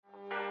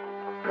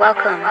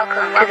Welcome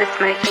to the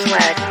Smoking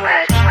Word.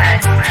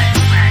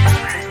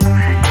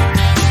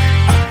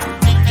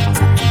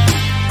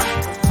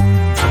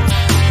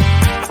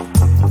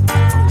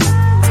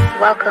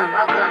 Welcome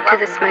to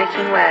the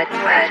Smoking Word.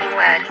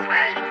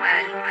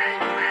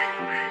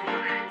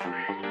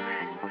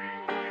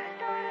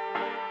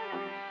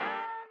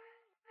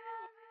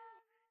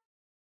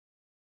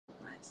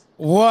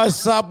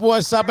 What's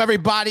up,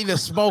 everybody? The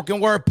Smoking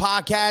Word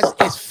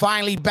podcast is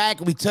finally back.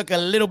 We took a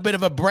little bit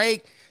of a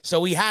break, so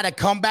we had to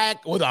come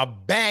back with a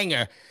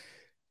banger.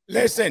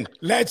 Listen,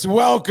 let's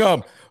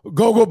welcome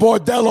Gogol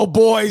Bordello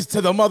boys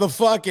to the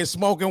motherfucking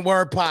Smoking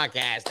Word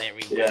podcast.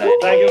 Everybody. Yeah,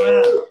 thank you,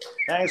 man.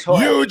 Thanks,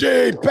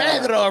 Eugene,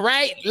 Pedro,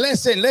 right?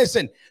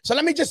 Listen. So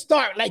let me just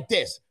start like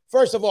this.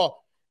 First of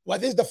all,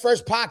 this is the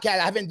first podcast.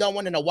 I haven't done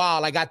one in a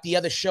while. I got the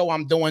other show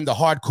I'm doing, the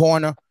Hard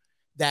Corner,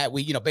 that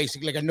we,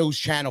 basically like a news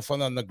channel from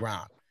the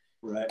underground.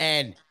 Right.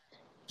 And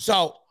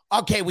so,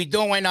 okay, we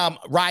doing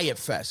Riot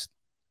Fest,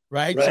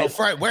 right?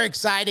 So we're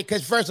excited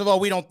because first of all,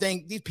 we don't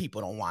think these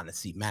people don't want to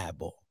see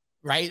Madball,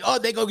 right? Oh,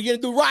 you're gonna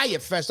do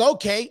Riot Fest.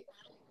 Okay.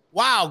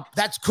 Wow,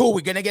 that's cool.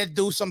 We're gonna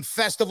do some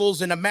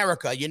festivals in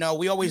America.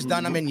 We always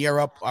done them in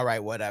Europe. All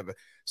right, whatever.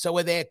 So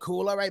we're there,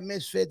 cool. All right,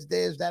 Misfits,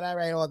 this, that, all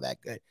right, all that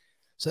good.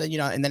 So,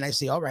 and then I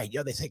say, all right,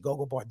 they say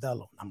Gogol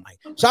Bordello. I'm like,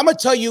 so I'm going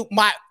to tell you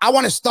I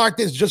want to start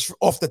this just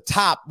off the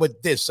top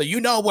with this. So,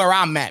 where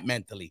I'm at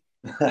mentally.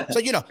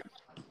 So,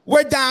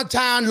 we're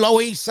downtown,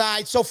 Lower East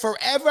Side. So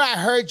forever I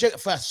heard you,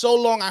 for so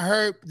long I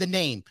heard the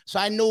name. So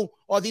I knew,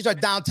 these are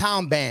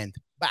downtown band,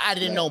 but I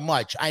didn't know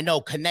much. I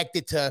know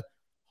connected to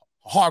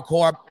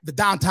hardcore, the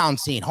downtown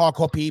scene,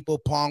 hardcore people,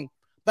 punk,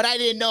 but I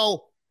didn't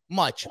know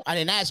much. I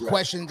didn't ask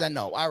questions. I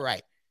know. All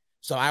right.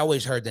 So I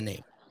always heard the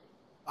name.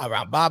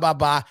 Around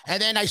blah.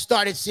 And then I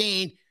started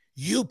seeing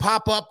you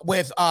pop up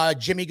with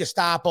Jimmy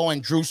Gestapo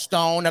and Drew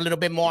Stone a little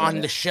bit more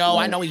on the show.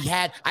 I know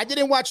I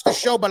didn't watch the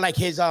show, but like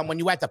his when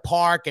you were at the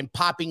park and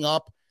popping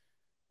up.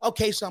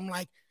 Okay, so I'm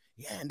like,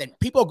 yeah, and then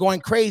people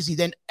going crazy.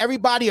 Then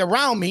everybody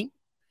around me,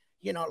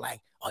 like,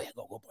 oh yeah,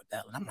 go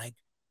Bordello. And I'm like,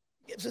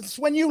 it's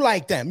when you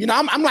like them.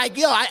 I'm like,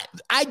 yo,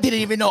 I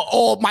didn't even know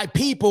all my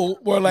people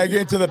were like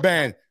into the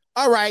band.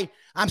 All right,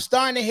 I'm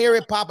starting to hear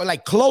it pop,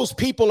 like close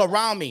people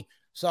around me.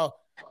 So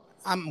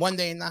I'm one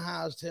day in the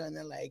house too, and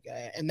they're like,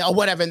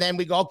 whatever. And then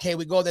we go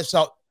there.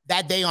 So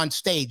that day on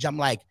stage, I'm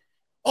like,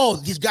 oh,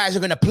 these guys are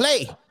going to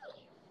play.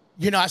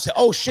 I said,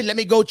 oh shit, let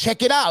me go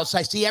check it out. So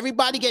I see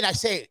everybody again. I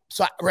say,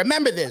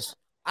 remember this.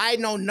 I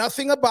know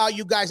nothing about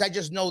you guys. I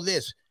just know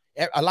this.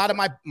 A lot of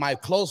my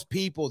close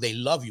people, they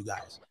love you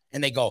guys.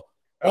 And they go,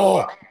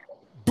 oh,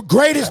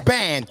 greatest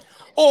band.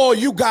 Oh,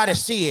 you got to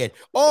see it.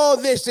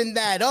 Oh, this and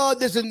that. Oh,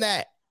 this and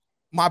that.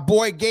 My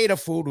boy Gator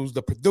Food, who's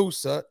the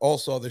producer,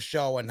 also of the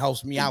show and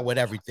helps me out with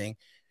everything.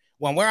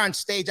 When we're on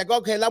stage, I go,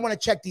 okay, I want to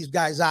check these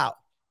guys out.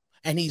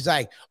 And he's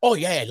like, oh,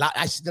 yeah,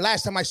 the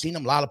last time I seen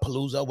them,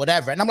 Lollapalooza,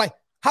 whatever. And I'm like,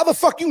 how the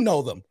fuck you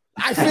know them?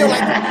 I feel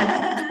like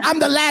I'm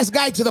the last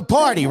guy to the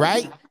party,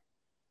 right?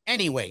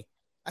 Anyway,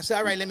 I said,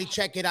 all right, let me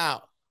check it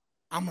out.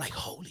 I'm like,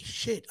 holy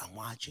shit, I'm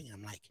watching.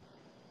 I'm like,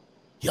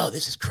 yo,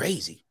 this is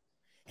crazy.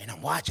 And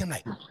I'm watching, I'm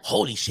like,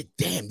 holy shit,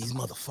 damn, these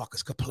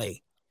motherfuckers could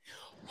play.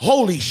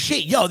 Holy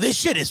shit, yo, this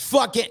shit is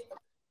fucking.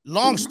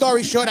 Long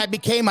story short, I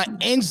became an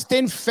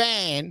instant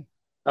fan.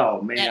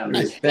 Oh man, and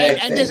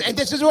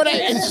this is what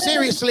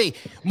seriously,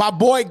 my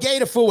boy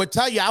Gatorfoot would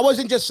tell you. I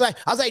wasn't just like,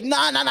 I was like,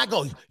 nah. I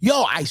go,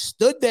 yo, I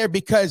stood there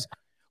because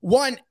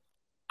one,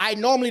 I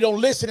normally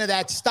don't listen to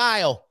that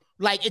style.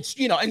 Like it's,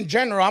 in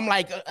general, I'm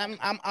like,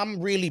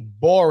 I'm really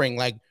boring.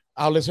 Like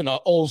I'll listen to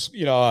old,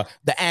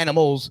 the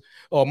Animals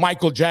or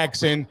Michael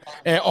Jackson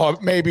or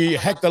maybe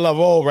Hector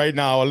Lavoe right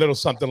now, a little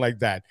something like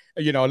that.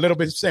 A little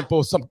bit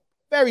simple, some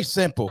very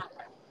simple.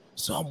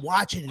 So I'm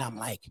watching and I'm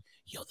like,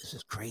 yo, this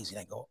is crazy.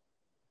 And I go,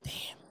 damn,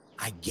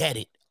 I get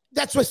it.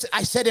 That's what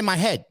I said in my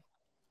head.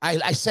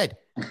 I said,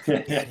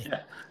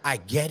 I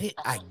get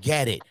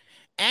it.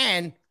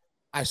 And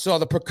I saw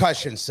the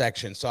percussion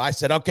section. So I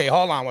said, okay,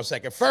 hold on one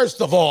second.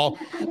 First of all,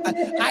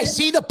 I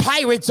see the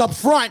Pirates up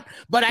front,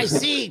 but I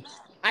see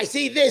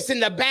this in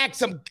the back,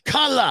 some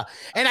color.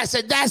 And I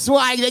said, that's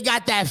why they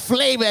got that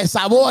flavor and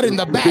sabor in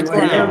the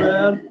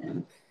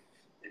background.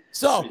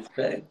 So,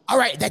 all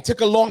right, that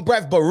took a long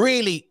breath, but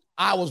really,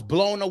 I was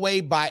blown away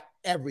by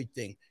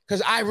everything.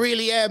 Because I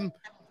really am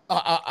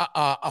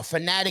a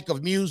fanatic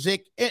of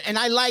music. And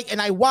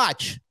I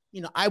watch,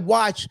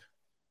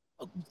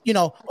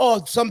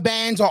 some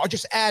bands are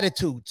just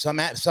attitude.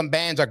 Some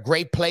bands are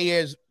great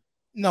players,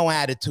 no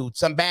attitude.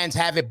 Some bands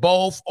have it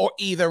both or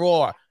either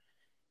or.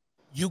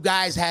 You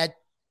guys had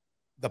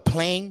the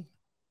playing,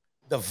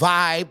 the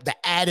vibe, the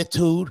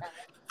attitude.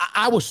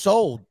 I was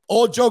sold.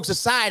 All jokes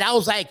aside, I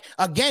was like,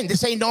 again,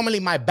 this ain't normally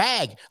my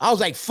bag. I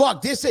was like,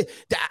 fuck, this is.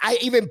 I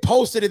even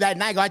posted it that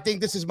night. I think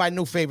this is my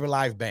new favorite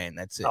live band.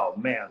 That's it. Oh,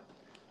 man.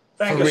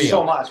 Thank you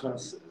so much, man.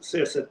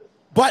 Seriously.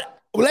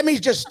 But let me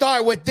just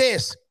start with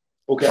this.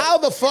 Okay. How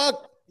the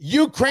fuck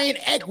Ukraine,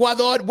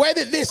 Ecuador. Where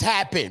did this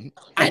happen?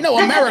 I know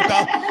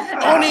America,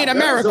 only in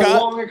America. There's a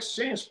long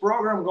exchange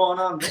program going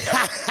on there.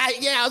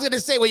 Yeah, I was gonna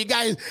say, well, you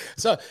guys.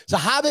 So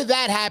how did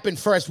that happen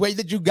first? Where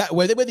did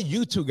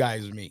you two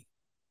guys meet?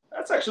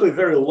 That's actually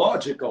very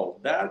logical.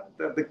 That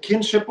the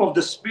kinship of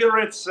the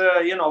spirits,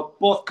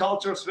 both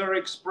cultures very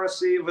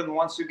expressive, and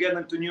once you get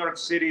into New York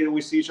City, we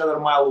see each other a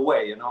mile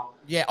away.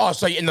 Yeah. Oh,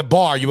 so in the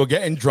bar, you were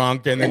getting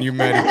drunk, and then you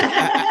met.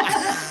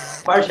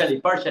 Partially.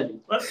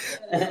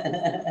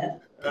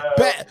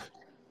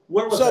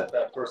 Where was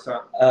that first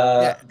time?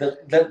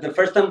 The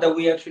first time that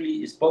we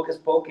actually spoke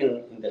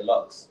in the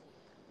Lux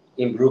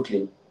in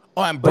Brooklyn.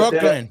 Oh, in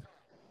Brooklyn.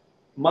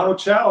 Manu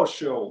Chao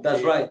show.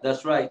 That's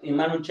right. In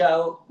Manu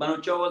Chao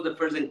was the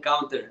first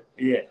encounter.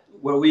 Yeah.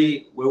 Where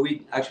we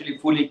actually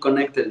fully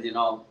connected,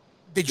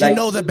 Did you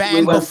know the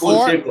band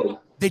before?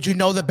 Did you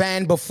know the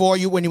band before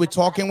when you were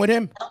talking with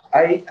him?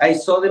 I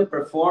saw them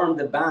perform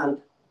the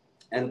band,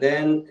 and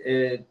then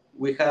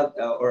we had,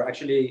 or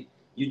actually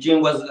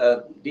Eugene was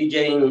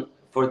DJing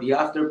for the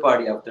after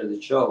party after the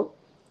show,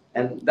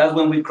 and that's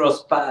when we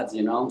crossed paths.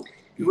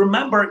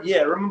 Remember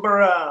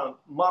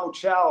Manu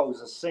Chao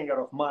is a singer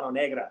of Mano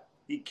Negra.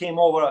 He came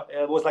over.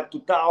 It was like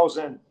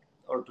 2000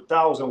 or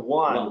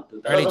 2001.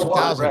 Early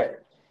 2000. Right.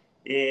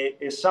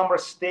 A summer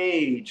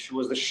stage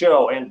was the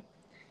show, and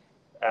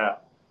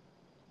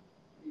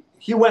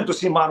he went to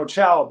see Manu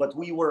Chao, but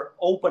we were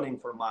opening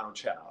for Manu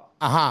Chao.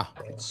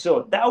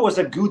 So that was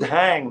a good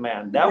hang,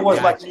 man. That was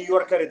like New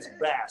York at its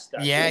best.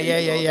 Actually.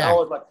 Yeah. That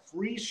was like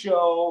free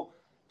show,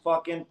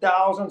 fucking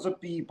thousands of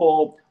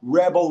people,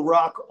 rebel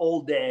rock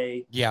all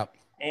day. Yeah.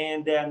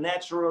 And then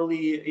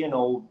naturally,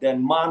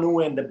 then Manu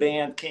and the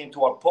band came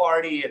to our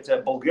party. It's a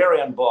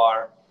Bulgarian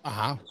bar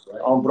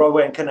on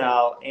Broadway and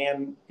Canal,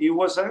 and it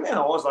was,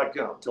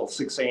 till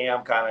 6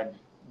 a.m. kind of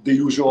the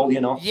usual,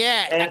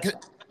 Yeah.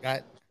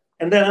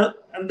 And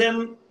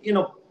then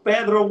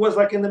Pedro was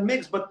like in the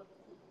mix, but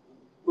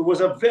it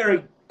was a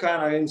very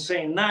kind of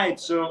insane night.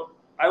 So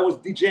I was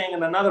DJing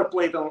in another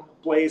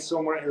place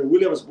somewhere in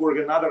Williamsburg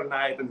another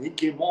night, and he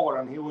came over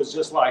and he was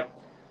just like,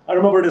 I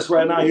remember this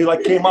right now. He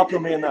like came up to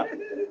me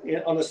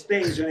on the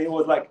stage, and he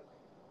was like,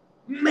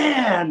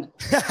 "Man,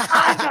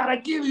 I gotta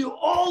give you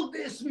all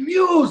this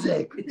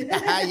music."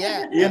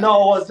 Yeah. It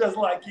was just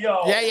like,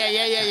 yo.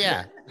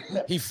 Yeah.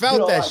 He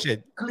felt that like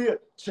shit. Clear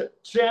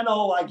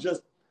channel, like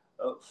just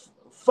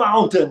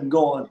fountain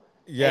going.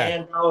 Yeah.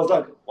 And I was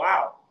like,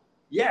 wow.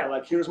 Yeah,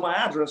 like here's my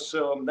address.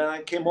 So then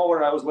I came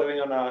over. I was living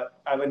on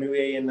Avenue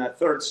A in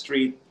 3rd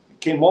Street.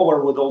 Came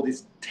over with all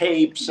these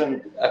tapes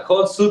and a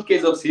whole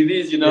suitcase of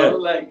CDs,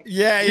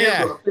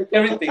 Take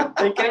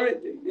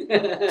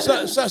everything.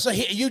 So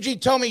Eugene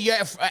told me you're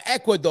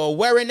Ecuador.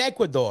 Where in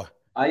Ecuador?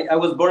 I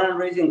was born and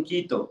raised in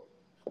Quito.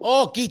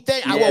 Oh, Quito.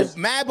 Yes.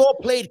 Madball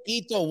played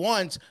Quito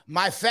once.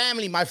 My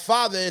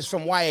father is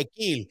from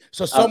Guayaquil.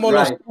 So somos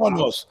los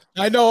monos.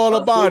 I know all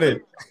about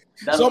it.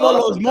 Somos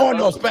los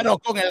monos, pero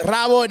con el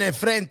rabo en el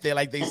frente,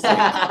 like they say.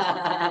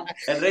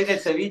 El rey del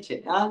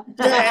ceviche, huh?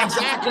 Yeah,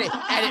 exactly.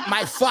 And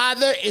my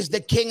father is the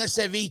king of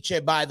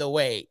ceviche, by the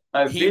way.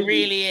 He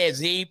really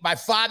is. My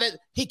father,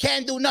 he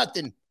can't do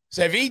nothing.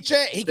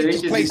 Ceviche, he can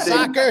just play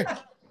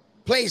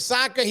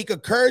soccer, he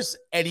could curse,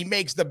 and he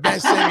makes the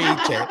best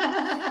ceviche.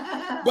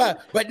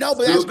 But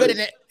that's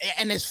good.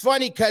 And it's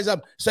funny because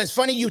so it's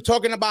funny you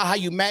talking about how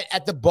you met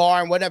at the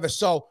bar and whatever.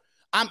 So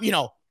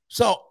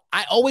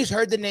I always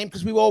heard the name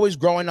because we were always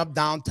growing up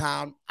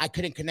downtown. I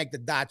couldn't connect the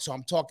dots, so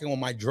I'm talking with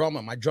my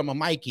drummer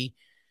Mikey,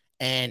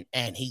 and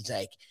he's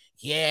like,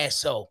 yeah.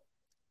 So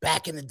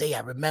back in the day, I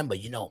remember,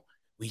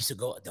 we used to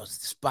go. There was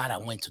the spot I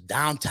went to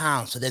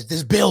downtown. So there's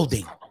this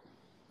building.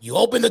 You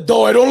open the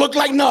door, it don't look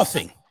like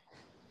nothing.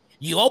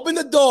 You open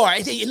the door,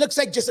 it looks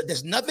like just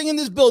there's nothing in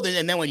this building,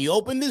 and then when you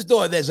open this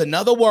door, there's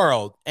another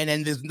world, and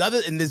then there's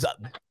in this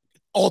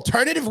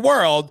alternative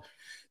world,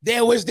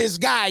 there was this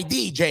guy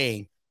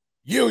DJing.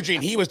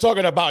 Eugene, he was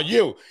talking about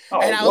you.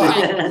 And I was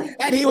like,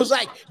 and he was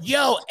like,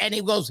 yo, and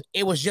he goes,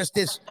 it was just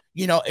this,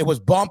 it was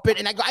bumping.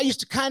 And I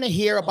used to kind of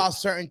hear about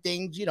certain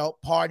things,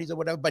 parties or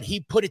whatever, but he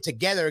put it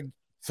together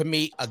for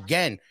me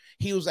again.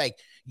 He was like,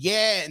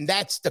 yeah, and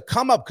that's the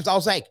come up. Cause I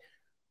was like,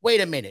 wait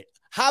a minute,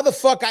 how the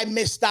fuck I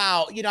missed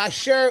out?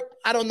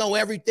 I don't know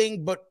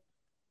everything, but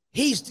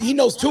he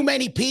knows too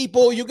many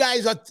people. You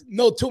guys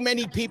know too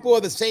many people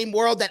of the same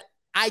world that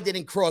I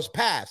didn't cross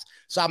paths.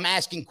 So I'm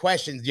asking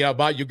questions,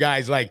 about you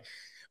guys, like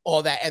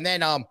all that. And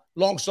then,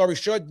 long story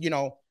short,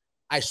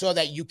 I saw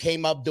that you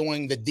came up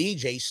doing the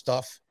DJ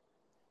stuff,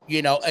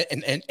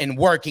 and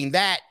working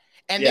that.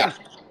 And then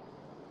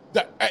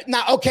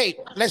now, okay,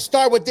 let's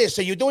start with this.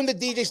 So you're doing the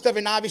DJ stuff,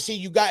 and obviously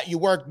you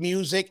work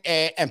music,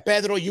 and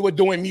Pedro, you were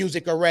doing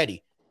music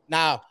already.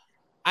 Now,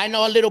 I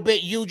know a little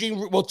bit,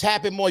 Eugene, we'll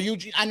tap it more.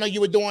 Eugene, I know you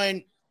were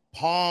doing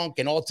punk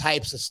and all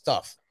types of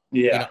stuff.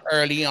 Yeah,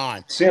 early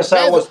on. Since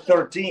I was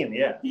 13,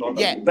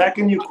 back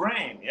in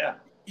Ukraine,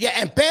 Yeah,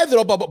 and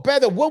Pedro, but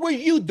Pedro, what were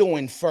you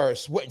doing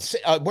first? What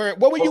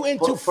were you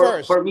into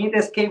first? For me, the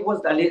escape was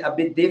a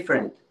bit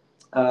different.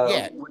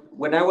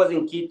 When I was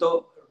in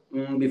Quito,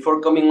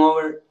 before coming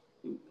over,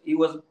 it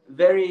was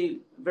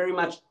very, very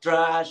much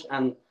trash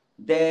and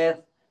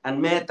death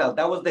and metal.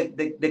 That was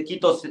the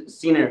Quito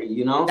scenery,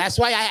 you know. That's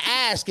why I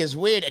ask. It's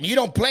weird, and you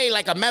don't play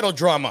like a metal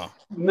drummer.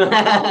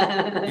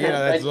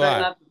 That's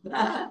why.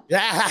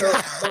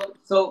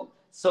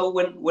 So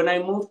when I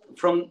moved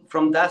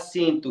from that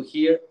scene to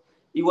here,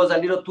 it was a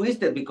little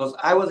twisted because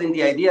I was in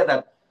the idea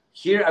that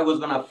here I was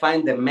gonna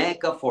find the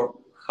mecca for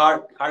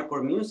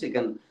hardcore music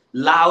and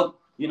loud,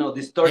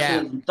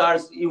 distortion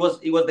guitars. It was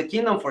the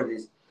kingdom for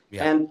this.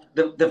 Yeah. And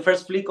the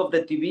first flick of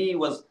the TV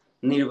was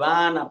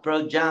Nirvana,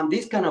 Pearl Jam,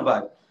 this kind of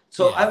vibe.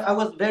 So I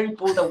was very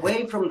pulled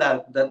away from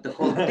the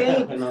whole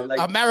thing. Like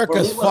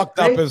America's fucked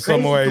up in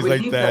some ways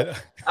like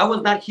that. I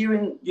was not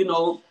hearing,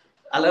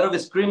 a lot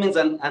of screamings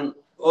and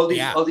all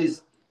these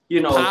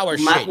power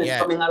madness shit,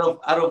 coming out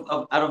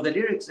of the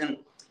lyrics, and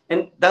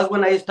that's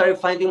when I started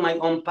finding my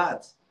own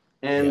paths.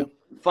 And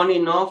funny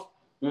enough,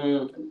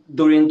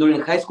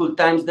 during high school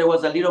times, there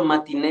was a little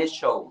matinee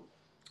show,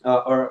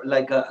 or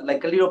like a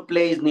little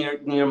place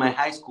near my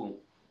high school.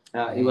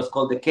 It was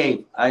called The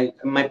Cave.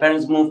 My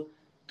parents moved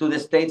to the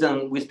States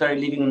and we started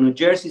living in New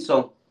Jersey.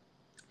 So,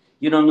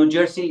 New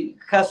Jersey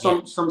has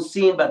some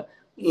scene, but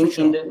in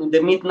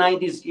the mid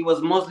 90s, it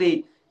was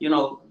mostly,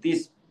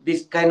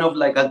 this kind of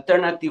like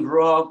alternative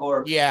rock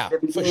or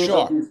for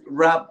sure,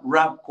 rap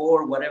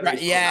core, whatever.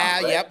 Right.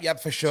 Yeah,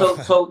 for sure.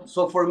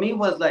 So for me, it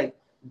was like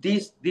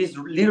this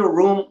little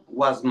room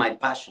was my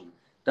passion.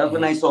 That's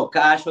when I saw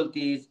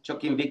Casualties,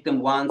 Choking Victim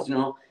Once,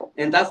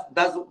 and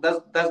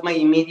that's my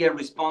immediate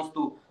response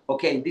to,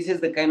 okay, this is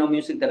the kind of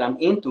music that I'm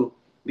into,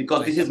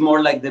 because this is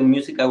more like the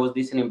music I was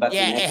listening back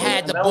then. Yeah, it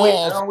had the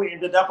balls. Now we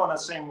ended up on the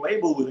same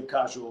label with the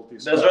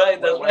Casualties. That's right.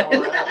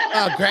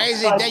 Oh,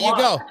 crazy. There you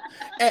go.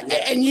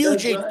 And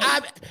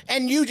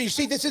Eugene,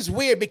 see, this is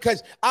weird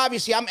because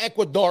obviously I'm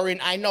Ecuadorian,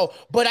 I know,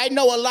 but I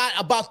know a lot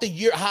about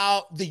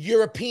how the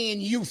European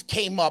youth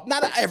came up.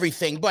 Not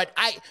everything, but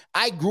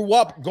I grew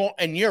up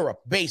in Europe,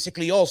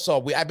 basically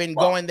also. I've been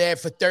going there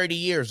for 30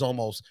 years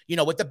almost,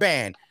 with the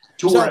band.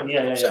 Touring,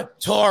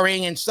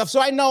 touring and stuff. So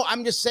I know,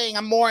 I'm just saying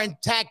I'm more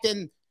intact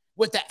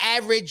with the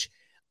average,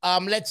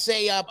 let's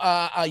say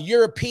a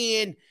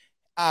European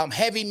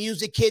heavy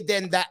music kid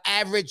than the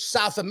average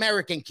South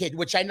American kid,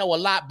 which I know a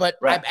lot, but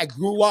I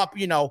grew up,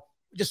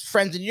 just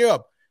friends in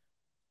Europe.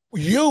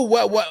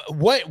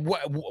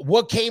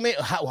 What came in?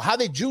 How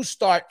did you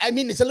start? I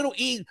mean, it's a little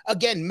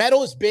again,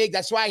 metal is big.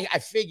 That's why I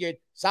figured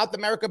South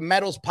America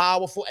metal's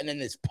powerful, and then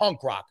there's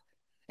punk rock,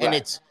 and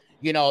it's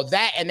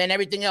that, and then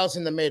everything else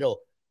in the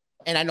middle.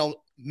 And I know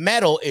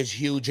metal is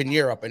huge in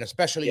Europe, and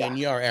especially in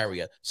your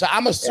area. So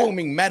I'm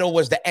assuming metal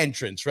was the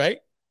entrance, right?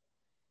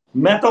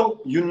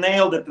 Metal, you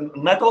nailed it.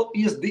 Metal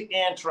is the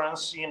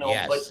entrance,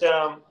 Yes. But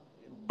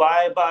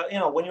by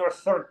when you're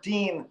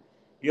 13,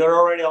 you're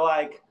already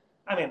like,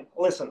 I mean,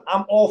 listen,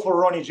 I'm all for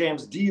Ronnie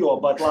James Dio,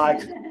 but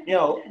like,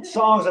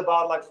 songs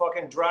about like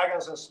fucking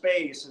dragons in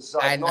space is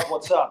like not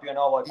what's up,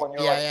 like when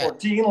you're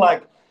 14,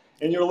 like,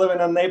 and you're living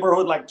in a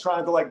neighborhood, like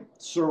trying to like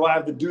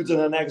survive the dudes in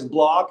the next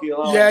block, no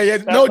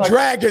like,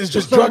 dragons,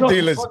 just drug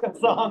dealers. Fucking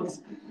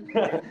songs,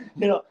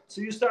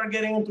 So you start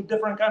getting into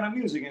different kind of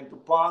music, into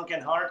punk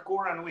and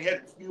hardcore, and we had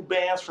a few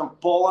bands from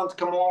Poland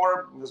come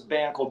over. This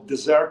band called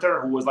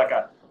Deserter, who was like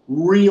a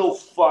real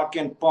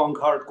fucking punk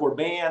hardcore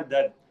band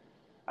that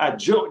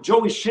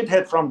Joey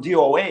Shithead from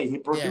DOA. He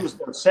produced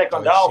their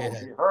second album.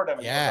 He heard him.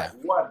 And he was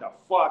like, what the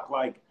fuck?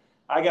 Like,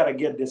 I gotta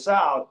get this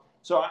out.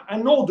 So I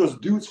know those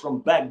dudes from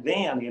back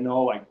then,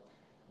 like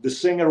the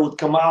singer would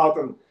come out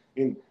and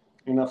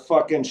in a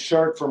fucking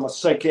shirt from a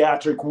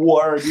psychiatric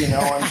ward,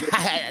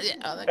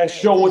 and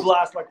show would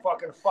last like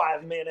fucking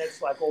 5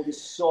 minutes, like all these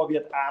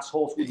Soviet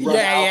assholes would run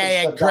out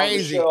and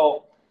crazy.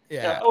 Show.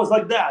 It was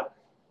like that.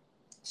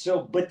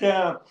 So, but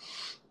so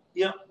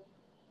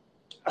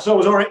I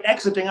was already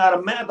exiting out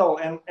of metal,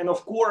 and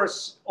of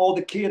course all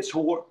the kids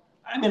who were,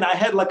 I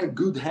had like a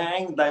good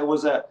hang. There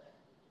was a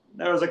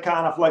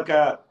kind of like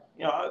a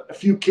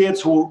few kids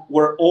who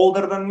were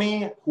older than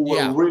me,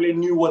 who really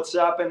knew what's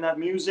up in that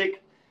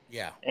music.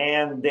 Yeah.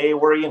 And they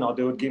were,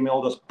 they would give me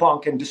all those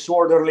punk and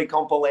disorderly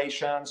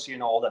compilations,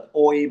 all that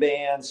Oi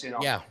bands,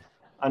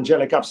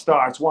 Angelic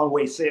Upstarts, One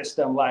Way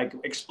System, like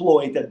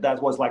Exploited.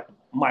 That was like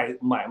my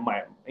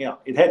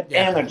it had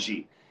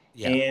energy.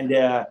 Yeah.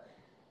 And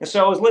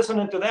so I was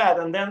listening to that,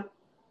 and then,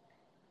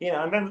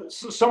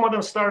 some of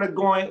them started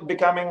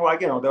becoming like,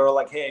 they were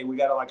like, hey, we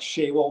got to like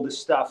shave all this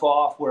stuff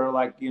off. We're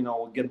like,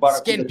 get butter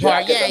skin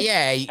part.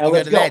 And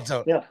let's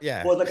go.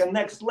 It was like a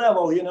next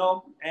level,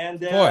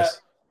 and of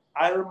course.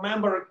 I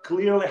remember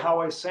clearly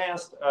how I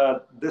sensed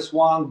this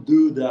one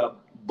dude,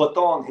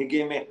 Baton, he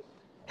gave me,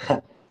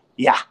 of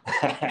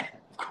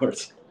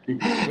course.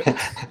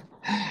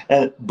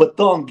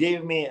 Baton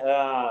gave me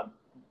a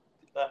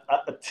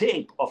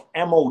tape of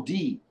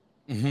MOD.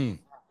 Mm-hmm.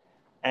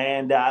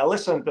 And I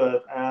listened to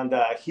it, and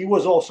he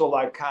was also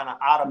like kind of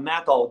out of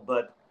metal,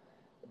 but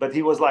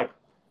he was like,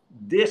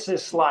 this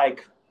is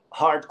like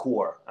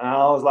hardcore. And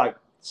I was like,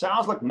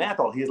 sounds like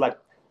metal. He's like,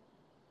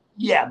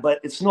 yeah, but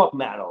it's not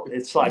metal.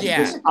 It's like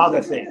this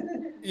other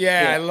thing.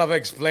 Yeah, I love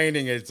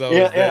explaining it. So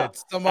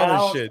it's some And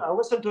other shit. I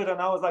listened to it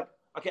and I was like,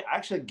 okay, I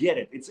actually get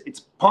it. It's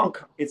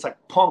punk. It's like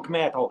punk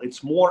metal.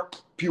 It's more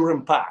pure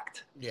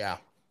impact. Yeah.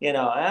 And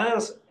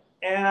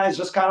I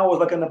just kind of was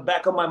like in the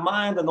back of my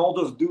mind, and all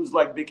those dudes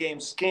like became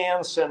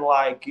skins and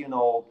like,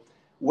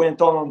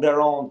 went on their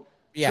own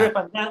trip.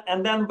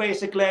 And then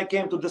basically I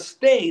came to the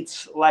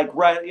States, like,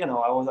 right, I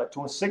was like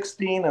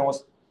 16,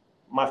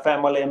 my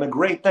family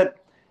immigrated,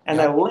 and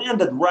I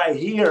landed right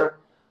here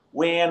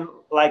when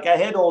like I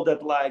had all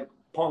that like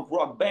punk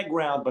rock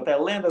background, but I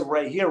landed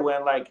right here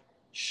when like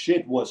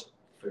shit was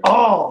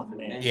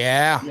man.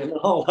 Yeah.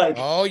 Like,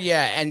 oh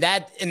yeah. And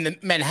that in the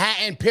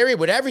Manhattan period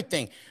with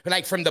everything,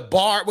 like from the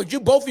bar,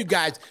 both you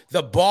guys,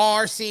 the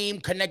bar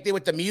scene connected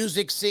with the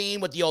music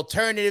scene, with the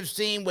alternative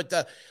scene, with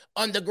the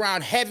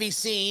underground heavy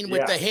scene,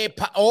 with the hip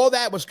hop, all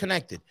that was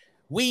connected.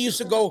 We used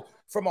to go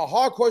from a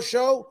hardcore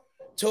show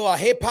to a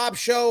hip hop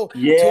show,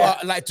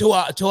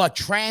 to a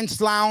trance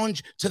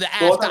lounge, to the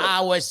after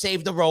hours,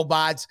 Save the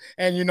Robots,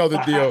 and you know the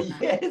deal.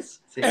 Yes.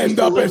 End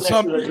up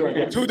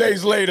in 2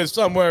 days later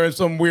somewhere in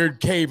some weird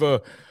cave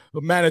of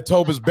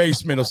Manitoba's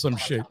basement or some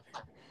shit.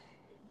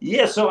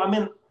 Yeah, so I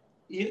mean,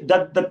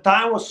 the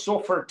time was so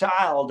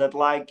fertile that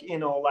like,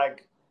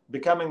 like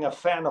becoming a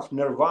fan of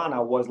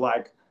Nirvana was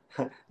like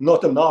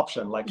not an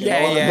option. Like, you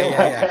know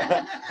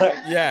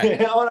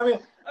what I mean?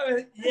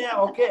 Yeah,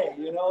 okay.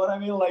 You know what I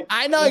mean? Like,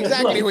 I know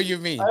exactly like, what you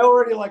mean. I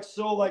already like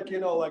saw like,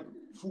 like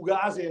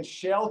Fugazi and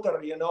Shelter,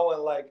 and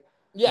like,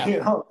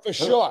 for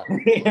sure.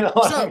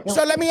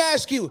 So let me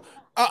ask you,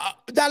 now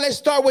let's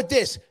start with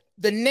this.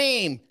 The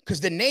name, because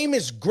the name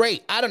is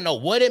great. I don't know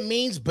what it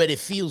means, but it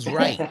feels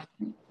right.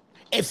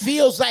 It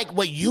feels like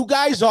what you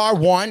guys are,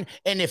 one,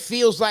 and it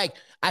feels like,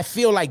 I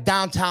feel like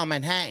downtown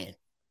Manhattan.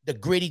 The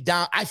gritty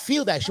down. I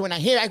feel that shit when I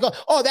hear it. I go,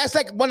 oh, that's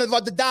like one of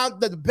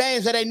the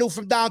bands that I knew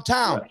from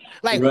downtown.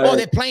 Like, oh,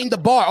 they're playing the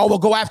bar. Oh, we'll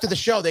go after the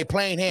show. They're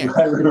playing here.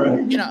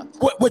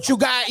 What you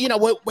guys,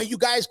 where you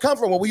guys come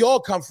from, where we all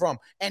come from.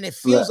 And it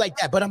feels like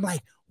that. But I'm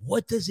like,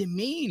 what does it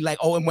mean? Like,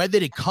 oh, and where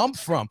did it come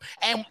from?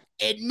 And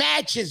it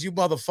matches, you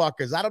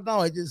motherfuckers. I don't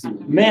know. It just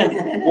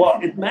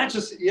it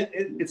matches.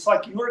 It's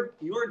like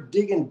you're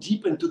digging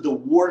deep into the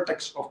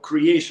vortex of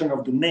creation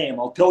of the name.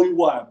 I'll tell you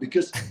why.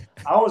 Because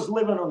I was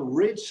living on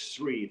Ridge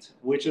Street,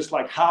 which is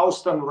like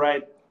Houston,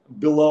 right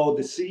below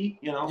the sea.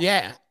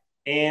 Yeah.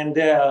 And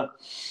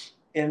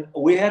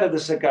we had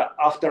this like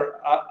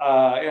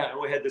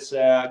we had this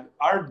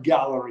art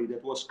gallery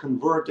that was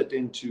converted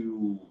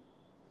into.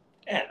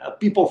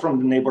 People from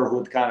the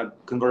neighborhood kind of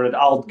converted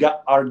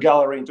art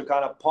gallery into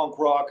kind of punk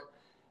rock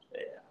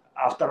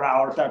after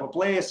hour type of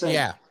place.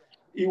 And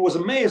it was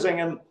amazing.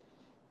 And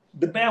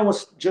the band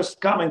was just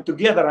coming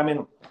together. I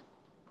mean,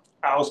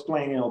 I was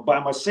playing, by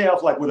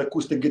myself, like with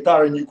acoustic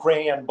guitar in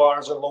Ukrainian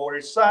bars on Lower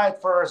East Side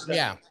first.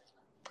 Then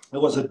it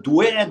was a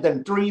duet,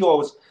 and trio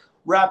was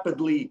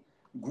rapidly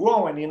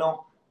growing,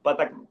 but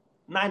like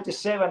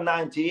 97,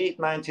 98,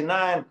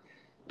 99,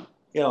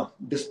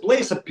 this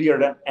place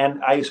appeared,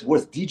 and I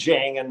was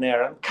DJing in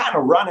there and kind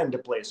of running the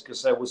place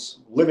because I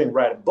was living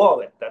right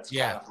above it. That's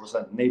kind of was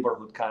a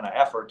neighborhood kind of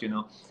effort,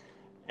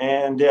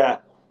 And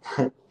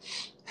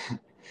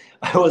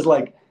I was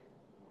like,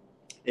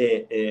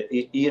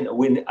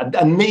 when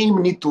a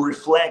name need to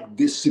reflect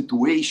this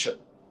situation.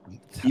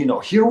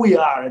 Here we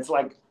are. It's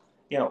like,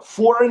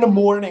 4 a.m,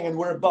 and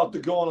we're about to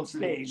go on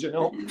stage.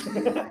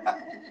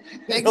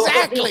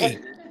 Exactly.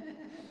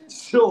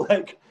 So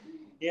like.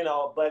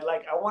 But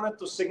like I wanted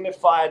to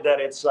signify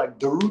that it's like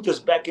the root is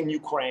back in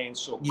Ukraine.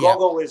 So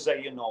Gogol is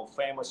a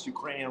famous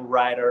Ukrainian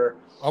writer.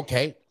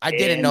 Okay, I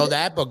didn't know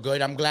that, but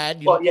good. I'm glad.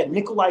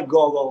 Nikolai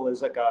Gogol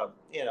is like a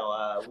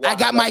I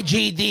got my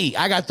GED.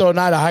 I got thrown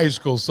out of high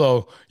school,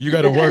 so you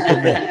got to work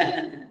with me.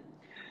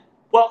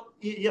 Well,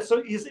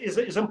 so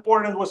it's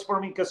important was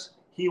for me because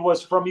he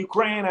was from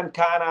Ukraine, and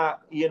kind of,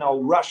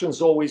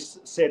 Russians always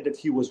said that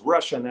he was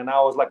Russian. And I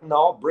was like,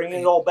 no, bring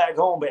it all back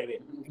home, baby.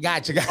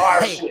 Gotcha.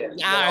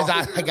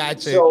 I got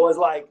you. So it was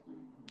like,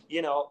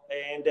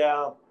 and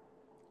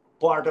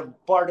part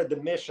of the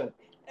mission.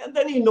 And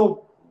then,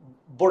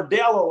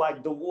 Bordello,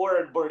 like the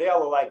word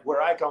Bordello, like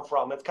where I come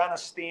from, it kind of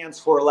stands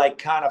for like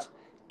kind of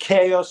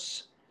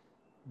chaos,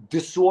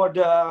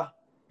 disorder,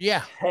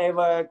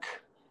 havoc.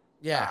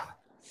 Yeah.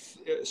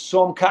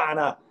 Some kind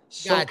of,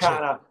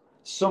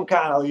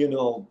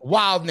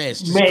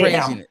 wildness,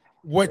 mayhem.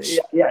 Craziness.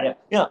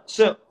 Yeah.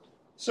 So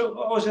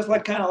I was just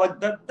like kind of like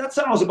that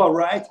sounds about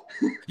right.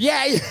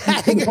 Yeah.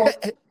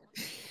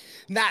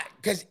 Not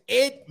because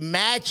it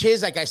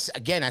matches. Like I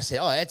said,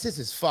 oh, this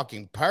is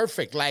fucking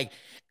perfect. Like,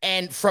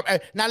 and from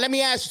now, let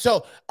me ask you.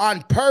 So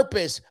on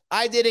purpose,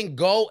 I didn't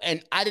go,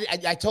 and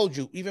I told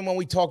you, even when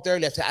we talked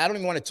earlier, I said I don't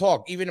even want to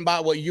talk even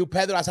about what you,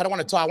 Pedro. I said I don't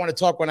want to talk. I want to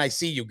talk when I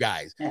see you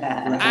guys.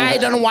 I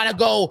don't want to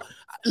go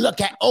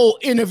look at old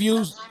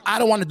interviews. I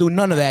don't want to do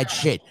none of that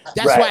shit.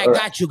 That's why I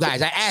got you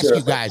guys. I ask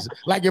you guys.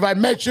 Like if I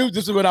met you,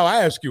 this is what I'll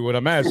ask you. What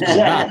I'm asking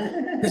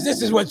you, because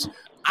this is what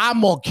I'm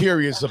more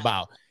curious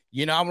about.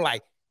 I'm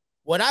like,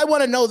 what I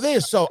want to know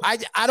this. So I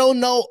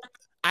don't know.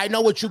 I know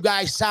what you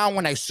guys sound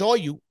when I saw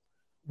you.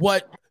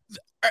 What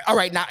all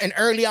right, now, and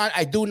early on,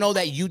 I do know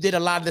that you did a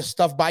lot of this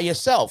stuff by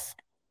yourself,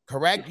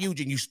 correct,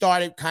 Eugene? You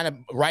started kind of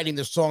writing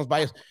the songs by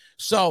yourself.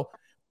 So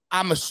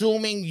I'm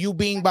assuming you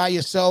being by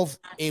yourself,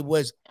 it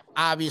was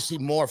obviously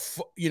more,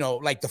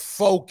 like the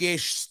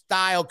folkish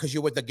style because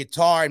you're with the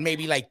guitar and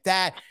maybe like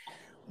that.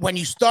 When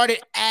you started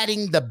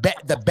adding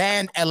the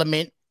band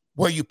element,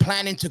 were you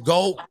planning to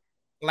go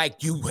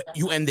like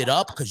you ended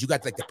up because you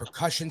got like the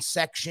percussion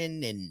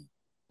section and?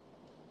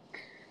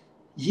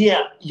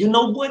 Yeah, you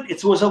know what?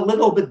 It was a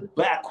little bit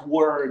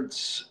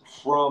backwards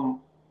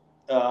from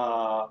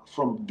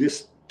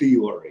this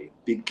theory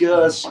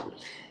because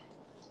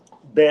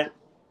that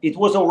it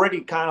was already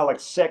kind of like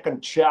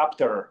second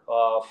chapter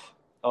of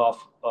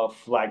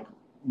like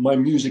my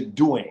music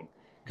doing.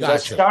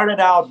 Because Gotcha. I started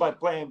out by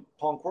playing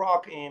punk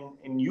rock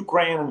in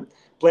Ukraine and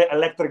play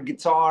electric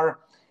guitar.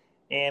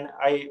 And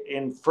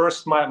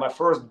my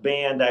first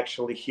band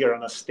actually here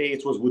in the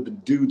States was with the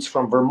dudes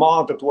from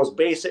Vermont. It was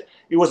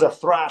a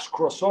thrash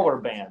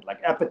crossover band, like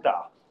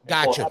Epitaph.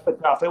 Gotcha.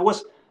 Epitaph. It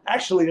was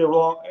actually it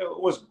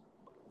was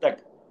like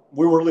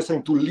we were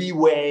listening to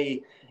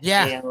Leeway.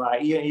 Yeah. And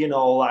like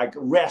like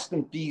Rest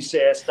in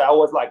Pieces. That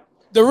was like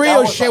the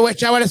real shit,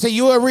 which I want to say,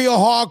 you're a real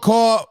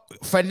hardcore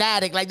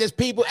fanatic. Like there's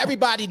people,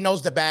 everybody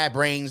knows the Bad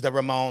Brains, the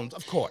Ramones,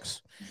 of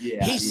course.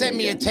 Yeah, he sent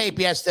me a tape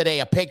yesterday,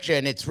 a picture,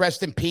 and it's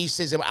Rest in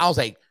Pieces. And I was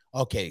like,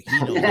 okay, he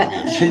knows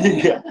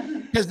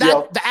because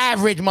the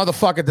average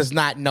motherfucker does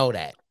not know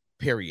that.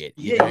 Period.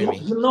 You know what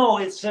I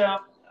mean?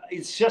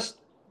 It's just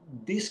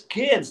these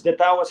kids that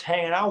I was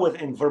hanging out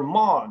with in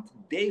Vermont.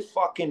 They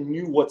fucking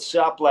knew what's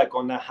up, like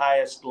on the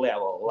highest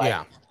level.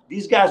 Like,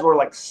 these guys were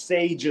like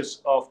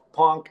sages of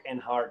punk and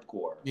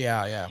hardcore.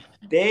 Yeah.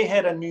 They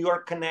had a New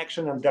York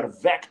connection, and their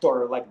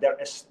vector, like their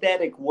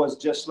aesthetic, was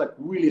just like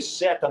really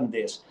set on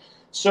this.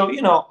 So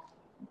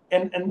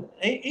and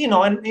you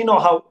know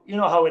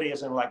how it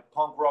is in like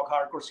punk rock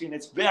hardcore scene.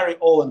 It's very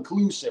all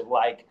inclusive.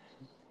 Like,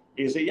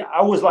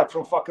 I was like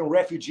from fucking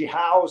refugee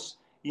house.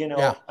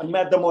 I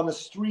met them on the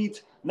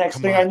street. Next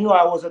thing I knew,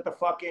 I was at the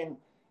fucking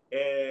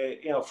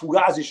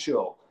Fugazi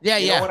show.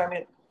 You know what I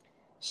mean?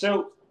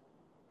 So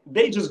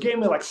they just gave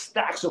me like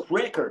stacks of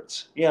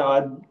records.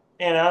 And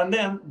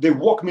then they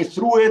walked me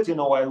through it.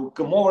 I would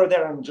come over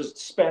there and just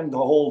spend the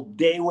whole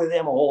day with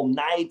them, a whole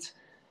night,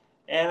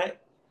 and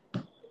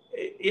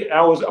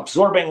I was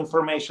absorbing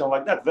information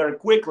like that very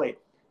quickly.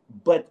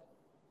 But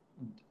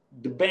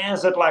the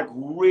bands that like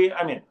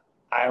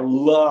I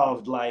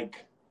loved,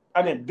 like,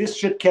 this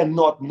shit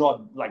cannot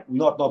not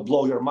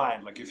blow your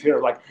mind. Like if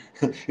you're like,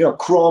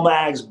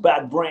 Chromax,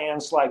 Bad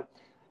Brains, like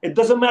it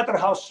doesn't matter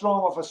how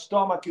strong of a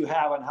stomach you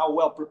have and how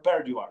well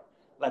prepared you are.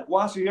 Like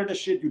once you hear the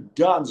shit, you're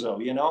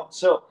donezo,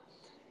 So,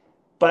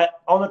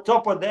 but on the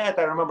top of that,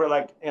 I remember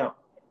like,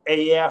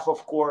 AF,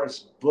 of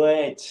course,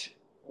 but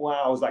when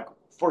I was like,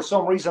 for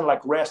some reason,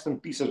 like Rest in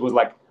Pieces was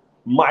like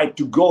my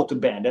to-go-to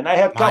band. And I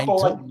had a couple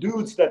like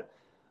dudes that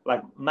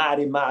like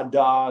Matty Mad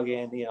Dog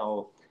and,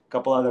 a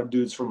couple other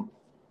dudes from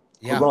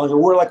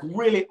were like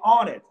really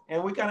on it.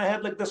 And we kind of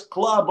had like this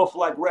club of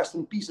like Rest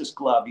in Pieces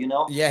club,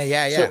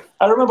 Yeah. So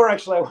I remember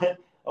actually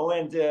I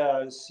went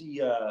to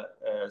see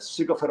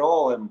Sick of It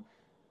All and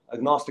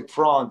Agnostic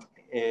Front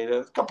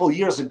a couple of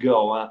years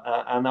ago.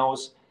 And I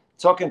was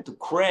talking to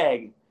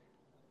Craig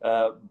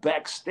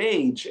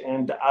backstage,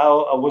 and I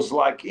was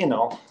like,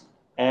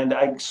 and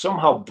I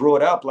somehow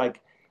brought up like,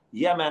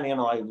 yeah, man,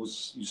 I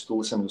used to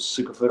listen to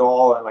Sick of It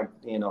All, and like,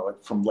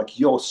 like from like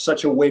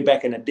such a way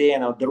back in the day,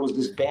 and there was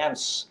this band,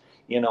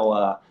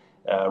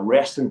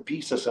 Rest in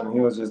Pieces, and he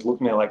was just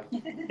looking at me like,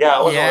 yeah,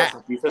 I was Rest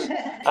in Pieces.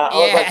 I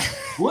was like,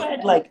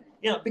 what? Like,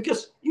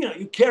 because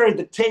you carry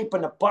the tape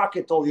in a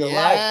pocket all your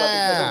life, but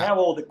it doesn't have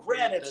all the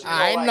credits.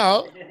 I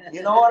know.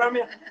 You know what I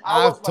mean?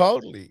 I was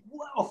totally. Like,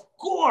 well, of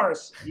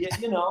course,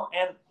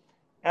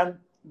 and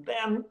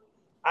then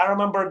I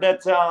remember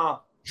that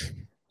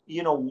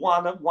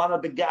one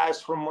of the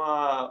guys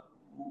from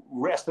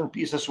Rest in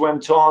Pieces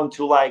went on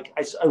to like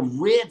I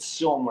read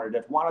somewhere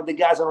that one of the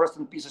guys on Rest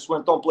in Pieces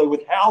went on to play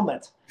with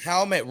Helmet.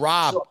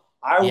 Rob. So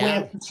I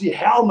went to see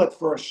Helmet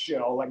for a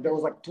show. Like there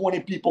was like 20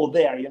 people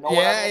there.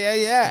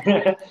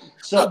 Yeah.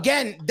 So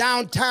again,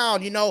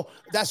 downtown,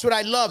 that's what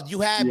I loved.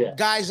 You had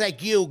guys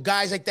like you,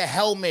 guys like the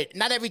Helmet.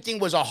 Not everything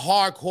was a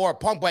hardcore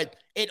punk, but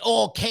it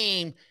all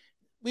came.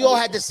 We all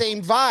had the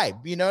same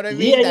vibe. You know what I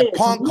mean? That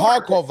punk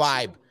hardcore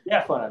vibe.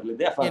 Definitely.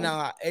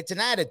 It's an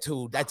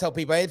attitude. I tell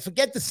people,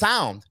 forget the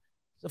sound.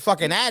 It's a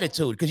fucking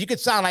attitude, because you could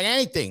sound like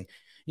anything.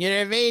 You know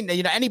what I mean?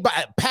 Anybody,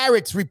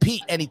 parrots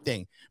repeat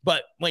anything,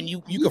 but when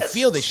you can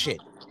feel this shit.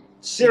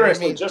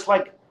 Seriously, just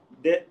like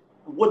that.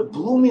 What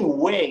blew me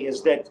away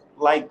is that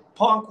like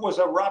punk was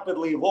a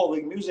rapidly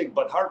evolving music,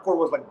 but hardcore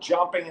was like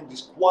jumping in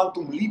these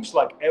quantum leaps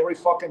like every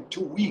fucking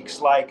 2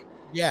 weeks. Like,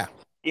 I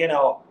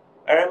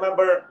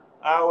remember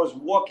I was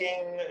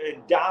walking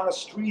down the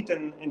street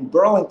in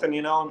Burlington,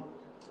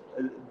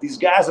 these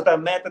guys that I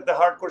met at the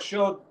hardcore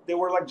show, they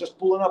were like just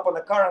pulling up on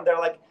the car, and they're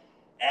like,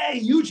 hey,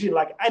 Eugene,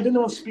 like I didn't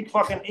even speak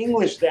fucking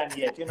English then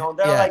yet, They're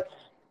like,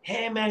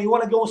 hey man, you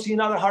want to go see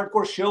another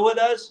hardcore show with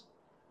us?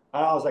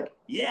 And I was like,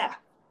 yeah.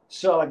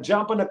 So like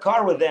jump in the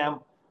car with them.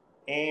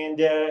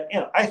 And,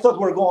 I thought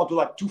we were going to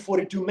like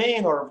 242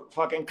 Main or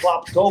fucking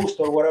Club Toast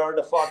or whatever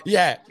the fuck.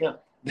 Yeah.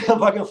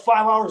 Fucking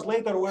 5 hours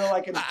later, we're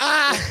like in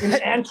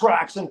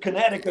Anthrax in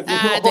Connecticut.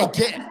 That's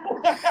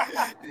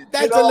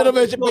a little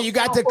bit, but you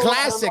got the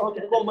classic.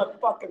 I call my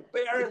fucking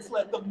parents,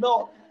 let them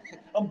know.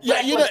 I'm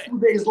back 2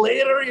 days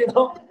later,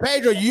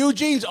 Pedro,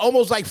 Eugene's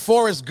almost like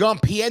Forrest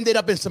Gump. He ended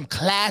up in some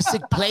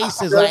classic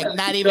places, like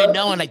not even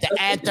knowing, like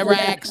the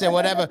Anthrax and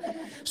whatever.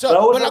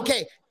 So, but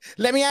okay,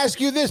 let me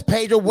ask you this,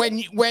 Pedro.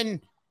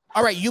 When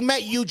all right, you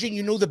met Eugene,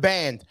 you knew the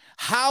band.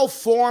 How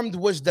formed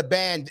was the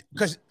band?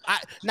 Because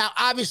now,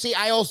 obviously,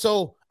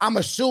 I'm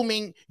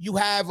assuming you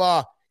have,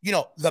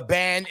 the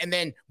band, and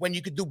then when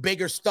you could do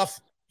bigger stuff,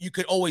 you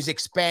could always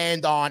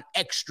expand on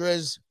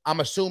extras. I'm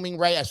assuming,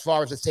 right? As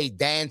far as, let's say,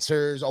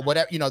 dancers or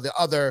whatever, the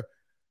other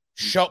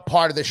show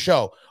part of the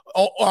show,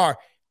 or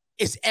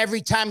is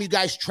every time you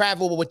guys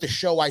travel with the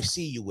show I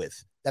see you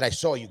with that I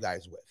saw you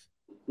guys with?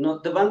 No,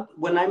 the band.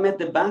 When I met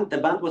the band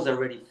was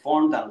already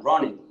formed and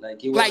running.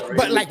 Like it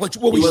was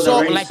what we saw,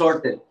 like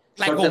sorted.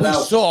 Like what we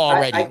saw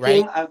already, I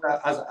right? came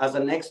as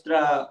an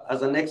extra,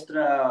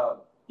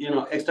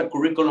 extra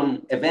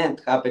curriculum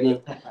event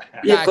happening.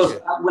 Yeah, because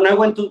when I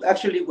went to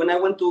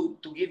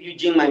give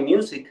Eugene my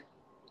music,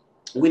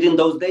 within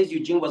those days,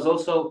 Eugene was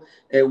also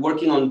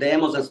working on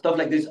demos and stuff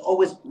like this,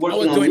 always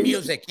working on doing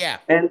music, yeah.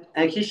 And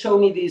he showed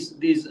me this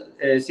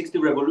 60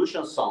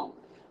 Revolution song,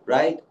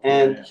 right?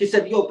 And he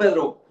said, "Yo,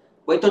 Pedro,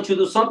 why don't you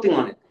do something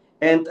on it?"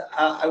 And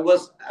I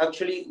was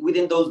actually,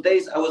 within those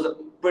days, I was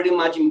pretty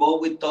much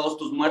involved with Todos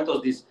Tus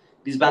Muertos,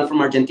 this band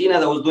from Argentina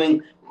that was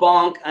doing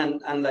punk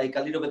and like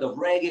a little bit of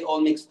reggae,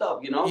 all mixed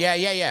up,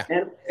 Yeah.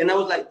 And I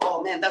was like,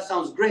 oh man, that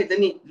sounds great.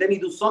 Let me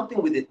do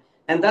something with it.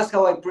 And that's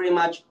how I pretty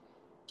much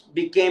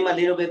became a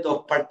little bit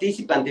of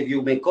participant, if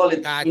you may call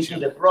it, into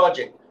the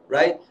project,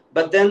 right?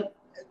 But then,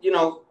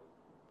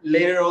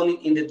 later on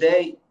in the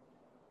day,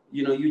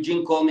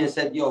 Eugene called me and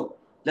said, "Yo,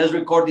 let's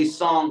record this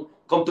song.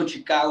 Come to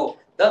Chicago."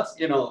 That's,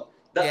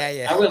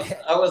 I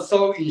was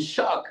so in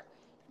shock.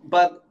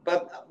 But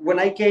when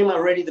I came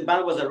already, the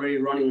band was already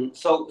running.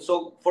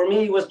 So for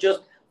me, it was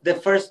just the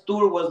first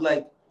tour was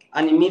like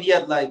an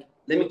immediate, like,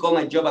 let me call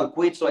my job and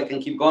quit so I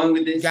can keep going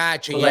with this.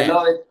 Gotcha, I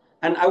love it.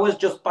 And I was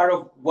just part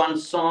of one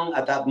song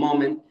at that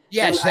moment.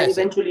 Yes, and I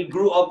eventually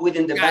grew up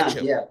within the band.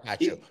 Yeah.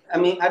 Gotcha. I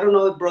mean, I don't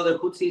know if Brother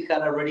Hootsie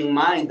had already in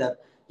mind that,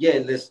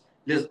 let's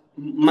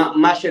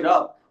mash it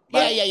up.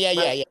 But,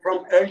 yeah.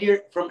 From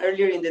earlier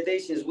in the day,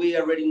 since we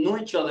already knew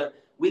each other,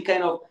 we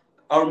kind of,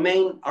 our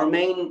main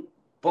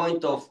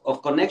point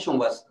of connection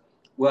was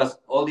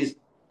all this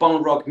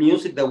punk rock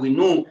music that we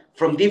knew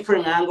from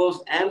different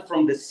angles and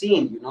from the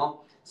scene,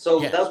 So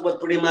that's what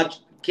pretty much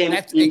came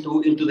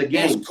into the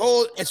game.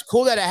 It's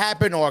cool that it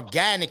happened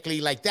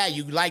organically like that.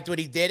 You liked what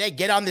he did. Hey,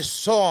 get on this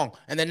song,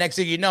 and the next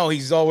thing you know,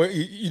 he's always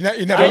you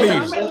never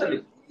leaves.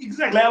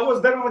 Exactly. I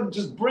was there to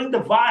just bring the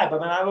vibe. I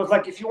mean, I was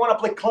like, if you want to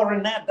play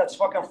clarinet, that's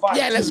fucking fine.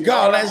 Yeah, let's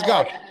go.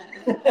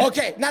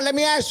 Okay, now let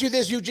me ask you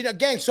this, Eugene.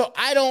 Again, so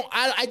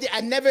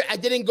I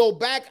didn't go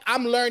back.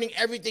 I'm learning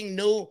everything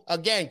new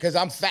again because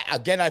I'm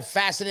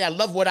fascinated. I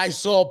love what I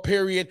saw.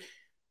 Period.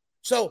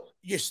 So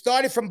you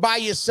started from by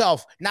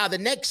yourself. Now the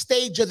next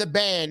stage of the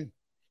band,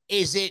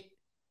 is it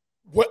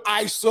what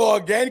I saw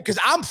again? Because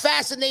I'm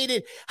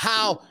fascinated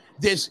how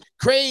this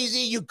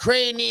crazy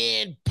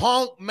Ukrainian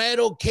punk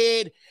metal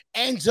kid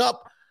ends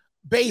up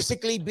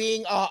basically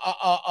being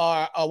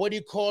what do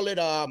you call it?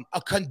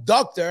 A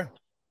conductor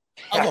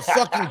of a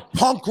fucking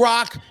punk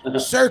rock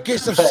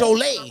Circus of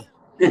Soleil.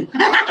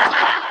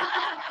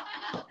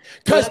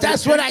 Because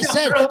that's what I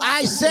said.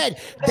 I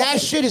said that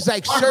shit is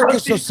like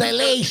Circus of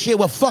Soleil shit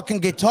with fucking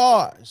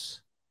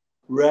guitars.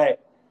 Right.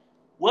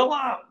 Well,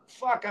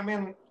 fuck. I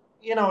mean,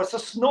 it's a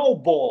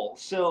snowball.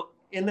 So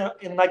in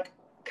like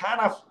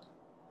kind of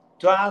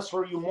to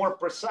answer you more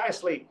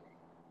precisely,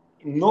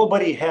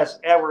 nobody has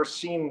ever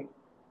seen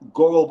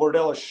Gogol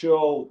Bordello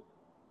show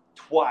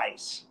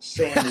twice.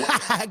 Same way.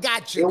 I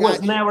got you. It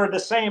was never the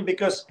same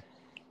because,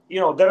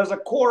 there is a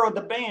core of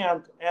the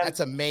band. And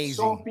that's amazing.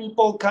 Some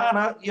people kind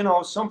of,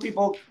 some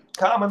people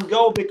come and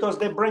go because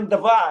they bring the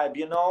vibe,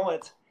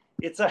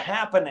 It's a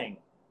happening.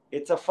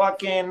 It's a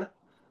fucking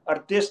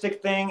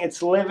artistic thing.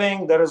 It's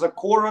living. There is a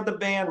core of the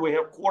band. We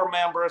have core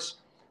members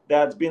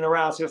that's been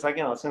around since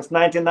since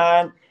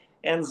 99.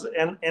 And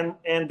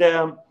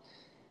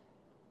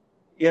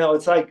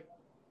it's like,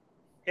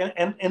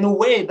 and in a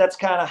way, that's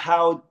kind of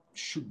how it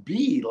should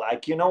be.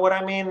 Like, you know what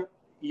I mean?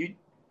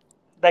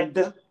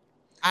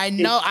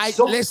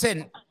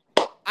 Listen,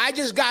 I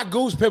just got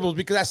goose pimples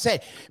because I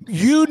said,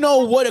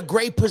 what a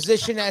great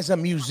position as a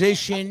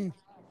musician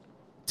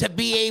to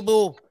be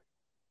able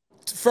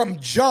from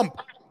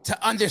jump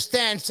to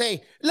understand,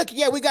 say, look,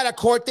 we got a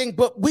core thing,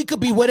 but we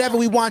could be whatever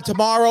we want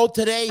tomorrow,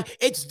 today.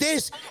 It's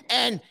this.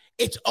 And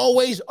it's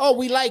always,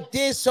 we like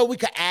this, so we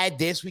could add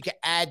this, we could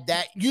add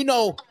that.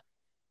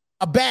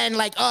 A band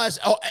like us,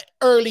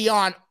 early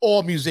on,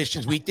 all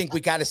musicians, we think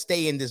we got to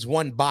stay in this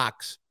one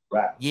box.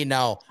 Right.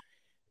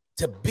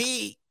 To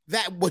be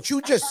that what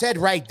you just said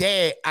right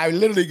there, I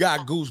literally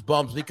got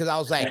goosebumps because I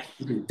was like,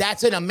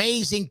 that's an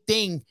amazing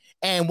thing.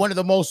 And one of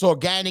the most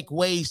organic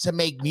ways to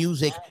make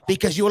music,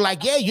 because you were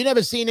like, yeah, you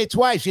never seen it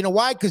twice. You know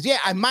why? Because yeah,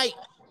 I might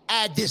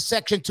add this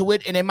section to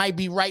it and it might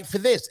be right for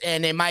this.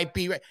 And it might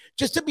be right.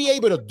 Just to be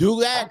able to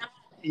do that.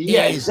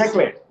 Yeah,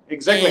 exactly.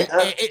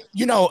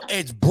 You know,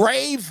 it's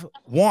brave,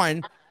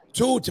 one.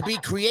 Two, to be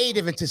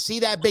creative and to see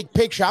that big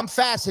picture. I'm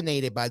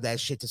fascinated by that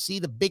shit. To see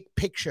the big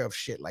picture of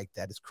shit like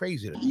that. It's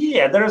crazy.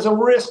 Yeah, there's a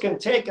risk in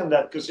taking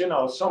that because, you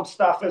know, some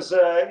stuff is,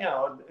 you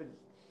know,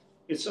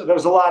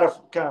 there's a lot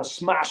of kind of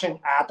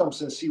smashing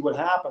atoms and see what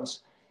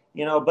happens,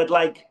 you know, but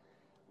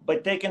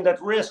taking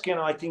that risk, you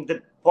know, I think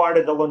that part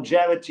of the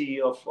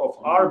longevity of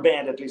our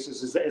band, at least,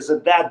 is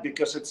that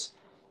because it's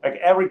like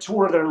every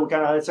tour there,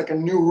 it's like a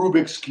new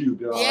Rubik's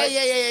Cube. You know,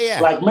 yeah.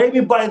 Like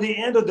maybe by the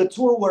end of the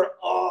tour, we're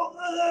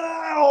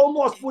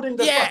almost putting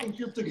the fucking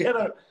cube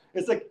together.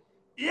 It's like,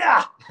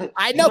 yeah.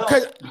 I know,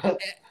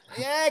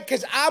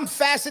 because I'm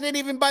fascinated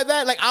even by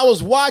that. Like I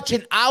was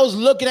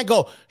looking and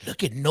go,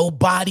 look at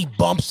nobody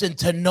bumps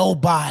into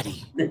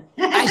nobody.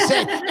 I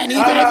said, and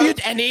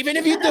even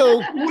if you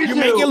do, you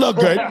make it look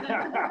good.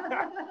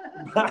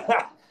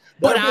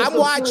 But I'm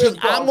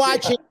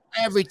watching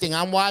everything.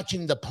 I'm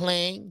watching the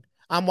playing.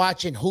 I'm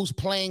watching who's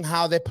playing,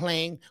 how they're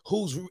playing,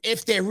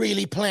 if they're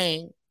really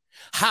playing,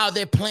 how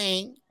they're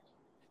playing.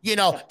 You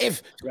know,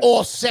 if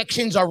all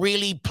sections are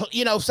really,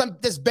 you know,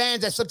 there's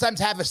bands that sometimes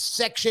have a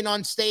section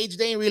on stage.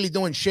 They ain't really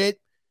doing shit,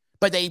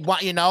 but they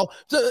want, you know.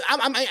 So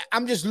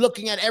I'm just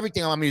looking at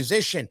everything. I'm a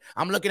musician.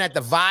 I'm looking at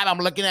the vibe. I'm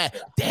looking at,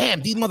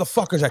 damn, these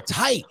motherfuckers are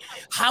tight.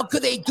 How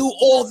could they do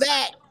all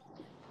that?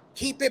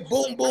 Keep it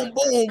boom, boom,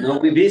 boom. No,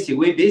 we busy,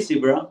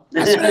 bro.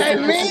 That's what I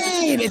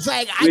mean. It's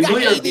like we know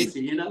you're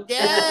busy, you know.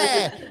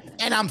 Yeah,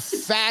 and I'm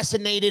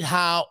fascinated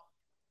how,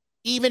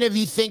 even if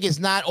you think it's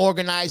not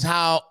organized,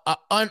 how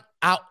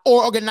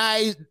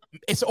organized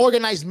it's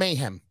organized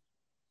mayhem.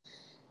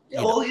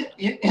 Yeah, well,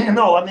 you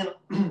know, I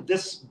mean,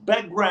 this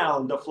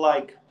background of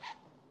like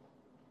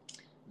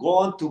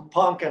going to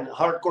punk and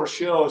hardcore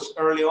shows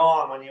early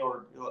on when you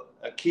were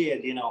a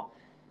kid, you know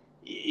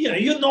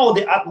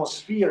the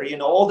atmosphere, you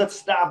know, all that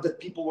stuff that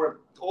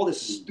all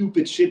this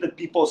stupid shit that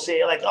people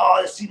say, like,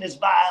 oh, the scene is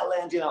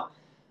violent, you know,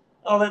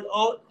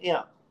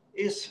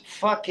 is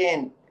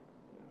fucking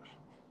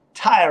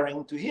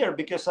tiring to hear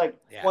because, like,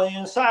 when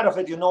you're inside of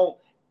it, you know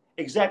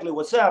exactly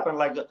what's up, and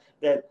like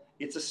that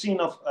it's a scene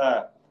of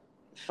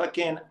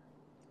fucking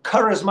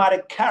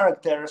charismatic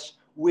characters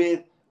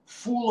with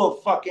full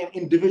of fucking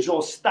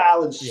individual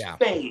style and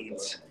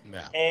spades,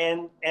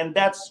 and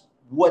that's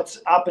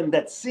what's up in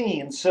that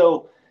scene.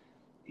 So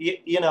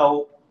you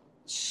know,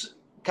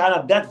 kind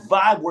of that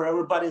vibe where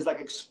everybody's like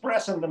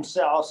expressing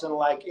themselves and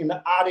like in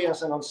the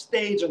audience and on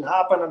stage and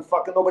hopping and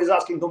fucking nobody's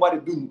asking nobody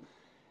to do.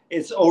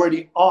 It's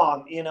already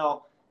on, you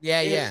know.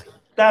 Yeah.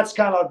 That's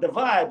kind of the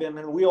vibe. I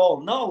mean, we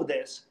all know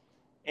this,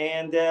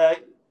 and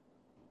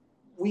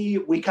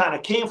we kind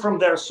of came from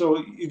there.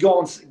 So you go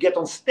and get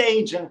on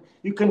stage and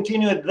you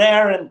continue it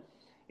there, and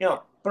you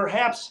know,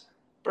 perhaps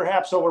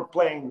over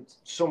playing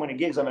so many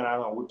gigs. I mean, I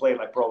don't know. We played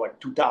like probably like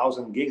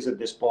 2,000 gigs at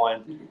this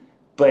point,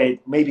 but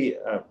maybe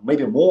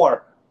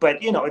more.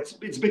 But you know, it's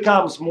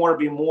becomes more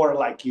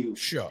like you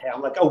have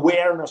like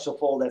awareness of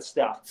all that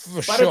stuff.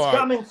 It's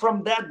coming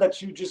from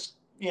that you just,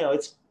 you know,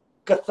 it's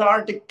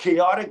cathartic,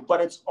 chaotic,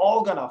 but it's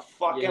all gonna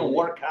fucking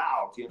work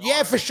out. You know?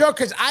 Yeah, for sure.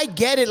 Because I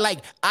get it. Like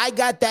I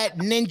got that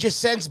ninja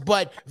sense,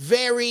 but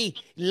very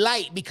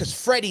light because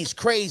Freddie's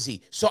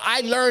crazy. So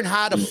I learned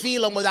how to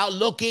feel him without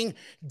looking,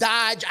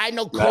 dodge. I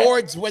know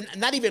chords when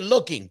not even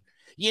looking.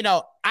 You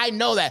know, I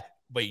know that.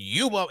 But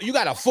you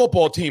got a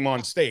football team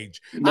on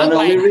stage. No,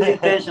 we read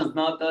intentions.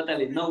 No,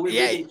 totally. No, we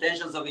read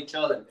intentions of each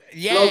other.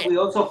 Yeah. Plus, we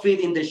also feed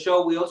in the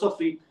show. We also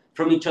feed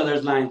from each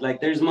other's lines.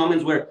 Like there's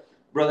moments where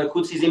Brother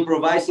Hoots is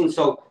improvising,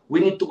 so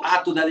we need to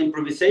add to that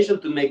improvisation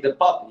to make the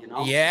pop, you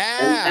know.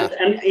 Yeah.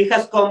 And it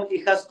has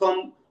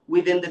come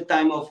within the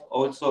time of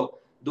also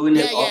doing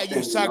it.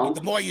 Often, you know?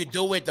 The more you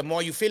do it, the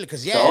more you feel it.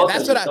 Because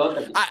that's what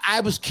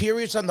I was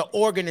curious on the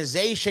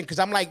organization because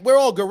I'm like, we're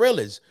all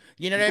gorillas.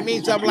 You know what I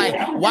mean? So I'm like,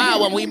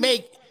 wow,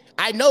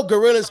 I know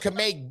gorillas can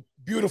make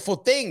beautiful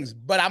things,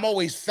 but I'm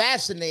always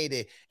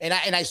fascinated. And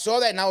I saw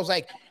that and I was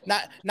like,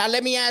 now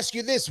let me ask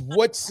you this.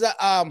 What's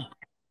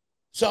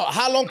so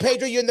how long,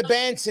 Pedro, you in the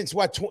band? Since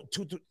what?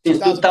 Since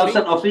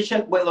 2000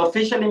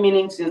 officially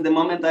meaning since the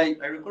moment I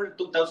recorded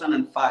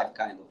 2005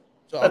 kind of.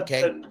 So,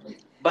 okay.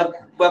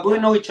 But we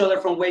know each other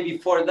from way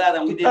before that,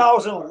 and we did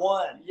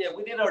 2001. Yeah,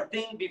 we did our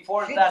thing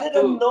before he that. He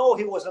didn't know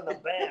he was in the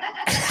band.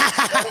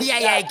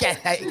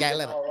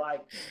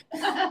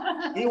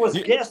 He was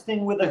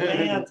guesting with the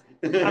band.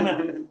 I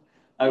mean,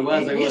 I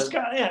was.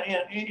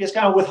 He's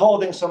kind of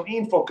withholding some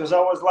info because I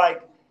was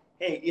like,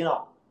 hey, you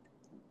know,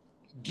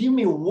 give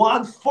me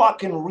one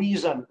fucking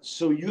reason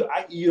so you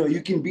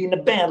can be in the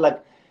band,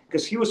 like,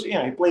 because he was, you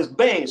know, he plays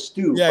bass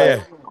too.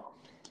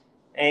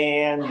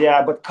 And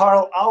but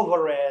Carl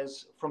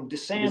Alvarez from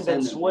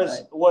Descendants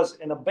was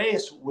in a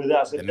bass with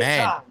us at the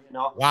time, you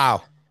know.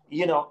 Wow.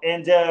 You know,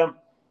 and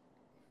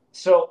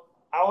So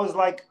I was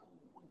like,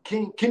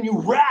 can you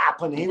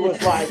rap? And he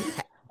was like,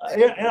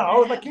 I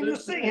was like, can you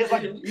sing? He's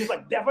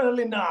like,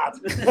 definitely not.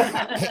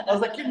 I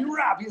was like, can you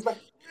rap? He's like,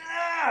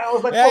 yeah. I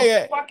was like,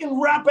 well, fucking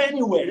rap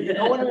anyway. You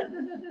know what I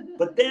mean?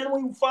 But then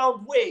we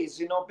found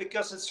ways,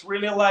 because it's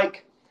really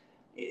like,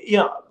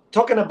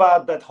 talking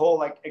about that whole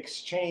like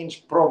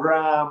exchange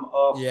program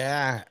of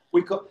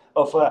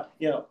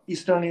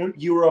Eastern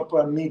Europe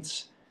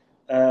meets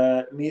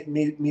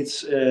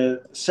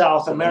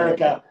South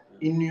America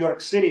in New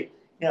York City.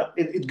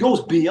 It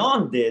goes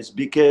beyond this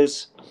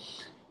because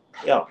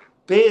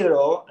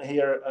Pedro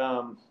here.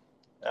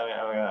 I'm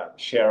gonna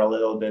share a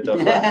little bit of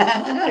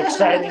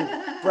exciting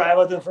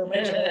private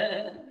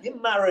information. He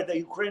married a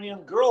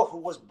Ukrainian girl who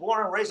was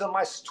born and raised on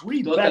my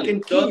street back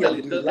in Kiev.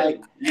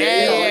 Like,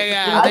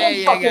 I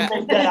didn't fucking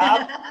make that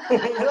up. You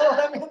know what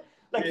I mean?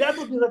 Like that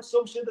would be like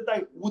some shit that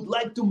I would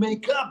like to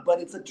make up, but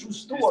it's a true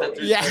story.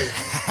 Yeah.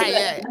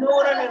 You know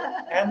what I mean?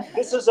 And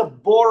this is a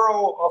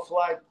borough of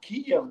like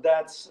Kiev.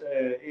 That's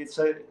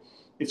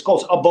it's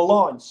called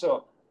Abalon.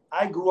 So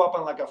I grew up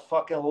in like a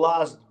fucking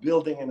lost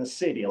building in a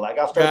city. Like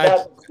after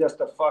that, it's just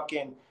a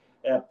fucking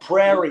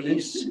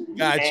prairies.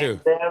 Got you.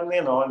 And then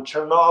in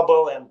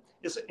Chernobyl, and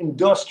it's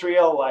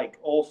industrial, like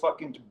all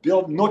fucking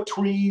built, no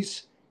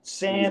trees,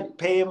 sand,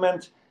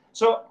 pavement.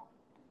 So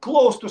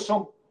close to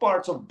some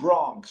parts of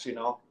Bronx,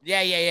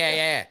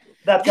 Yeah.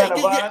 That kind of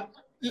vibe.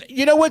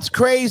 You know what's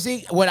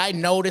crazy? What I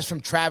noticed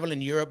from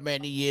traveling Europe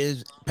many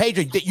years,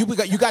 Pedro, you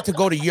got to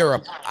go to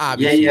Europe,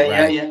 obviously.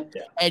 Yeah.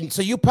 And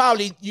so you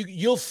probably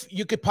you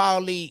could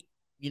probably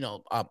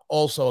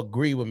also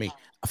agree with me.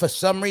 For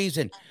some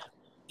reason,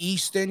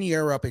 Eastern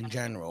Europe in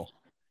general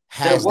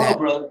has that,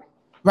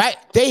 right?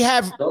 They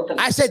have. Totally.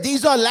 I said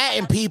these are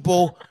Latin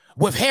people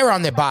with hair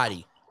on their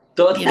body.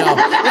 Like, these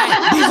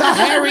are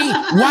hairy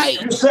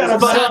white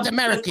South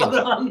Americans.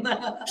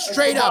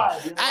 Straight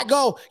up. I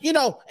go,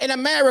 in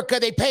America,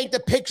 they paint the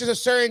pictures of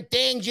certain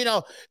things,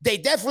 they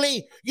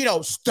definitely,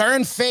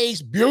 stern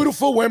face,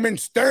 beautiful women,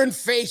 stern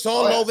face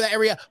all over the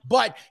area.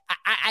 But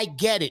I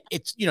get it.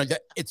 It's,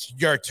 it's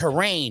your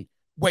terrain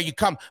where you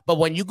come. But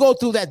when you go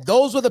through that,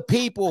 those were the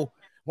people.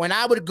 When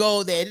I would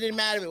go there, it didn't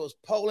matter if it was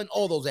Poland,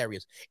 all those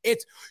areas.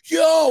 It's,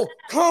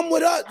 come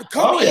with us.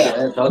 Come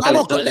eat.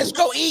 Totally. Let's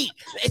go eat.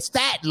 It's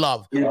that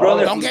love.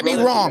 Don't get me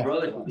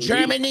wrong.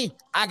 Germany,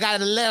 I got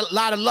a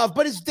lot of love,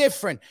 but it's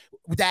different.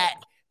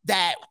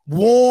 That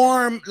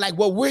warm, like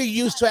what we're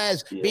used to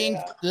as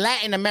being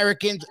Latin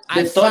Americans.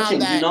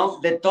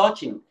 The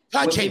touching.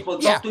 When people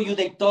talk to you,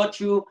 they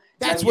touch you.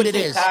 That's what it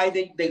is. Hi,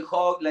 they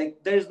hug.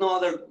 Like there's no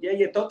other.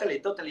 Yeah,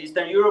 totally.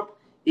 Eastern Europe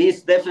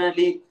is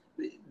definitely.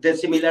 The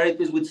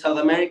similarities with South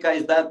America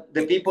is that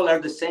the people are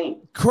the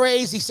same.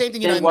 Crazy, same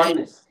thing.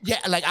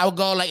 Like I'll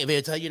go like if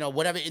it's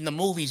whatever in the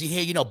movies you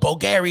hear,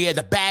 Bulgaria,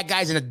 the bad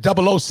guys in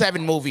a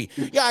 007 movie.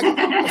 Yeah,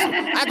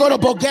 I go to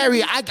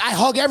Bulgaria. I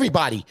hug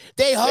everybody.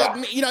 They hug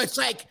me. It's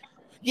like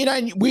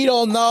and we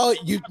don't know.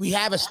 We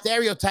have a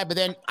stereotype, but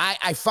then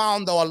I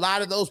found though a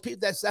lot of those people.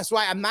 That's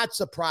why I'm not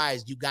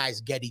surprised you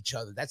guys get each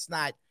other.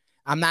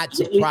 I'm not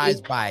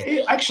surprised by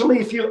it. Actually,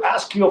 if you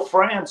ask your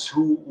friends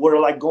who were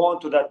like going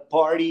to that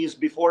parties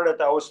before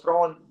that I was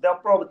throwing, they'll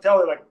probably tell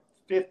you like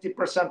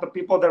 50% of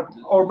people there,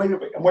 or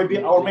maybe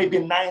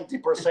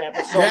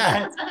 90%. So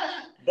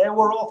they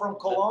were all from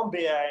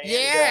Colombia.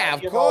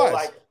 And, of course.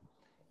 Like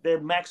they're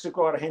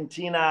Mexico,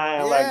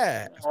 Argentina.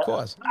 Of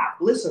course.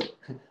 Listen,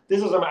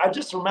 I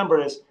just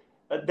remember this.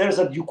 There's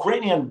a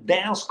Ukrainian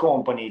dance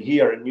company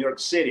here in New York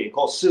City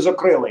called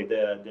Sizokryly,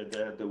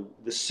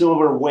 the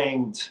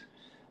silver-winged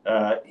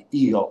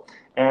eagle,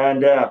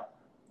 and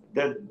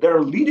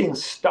their leading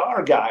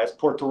star guy is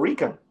Puerto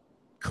Rican.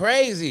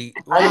 Crazy!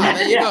 Wow,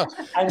 there you go.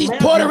 These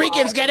Puerto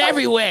Ricans get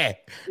everywhere,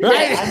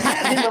 right?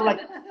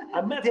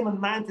 I met him in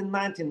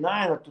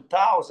 1999 or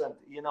 2000,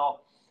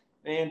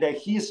 and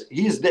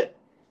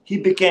he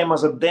became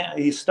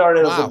he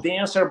started as a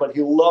dancer, but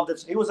he loved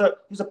it.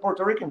 He's a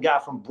Puerto Rican guy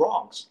from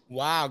Bronx.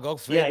 Wow, go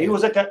for it. Yeah,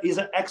 he's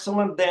an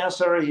excellent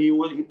dancer. He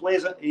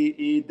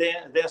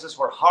dances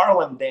for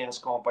Harlem Dance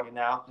Company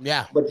now.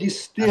 Yeah, but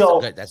he's still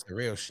that's the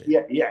real shit.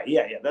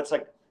 Yeah. That's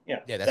like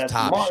that's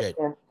top shit.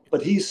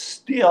 But he's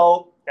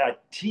still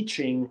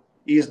teaching.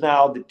 He's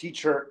now the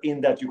teacher in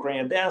that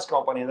Ukrainian dance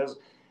company. And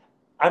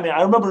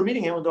I remember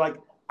meeting him and they're like,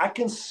 I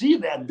can see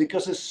that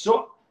because it's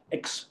so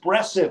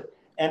expressive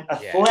and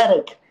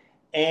athletic.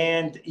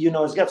 And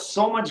it's got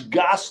so much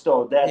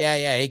gusto that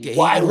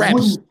why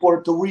wouldn't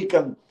Puerto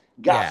Rican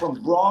guy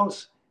from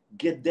Bronx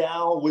get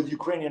down with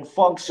Ukrainian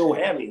funk so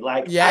heavy?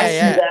 Like I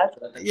see that.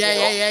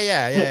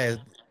 Yeah.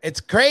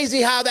 It's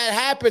crazy how that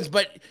happens,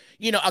 but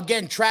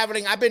again,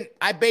 traveling.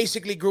 I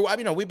basically grew up.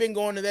 We've been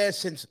going to there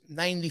since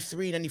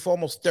 93, 94,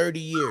 almost 30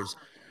 years.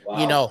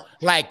 Wow.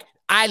 Like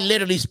I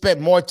literally spent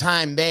more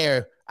time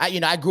there.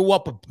 I grew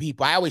up with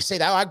people. I always say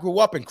that I grew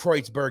up in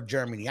Kreuzberg,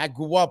 Germany. I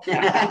grew up.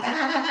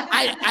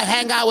 I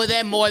hang out with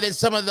them more than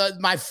some of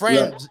my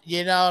friends,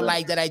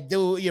 like that I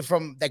do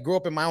that grew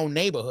up in my own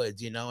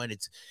neighborhoods, and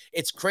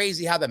it's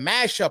crazy how the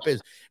mashup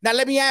is. Now,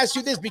 let me ask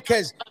you this,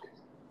 because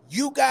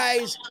you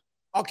guys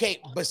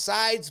Okay,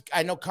 besides,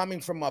 I know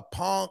coming from a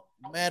punk,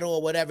 metal,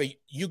 or whatever,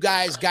 you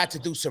guys got to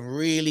do some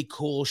really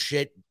cool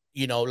shit,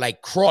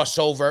 like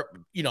crossover,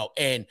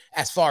 and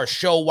as far as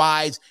show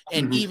wise,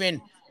 and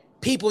even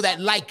people that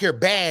like your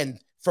band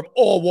from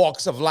all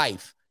walks of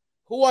life.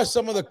 Who are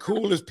some of the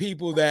coolest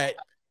people that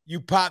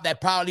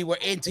that probably were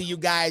into you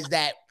guys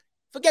that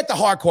forget the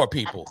hardcore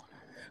people?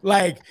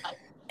 Like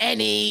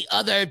any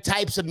other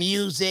types of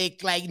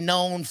music, like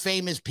known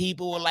famous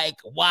people were like,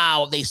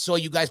 wow, they saw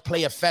you guys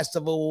play a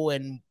festival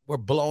and were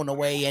blown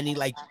away. Any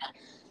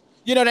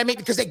you know what I mean?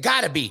 Because they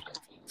gotta be,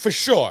 for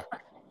sure.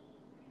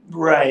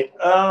 Right.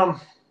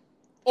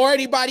 Or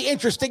anybody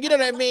interesting, you know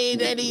what I mean?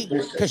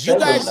 Because you several,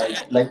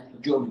 guys like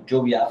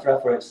Joe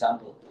Biafra, for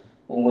example.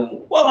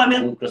 Well, I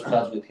mean, cross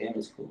paths with him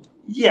is cool.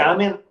 Yeah, I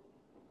mean,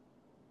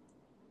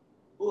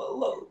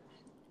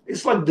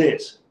 it's like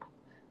this.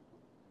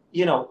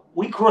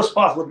 We cross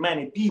paths with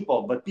many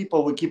people, but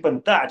people we keep in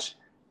touch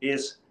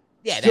is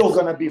still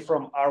gonna be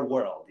from our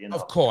world.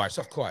 Of course.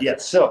 Yeah.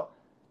 So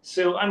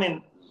I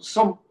mean,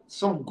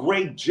 some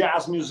great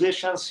jazz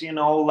musicians,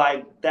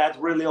 like that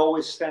really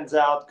always stands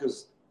out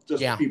because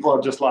people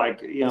are just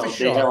like, they have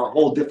a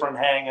whole different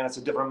hang and it's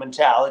a different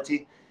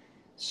mentality.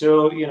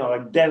 So,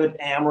 like David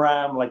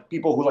Amram, like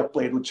people who like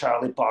played with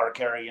Charlie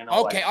Parker,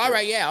 Okay, all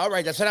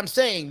right. That's what I'm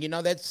saying.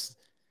 That's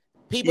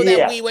people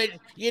that we would,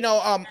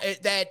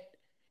 that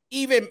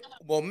even,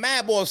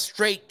 Madball's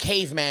straight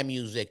caveman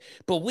music,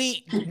 but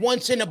we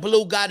once in a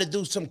blue got to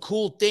do some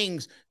cool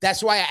things.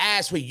 That's why I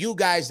asked with you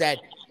guys that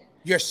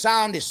your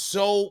sound is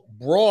so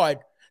broad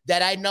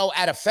that I know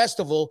at a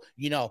festival,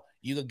 you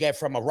could get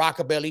from a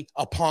rockabilly,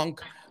 a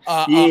punk,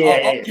 a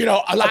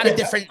lot of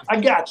different. I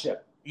gotcha.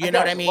 You know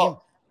what I mean?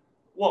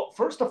 Well,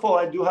 first of all,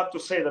 I do have to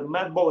say that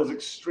Madball is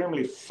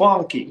extremely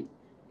funky.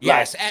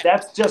 Yes,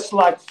 that's just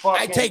like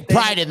fucking. I take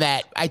pride in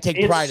that.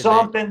 It's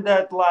something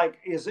that like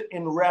is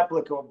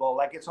irreplicable.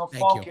 Like it's on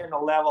funky on a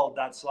level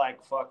that's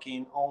like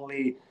fucking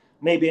only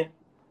maybe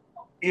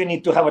you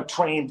need to have a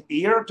trained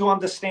ear to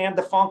understand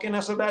the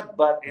funkiness of that,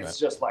 but it's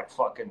just like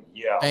fucking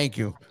Thank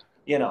you.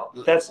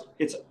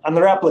 It's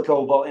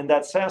unreplicable in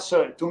that sense.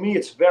 So to me,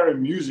 it's very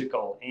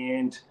musical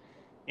and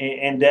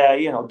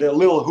the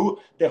little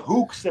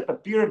hooks that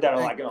appear that are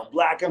like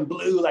black and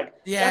blue, like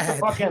that's a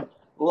fucking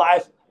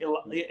life.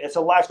 It's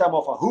a lifetime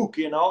of a hook,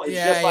 It's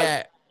just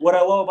like what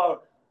I love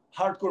about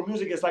hardcore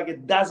music is like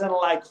it doesn't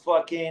like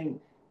fucking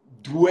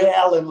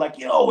dwell and like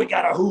we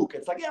got a hook.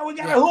 It's like we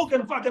got a hook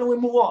and fucking we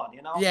move on,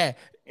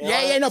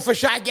 No, for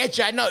sure. I get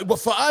you. I know, but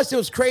for us it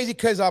was crazy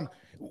because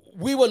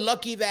we were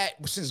lucky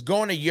that since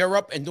going to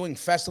Europe and doing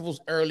festivals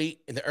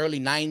in the early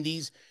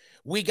 90s.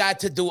 We got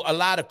to do a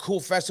lot of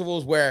cool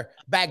festivals where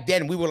back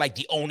then we were like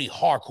the only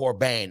hardcore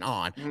band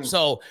on.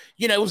 So,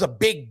 it was a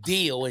big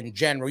deal in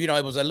general.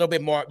 It was a little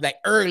bit more like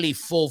early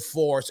Full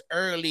Force,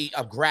 early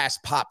grass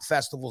pop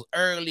festivals,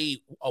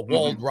 early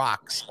Walled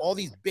Rocks, all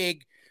these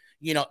big,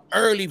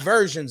 early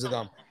versions of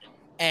them.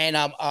 And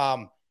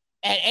and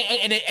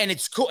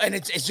it's cool. And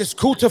it's just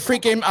cool to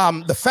freaking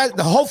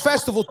the whole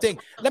festival thing.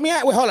 Let me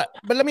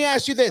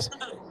ask you this.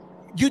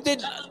 You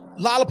did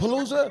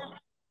Lollapalooza?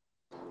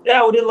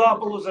 Yeah, we did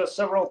Lollapalooza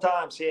several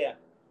times. Yeah,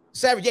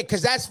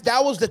 because that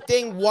was the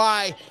thing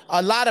why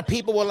a lot of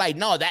people were like,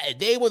 no, that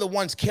they were the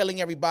ones killing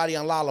everybody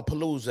on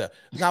Lollapalooza.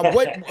 Now,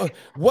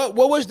 what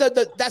was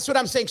the that's what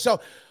I'm saying. So,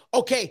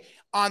 okay,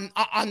 on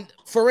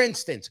for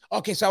instance,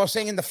 so I was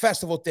saying in the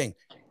festival thing,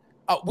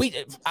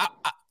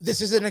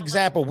 this is an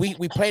example.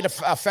 We played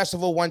a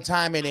festival one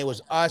time and it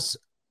was us,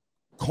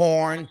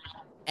 Korn,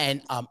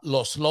 and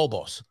Los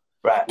Lobos,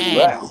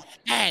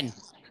 and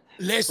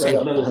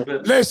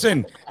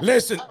Listen.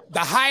 The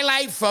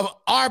highlight for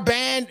our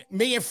band,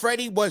 me and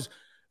Freddie, was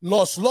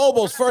Los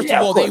Lobos. First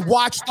of all, they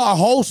watched our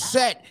whole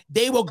set.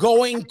 They were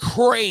going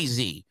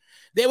crazy.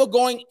 They were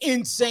going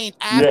insane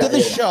after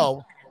the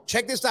show.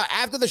 Check this out.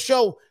 After the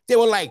show, they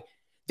were like,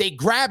 they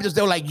grabbed us.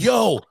 They were like,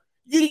 yo,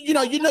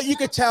 you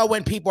could tell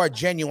when people are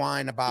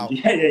genuine about,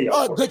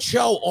 good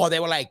show. Or they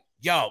were like,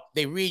 yo,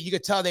 you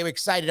could tell they were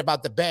excited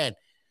about the band.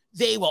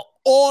 They were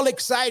all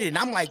excited. And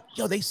I'm like,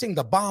 yo, they sing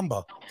the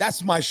Bamba.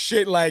 That's my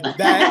shit, like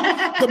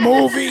that. The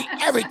movie,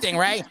 everything,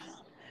 right?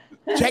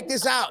 Check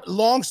this out.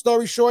 Long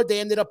story short, they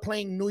ended up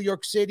playing New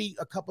York City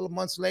a couple of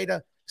months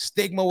later.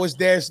 Stigma was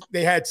there.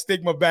 They had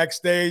Stigma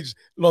backstage.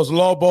 Los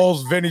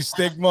Lobos, Vinny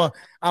Stigma.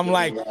 I'm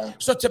like,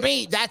 so to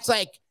me, that's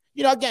like,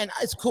 again,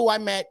 it's cool. I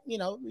met,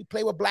 we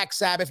play with Black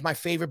Sabbath, my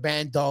favorite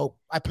band, dope.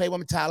 I play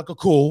with Metallica,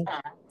 cool.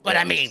 But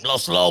I mean,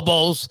 Los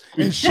Lobos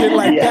and shit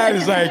like that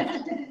is like,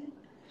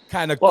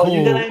 kind of cool. Well,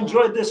 you're gonna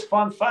enjoy this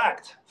fun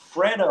fact.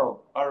 Fredo,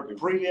 our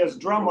previous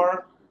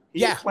drummer,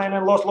 he's playing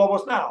in Los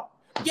Lobos now.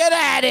 Get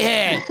out of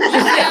here!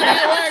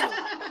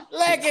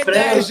 Look at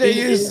that shit.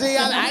 You see,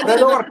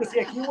 Fredo,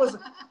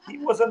 he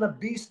was in the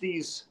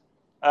Beasties,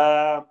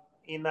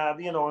 in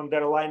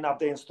their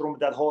lineup,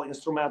 that whole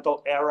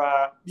instrumental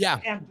era,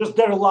 and just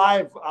their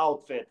live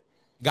outfit.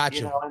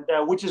 Gotcha.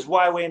 And which is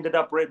why we ended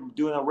up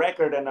doing a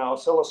record in our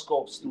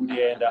Oscilloscope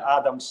studio in the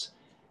Adams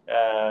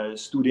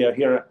studio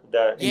here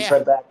in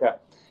Tribeca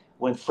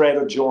when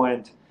Fredo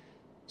joined.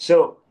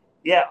 So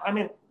yeah, I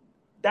mean,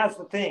 that's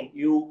the thing.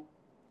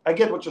 I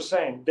get what you're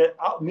saying. The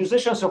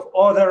musicians of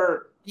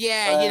other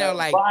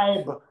like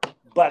vibe,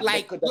 but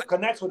like that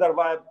connects with our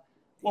vibe.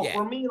 Well, yeah.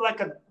 for me, like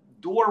a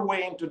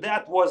doorway into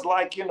that was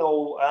like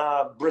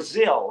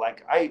Brazil.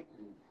 Like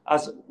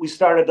as we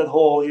started that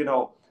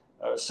whole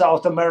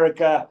South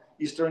America,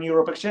 Eastern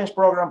Europe exchange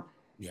program.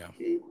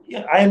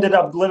 Yeah, I ended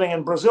up living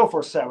in Brazil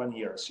for 7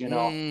 years.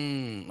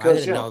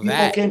 Because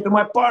people came to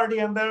my party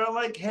and they're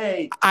like,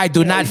 "Hey, I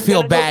do not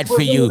feel bad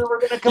for you.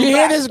 You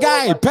hear this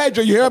guy, like,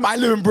 Pedro? You hear him? I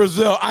live in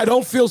Brazil. I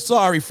don't feel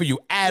sorry for you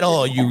at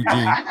all,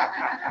 Eugene."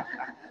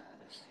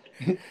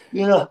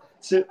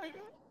 So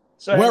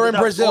we're in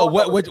Brazil.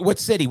 What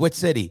city? What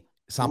city?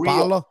 Sao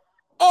Paulo.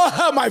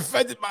 Oh, my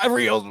friend, my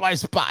Rio's my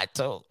spot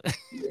too.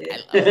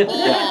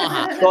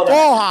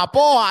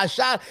 Porra.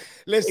 Shout.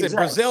 Listen,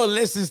 exactly. Brazil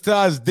listens to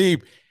us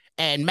deep,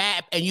 and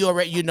Matt, and you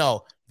already,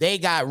 they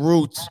got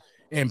roots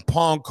in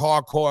punk,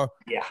 hardcore.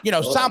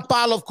 Yeah. Sao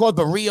Paulo, of course,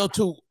 but Rio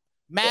too.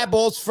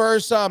 Madball's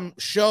first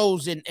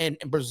shows in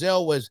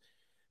Brazil was,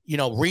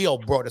 Rio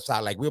brought us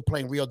out. Like we were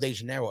playing Rio de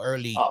Janeiro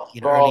early,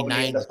 early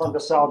 90s. That's from the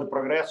South de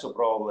Progresso,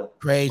 probably.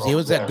 Crazy. It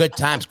was a good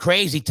times,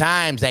 crazy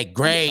times. Like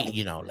great,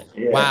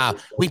 wow.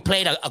 We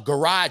played a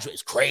garage.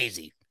 It's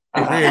crazy.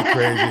 Really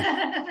crazy.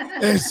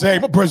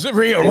 Insane.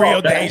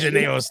 Rio de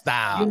Janeiro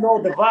style.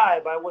 The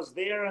vibe. I was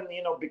there, and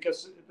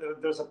because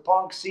there's a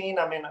punk scene.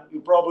 I mean,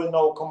 you probably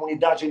know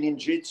Comunidade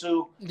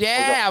Ninjitsu.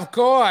 Yeah, of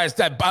course.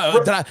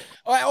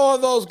 All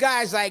those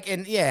guys,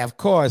 of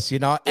course,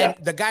 And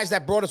the guys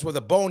that brought us were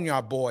the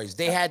Boneyard Boys.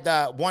 They had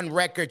one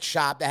record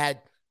shop that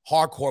had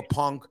hardcore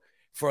punk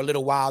for a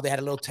little while. They had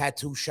a little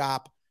tattoo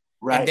shop.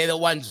 Right. And they're the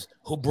ones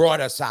who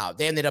brought us out.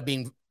 They ended up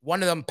being,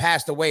 one of them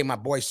passed away, my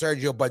boy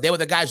Sergio, but they were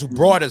the guys who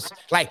brought us,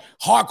 like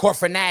hardcore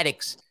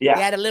fanatics. Yeah.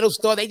 They had a little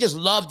store. They just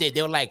loved it.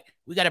 They were like,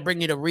 we got to bring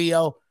you to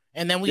Rio.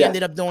 And then we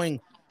ended up doing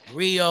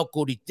Rio,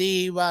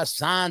 Curitiba,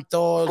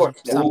 Santos,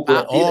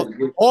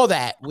 all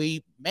that.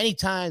 Many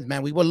times,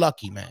 man, we were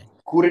lucky, man.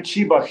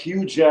 Curitiba,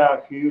 huge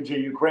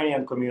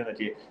Ukrainian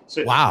community.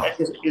 So wow.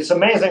 It's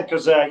amazing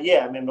because, a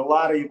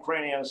lot of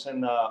Ukrainians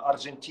in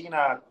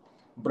Argentina,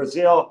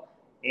 Brazil,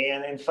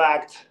 and in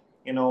fact,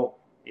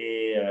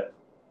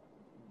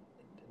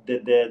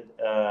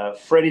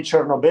 Freddie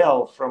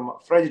Chernobyl from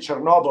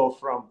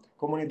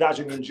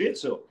Comunidade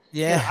Ninjitsu.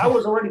 Yeah. I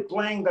was already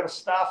playing their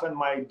stuff in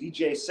my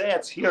DJ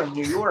sets here in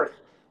New York.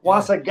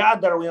 Once I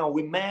got there,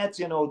 we met,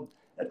 a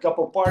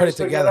couple parties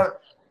together.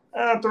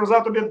 Turns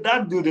out to be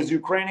that dude is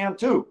Ukrainian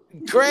too.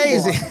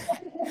 Crazy.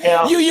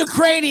 You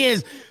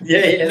Ukrainians.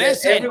 Yeah.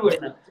 Listen,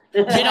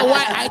 you know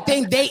what? I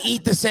think they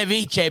eat the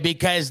ceviche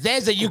because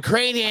there's a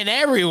Ukrainian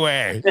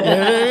everywhere. You know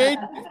what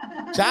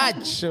I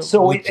mean?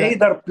 So we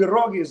ate our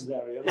pierogies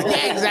there.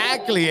 Yeah,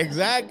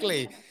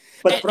 exactly.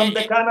 But from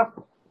the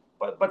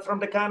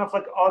kind of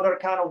like other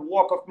kind of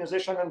walk of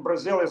musician in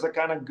Brazil is a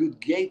kind of good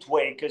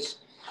gateway because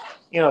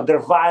their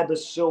vibe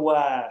is so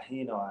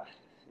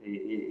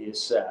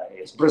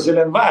it's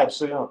Brazilian vibe.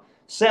 So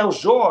Seu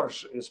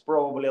Jorge is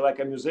probably like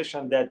a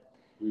musician that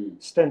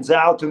stands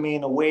out to me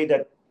in a way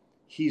that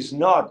he's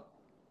not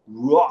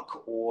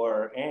rock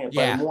or anything,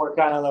 but more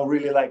kind of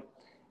really like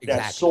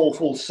that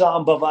soulful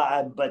samba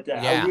vibe. But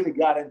I really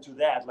got into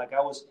that. Like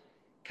I was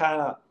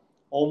kind of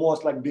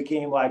almost like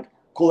became like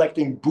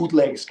collecting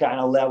bootlegs kind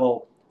of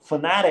level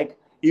fanatic,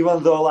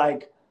 even though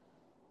like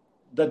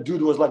that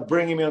dude was like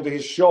bringing me onto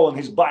his show on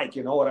his bike,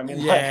 you know what I mean?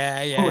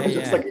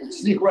 Just like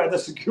sneak right the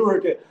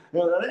security,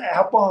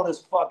 hop on this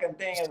fucking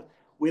thing and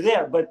we're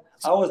there. But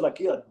I was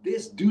like,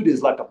 this dude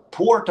is like a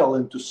portal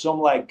into some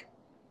like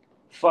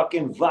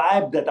fucking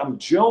vibe that I'm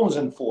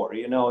jonesing for,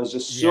 it's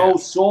just so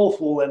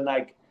soulful and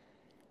like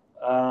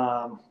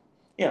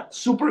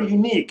super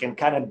unique and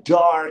kind of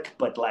dark,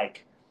 but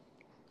like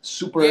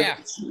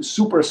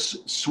super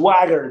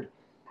swaggered.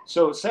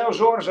 So Seu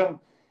Jorge,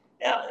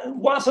 and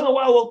once in a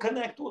while we'll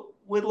connect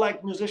with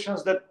like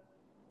musicians that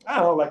I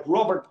don't know, like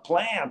Robert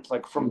Plant,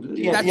 like from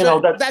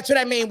that's what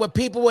I mean. What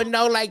people would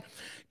know, like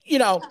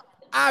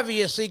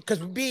obviously, because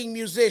being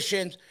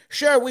musicians,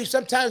 sure, we're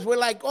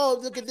like, oh,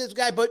 look at this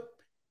guy, but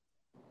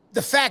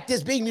the fact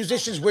is, being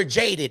musicians, we're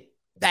jaded.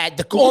 That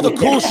all the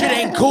cool shit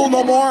ain't cool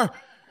no more,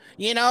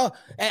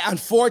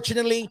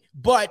 unfortunately.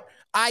 But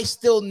I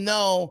still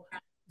know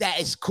that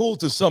it's cool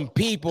to some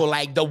people,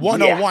 like the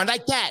 101,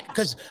 like that.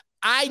 Because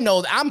I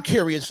know that I'm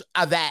curious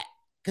of that.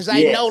 Because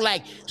I know,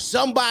 like,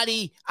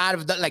 somebody out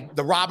of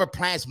the Robert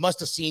Plants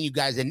must have seen you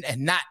guys and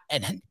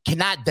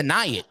cannot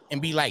deny it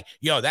and be like,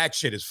 yo, that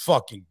shit is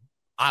fucking.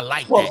 I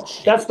like that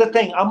shit. That's the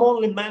thing. I'm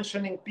only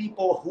mentioning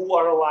people who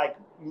are like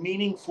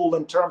meaningful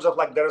in terms of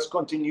like there's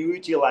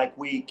continuity, like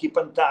we keep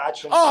in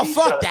touch. And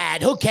fuck that.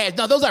 Who cares?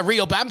 No, those are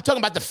real, but I'm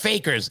talking about the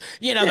fakers,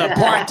 the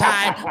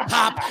part-time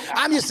pop.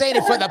 I'm just saying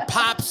it for the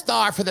pop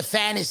star, for the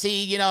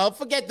fantasy,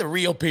 forget the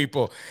real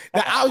people.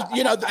 But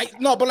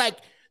like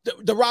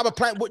the Robert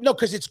Plant, no,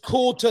 because it's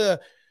cool to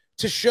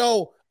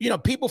show,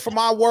 people from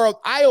our world.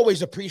 I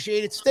always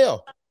appreciate it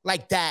still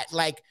like that.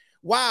 Like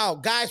wow,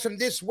 guys from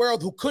this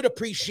world who could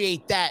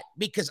appreciate that,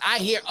 because I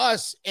hear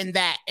us in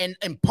that and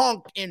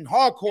punk and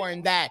hardcore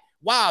in that.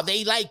 Wow,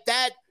 they like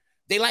that.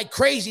 They like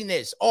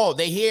craziness. Oh,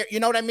 they hear, you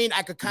know what I mean?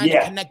 I could kind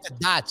of connect the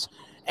dots.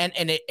 And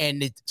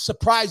it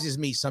surprises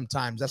me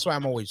sometimes. That's why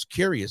I'm always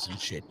curious and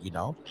shit, you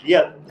know?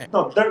 Yeah,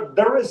 no,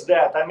 there is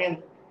that. I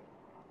mean,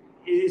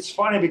 it's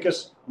funny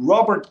because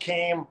Robert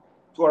came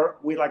to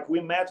we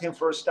met him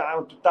first time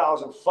in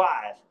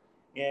 2005,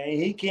 and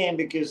he came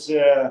because he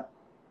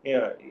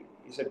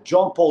said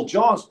John Paul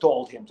Jones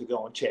told him to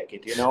go and check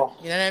it. You know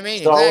what I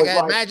mean? So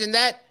exactly. Imagine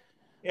that.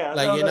 Yeah,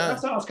 like, no,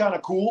 that sounds kind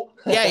of cool.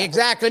 Yeah,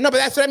 exactly. No, but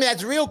that's what I mean.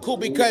 That's real cool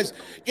because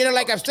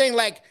like I'm saying,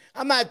 like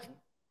I'm not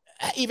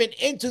even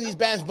into these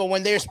bands, but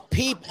when there's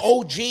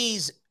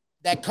OGs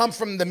that come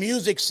from the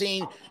music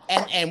scene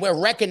and we're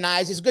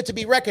recognized, it's good to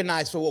be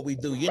recognized for what we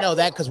do. You know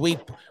that because we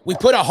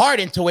put a heart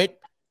into it.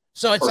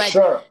 So it's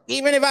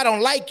even if I don't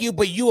like you,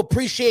 but you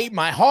appreciate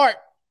my heart,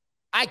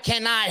 I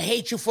cannot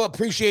hate you for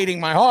appreciating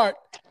my heart.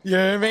 You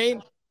know what I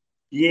mean?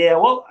 Yeah.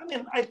 Well, I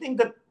mean, I think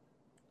that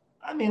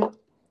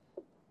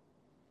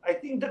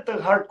the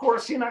hardcore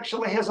scene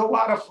actually has a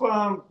lot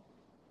of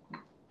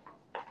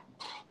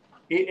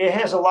it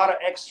has a lot of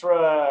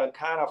extra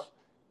kind of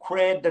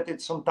cred that it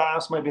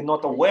sometimes maybe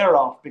not aware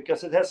of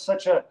because it has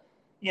such a,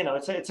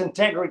 it's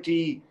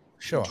integrity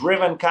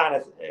driven kind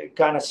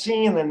of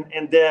scene, and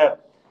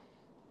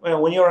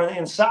when you're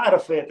inside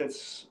of it,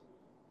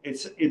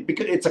 it's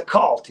a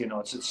cult,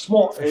 it's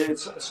small,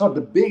 it's not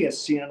the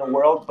biggest scene in the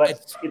world,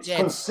 but it's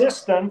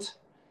consistent.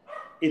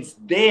 It's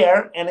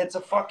there, and it's a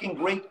fucking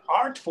great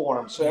art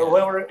form. So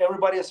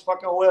everybody is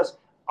fucking who has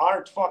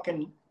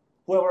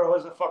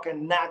a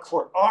fucking knack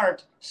for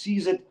art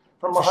sees it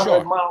from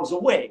 100 miles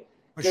away.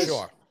 For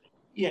sure.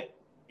 Yeah,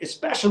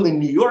 especially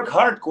New York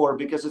hardcore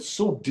because it's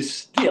so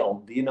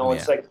distilled.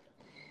 It's like,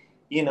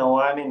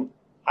 I mean,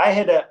 I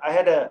had a,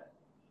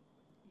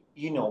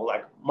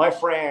 like my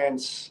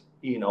friends,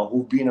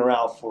 who've been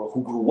around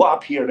who grew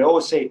up here, they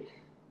always say,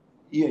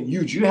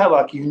 you have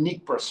a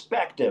unique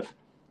perspective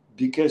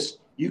because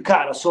you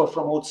kind of saw it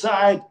from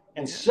outside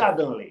and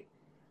suddenly,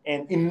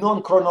 and in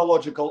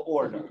non-chronological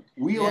order.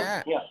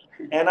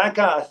 And I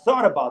kind of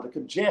thought about it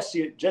because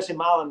Jesse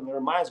Malin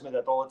reminds me of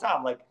that all the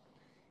time. Like,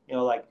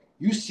 like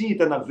you see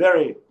it in a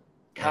very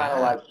kind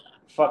of like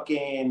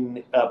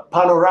fucking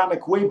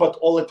panoramic way, but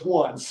all at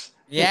once.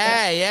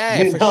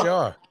 Yeah, for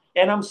sure.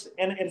 And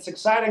it's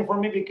exciting for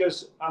me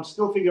because I'm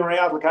still figuring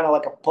out kind of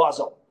like a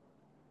puzzle,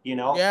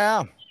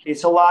 Yeah.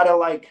 It's a lot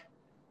of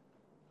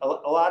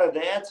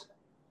that,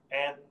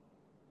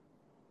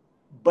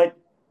 but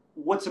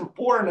what's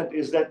important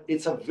is that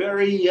it's a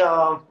very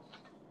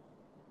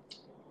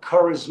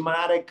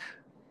charismatic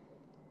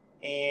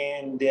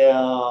and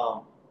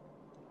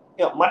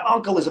my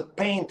uncle is a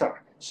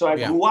painter, so I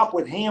grew up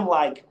with him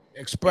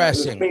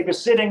expressing,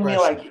 babysitting me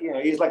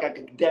he's like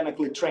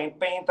academically trained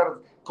painter,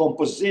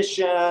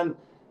 composition,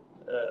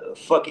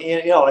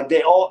 fucking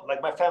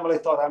my family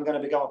thought I'm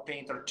gonna become a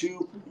painter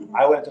too.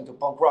 I went into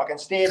punk rock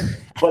instead,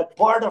 but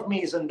part of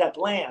me is in that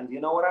land, you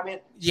know what I mean?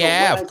 So when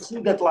I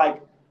see that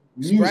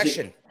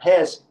music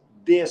has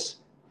this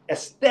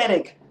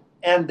aesthetic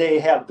and they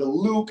have the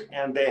look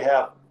and they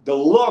have the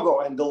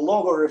logo and the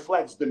logo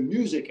reflects the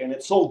music and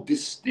it's all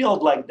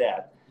distilled like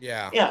that.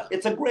 Yeah,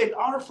 it's a great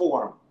art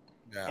form.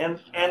 And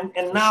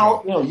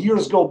now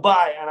years go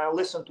by and I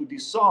listen to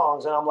these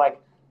songs and I'm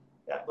like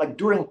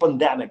during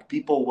pandemic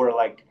people were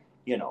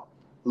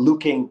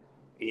looking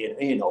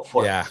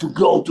to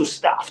go to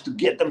stuff to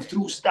get them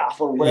through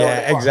stuff or whatever.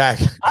 Yeah,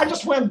 exactly. I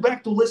just went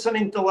back to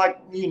listening to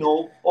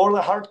all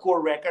the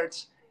hardcore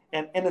records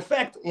and in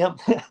fact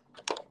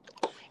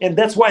and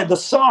that's why the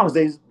songs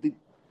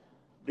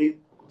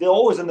they're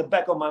always in the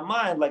back of my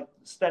mind,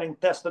 standing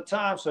test of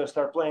time. So I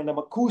start playing them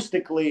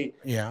acoustically.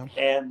 Yeah.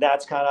 And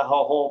that's kind of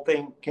how the whole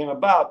thing came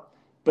about.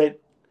 But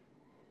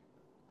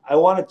I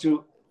wanted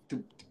to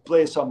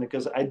play something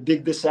because I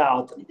dig this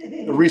out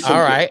recently.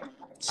 All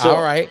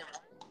right.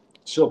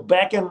 So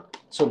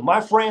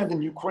my friend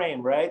in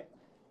Ukraine, right,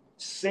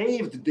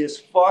 saved this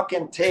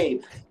fucking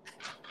tape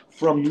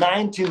from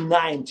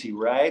 1990,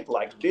 right?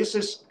 This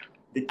is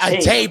the tape.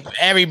 A tape,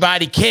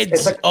 everybody,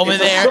 kids over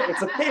there.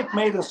 It's a tape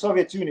made in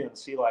Soviet Union.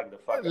 See, the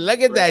fucking.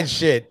 Look at that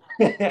shit.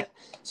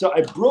 So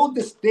I brought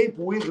this tape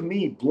with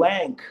me,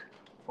 blank,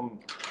 from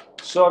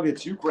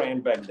Soviet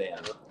Ukraine back then.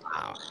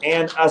 Wow.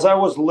 And as I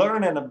was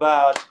learning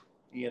about,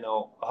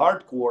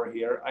 hardcore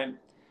here,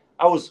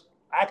 I was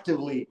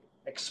actively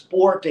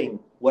exporting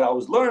what I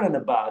was learning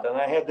about, and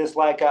I had this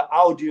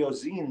audio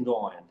zine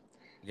going.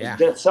 Yeah.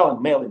 That's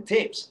selling mailing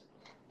tapes,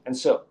 and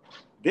so.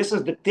 This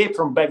is the tape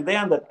from back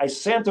then that I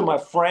sent to my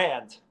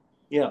friend.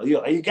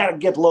 You got to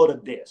get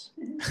loaded this.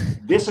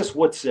 This is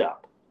what's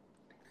up.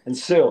 And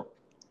so,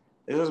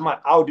 this is my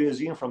audio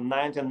zine from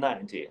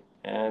 1990.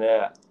 And,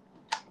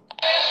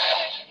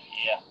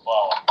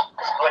 wow.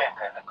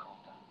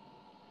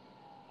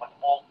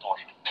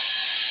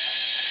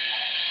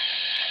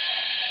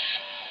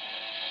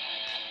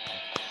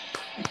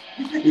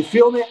 You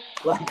feel me?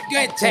 Like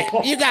Good taste.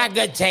 You got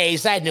good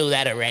taste. I knew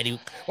that already.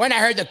 When I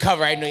heard the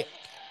cover, I knew.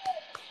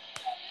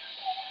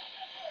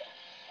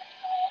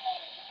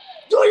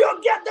 Do you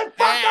get the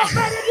fuck up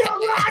and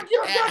you like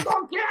you just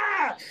don't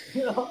care?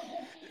 You know?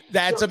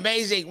 That's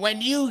amazing.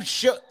 When you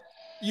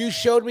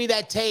showed me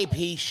that tape,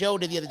 he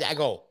showed it the other day. I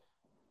go,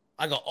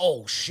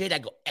 oh shit. I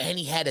go, and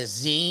he had a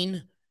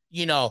zine,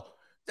 you know.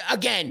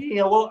 Again,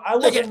 yeah, well,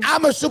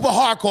 I'm a super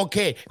hardcore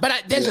kid,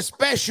 but there's a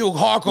special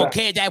hardcore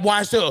kid that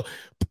wants to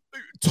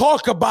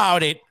talk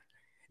about it.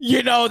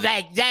 You know,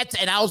 that's,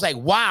 and I was like,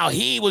 wow,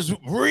 he was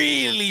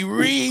really,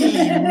 really,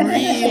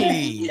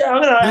 really. Yeah,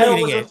 I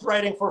was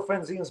writing for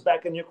fanzines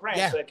back in Ukraine,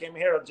 so I came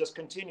here to just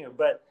continue.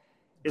 But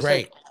it's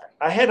like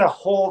I had a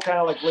whole kind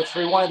of like, let's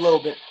rewind a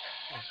little bit.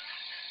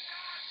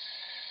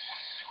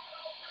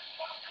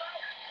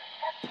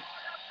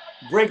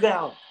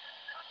 Breakdown.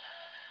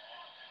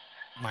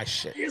 My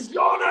shit. It's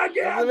gonna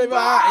get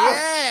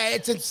yeah,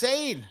 it's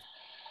insane.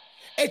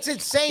 It's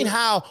insane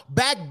how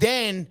back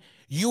then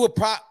you were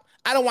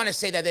I don't want to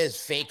say that there's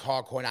fake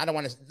hardcore. And I don't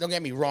want to, don't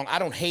get me wrong. I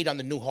don't hate on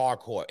the new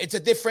hardcore. It's a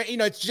different, you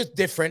know, it's just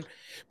different.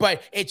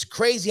 But it's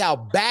crazy how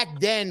back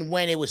then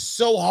when it was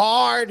so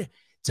hard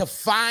to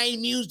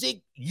find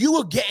music, you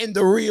were getting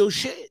the real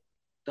shit.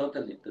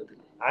 Totally.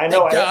 I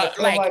know.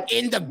 Like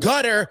in the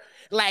gutter,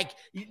 like,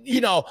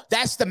 you know,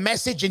 that's the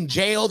message in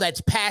jail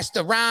that's passed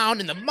around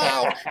in the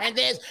mouth.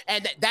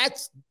 and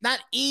that's not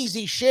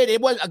easy shit. It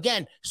was,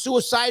 again,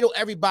 suicidal.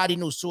 Everybody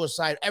knew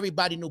suicidal.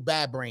 Everybody knew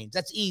Bad Brains.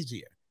 That's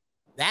easier.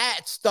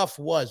 That stuff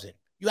wasn't.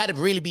 You had to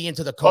really be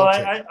into the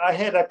culture. Well, I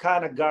had a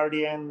kind of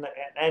guardian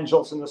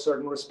angels in a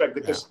certain respect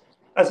because,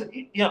 as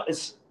you know,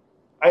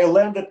 I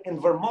landed in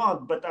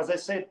Vermont, but as I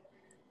said,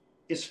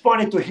 it's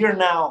funny to hear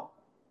now.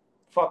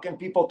 Fucking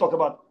people talk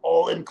about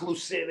all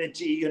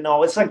inclusivity, you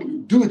know. It's like,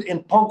 dude,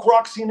 in punk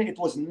rock scene, it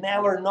was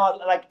never not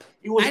like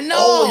it was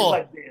always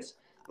like this.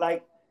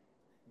 Like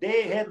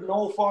they had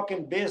no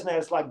fucking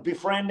business like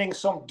befriending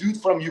some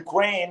dude from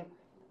Ukraine,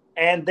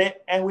 and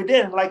we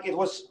didn't. Like it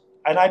was.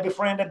 And I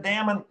befriended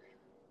them, and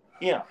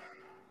you know,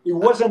 it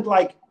wasn't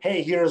like,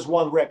 hey, here's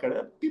one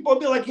record. People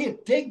would be like, hey,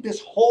 take this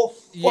whole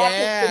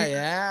fucking thing,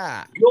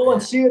 go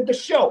and see it at the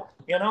show,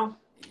 you know?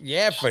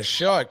 Yeah, for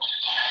sure.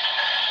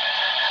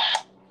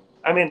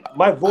 I mean,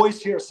 my voice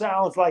here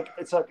sounds like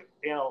it's like,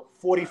 you know,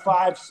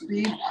 45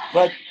 speed,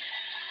 but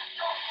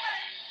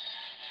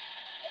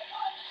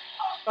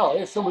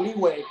there's some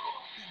leeway.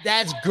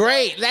 That's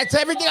great. That's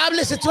everything I'm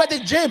listening to at the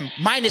gym,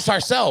 minus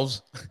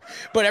ourselves,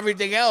 but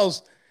everything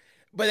else.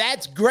 But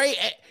that's great.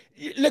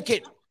 Look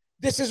at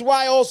this is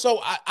why also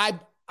I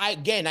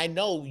again, I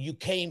know you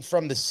came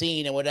from the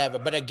scene and whatever,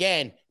 but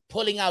again,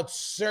 pulling out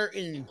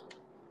certain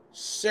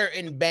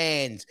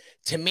bands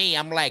to me,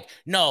 I'm like,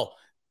 no,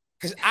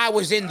 because I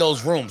was in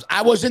those rooms.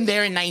 I wasn't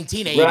there in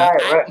 1980.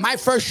 Right. My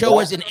first show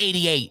was in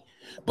 88,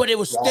 but it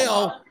was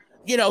still,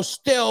 you know,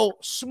 still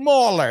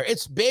smaller.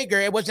 It's bigger.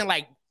 It wasn't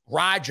like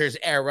Rogers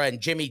era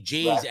and Jimmy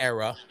G's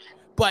era,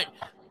 but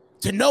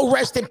to know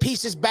Rest in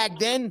Pieces back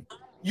then,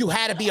 you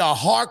had to be a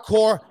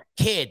hardcore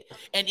kid.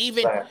 And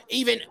even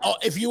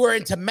if you were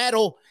into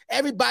metal,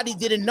 everybody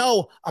didn't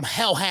know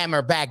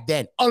Hellhammer back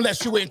then,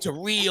 unless you were into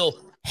real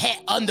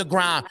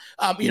underground,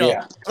 you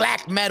know,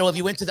 black metal. If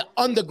you went to the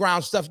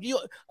underground stuff,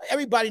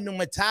 everybody knew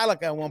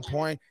Metallica at one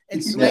point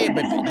and Slayer,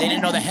 but they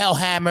didn't know the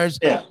Hellhammers,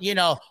 you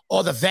know,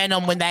 or the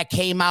Venom when that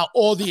came out,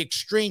 all the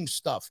extreme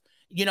stuff.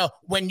 You know,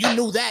 when you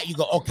knew that, you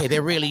go, okay,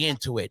 they're really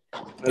into it.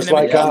 It's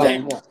like,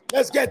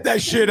 let's get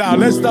that shit out.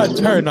 Let's not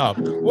turn up.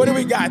 What do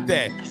we got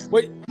there?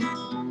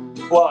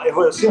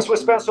 Well, since we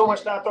spent so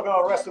much time talking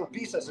about Rest in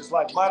Pieces, it's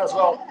like, might as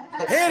well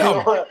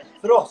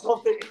throw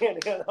something in,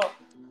 you know.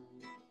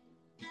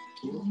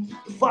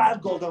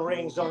 5 golden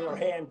rings on your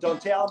hand. Don't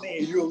tell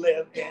me you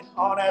live an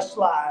honest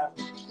life.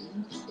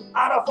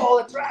 Out of all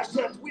the trash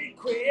that we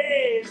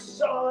create,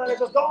 so that it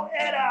just don't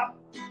add up.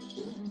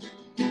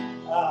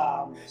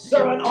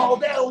 Serving all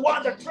that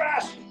wonder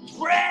trash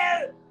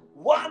bread,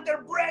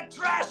 wonder bread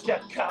trash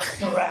that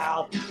comes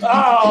around.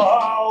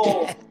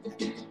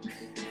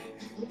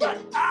 But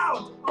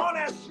out on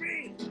the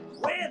street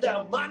with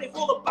a money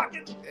full of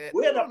pocket,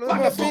 with a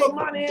pocket full of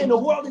money in the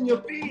world in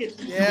your feet.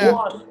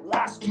 Won't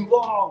last too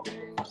long.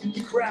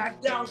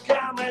 Crackdown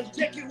come and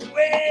take you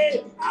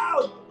away.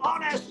 Out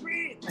on the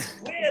street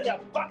with a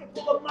pocket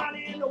full of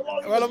money in the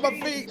world in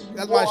your feet.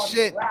 That's my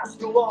shit. Last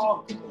too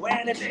long.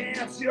 When it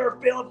ends, your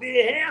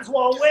filthy hands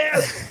won't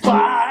wear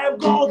 5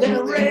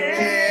 golden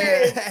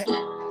rings.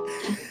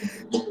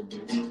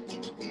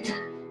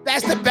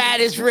 That's the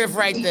baddest riff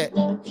right there.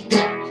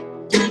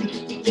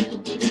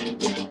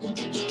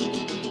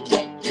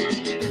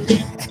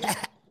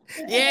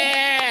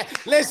 Yeah,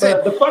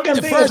 listen. The fucking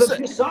thing is that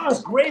this song is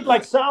great,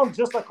 like sound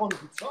just like on the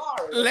guitar.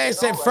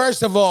 Listen, you know,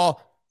 first of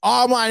all,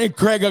 Armand and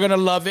Craig are gonna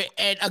love it.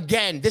 And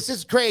again, this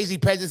is crazy,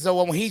 Pedro.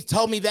 So when he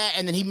told me that,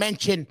 and then he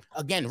mentioned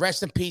again,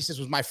 Rest in Pieces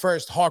was my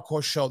first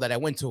hardcore show that I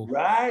went to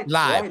live.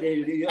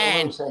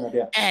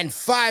 Right. And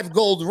 5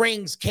 Gold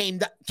Rings came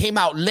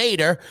out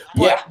later.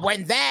 But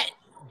when that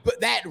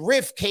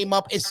riff came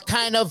up, it's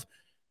kind of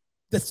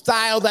the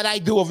style that I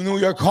do of New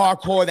York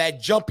hardcore,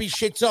 that jumpy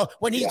shit. So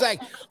when he's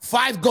like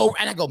 5 go,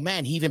 and I go,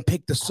 man, he even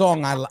picked the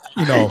song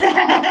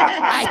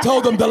I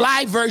told him the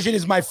live version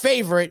is my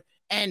favorite,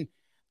 and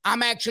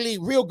I'm actually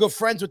real good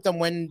friends with them.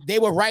 When they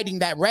were writing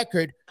that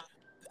record,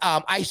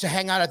 I used to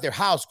hang out at their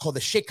house called the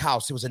Schick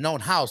House. It was a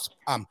known house.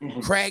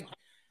 Craig,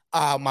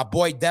 my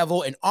boy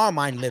Devil, and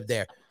Armine lived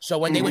there. So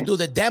when they would do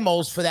the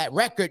demos for that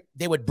record,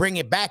 they would bring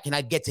it back, and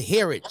I'd get to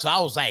hear it. So I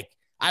was like,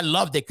 I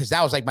loved it because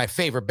that was like my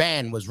favorite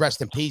band was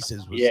Rest in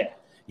Pieces.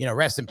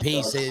 Rest in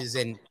Pieces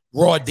and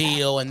Raw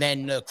Deal, and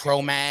then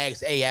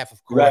Cro-Mags, AF,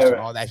 of course, and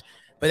all that.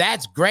 But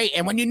that's great.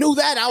 And when you knew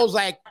that, I was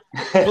like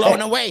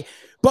blown away.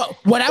 But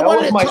what I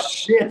wanted to my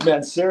shit,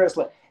 man.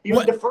 Seriously,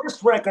 even the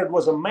first record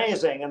was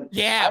amazing. And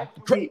I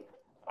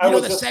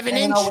was the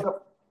 7-inch.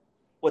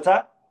 What's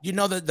that? You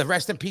know the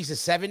Rest in Pieces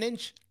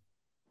 7-inch.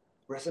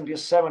 Rest in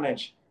Peace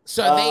 7-inch.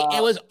 So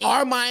it was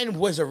Armine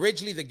was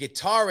originally the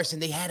guitarist,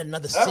 and they had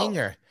another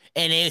singer.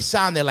 And it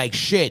sounded like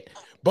shit.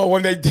 But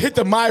when they did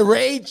the My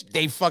Rage,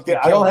 they fucking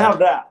I don't have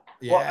that.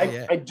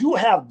 Yeah, I do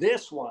have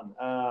this one.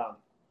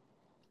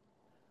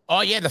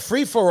 The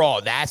Free For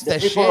All. That's the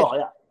shit.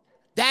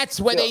 That's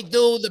where they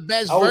do the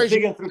best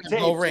version of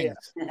No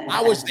Rings.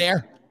 I was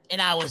there,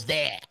 and I was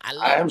there.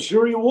 I'm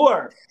sure you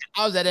were.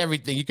 I was at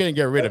everything. You couldn't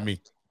get rid of me.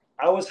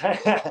 I was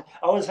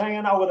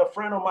hanging out with a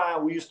friend of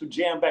mine. We used to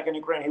jam back in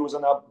Ukraine. He was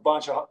in a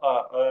bunch of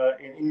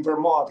in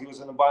Vermont. He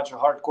was in a bunch of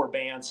hardcore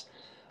bands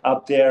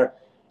up there.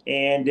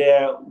 And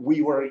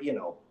we were,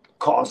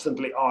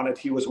 constantly on it.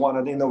 He was one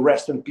of the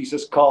Rest in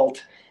Pieces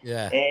cult.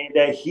 Yeah.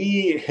 And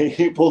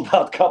he pulled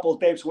out a couple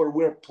tapes where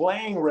we're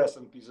playing Rest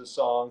in Pieces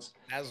songs.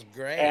 That's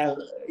great. And,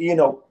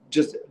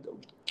 just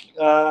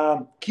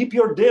keep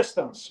your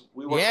distance.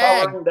 We were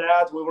covering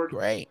that. We were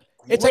great.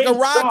 It's like a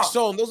rock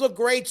song. Those are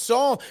great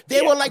songs.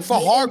 They were like for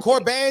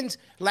hardcore bands,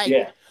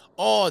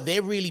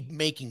 they're really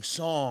making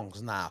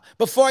songs now.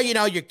 Before,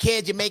 your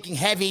kids, you're making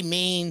Heavy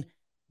Mean.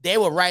 They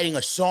were writing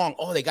a song.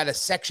 Oh, they got a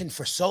section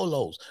for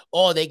solos.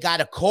 Oh, they got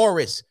a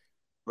chorus.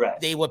 Right.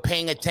 They were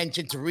paying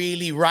attention to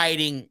really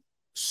writing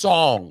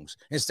songs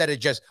instead of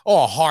just,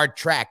 a hard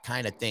track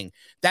kind of thing.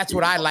 That's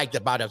what I liked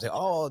about it. I was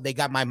like, they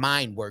got my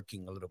mind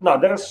working a little bit. No,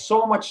 there's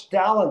so much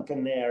talent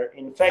in there.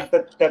 In fact,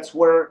 that's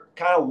where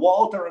kind of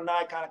Walter and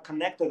I kind of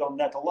connected on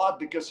that a lot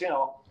because,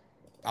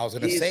 I was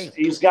going to say.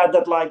 He's got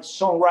that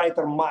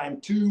songwriter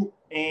mind too.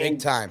 And, big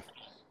time.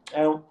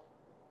 And,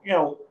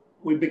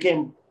 we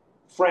became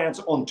friends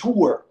on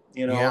tour,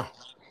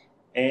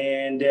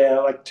 and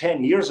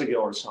 10 years ago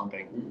or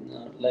something.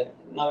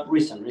 Not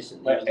recent.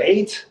 Like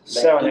 8,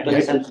 7,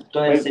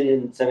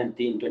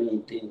 2017,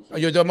 2018. Oh,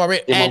 you're doing more. On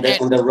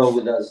the road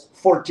with us.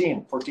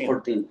 14.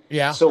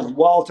 Yeah. So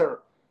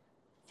Walter,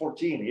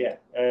 14,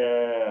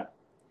 yeah.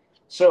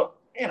 So,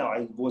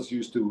 I was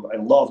I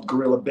loved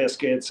Gorilla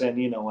Biscuits and,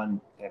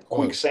 and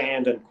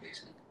Quicksand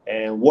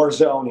and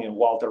Warzone,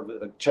 Walter,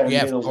 the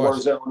champion of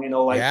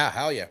Warzone, yeah,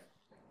 hell yeah.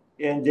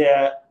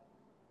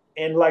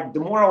 And the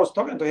more I was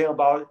talking to him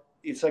about it,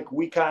 it's like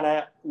we kind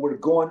of were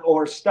going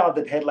over stuff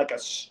that had a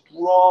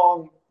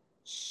strong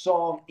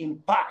song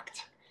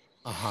impact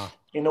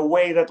in a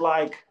way that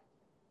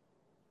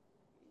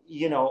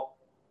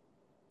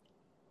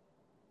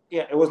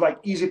it was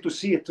easy to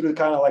see it through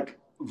kind of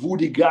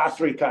Woody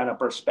Guthrie kind of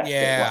perspective.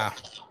 Yeah.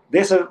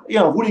 This is,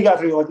 Woody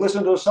Guthrie,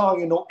 listen to the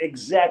song, you know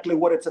exactly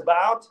what it's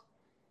about.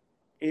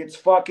 It's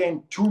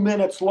fucking 2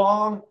 minutes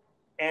long,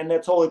 and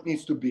that's all it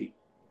needs to be.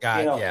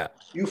 Yeah.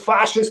 You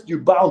fascist, you're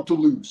bound to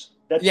lose.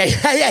 That's yeah.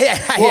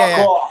 Fuck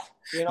off.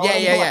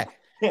 Yeah.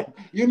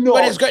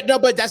 But it's good. No,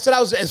 but that's what I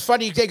was. It's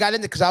funny you got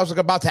into because I was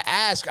about to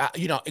ask.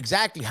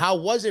 Exactly how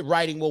was it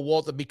writing with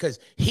Walter because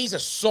he's a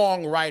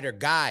songwriter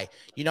guy.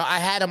 I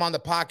had him on the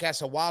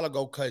podcast a while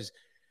ago because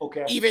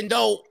even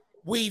though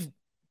we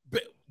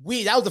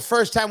that was the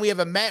first time we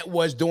ever met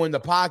was doing the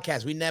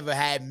podcast. We never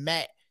had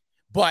met.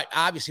 But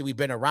obviously we've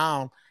been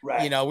around.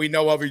 Right. We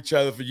know of each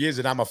other for years,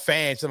 and I'm a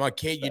fan. So I'm a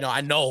kid. Right.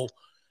 I know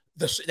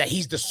that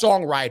he's the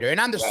songwriter,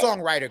 and I'm the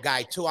songwriter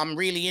guy too. I'm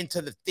really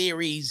into the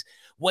theories,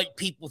 what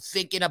people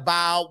thinking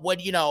about, what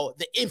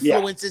the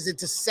influences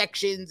into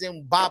sections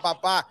and blah blah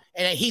blah.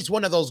 And he's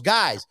one of those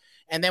guys.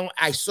 And then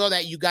I saw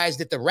that you guys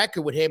did the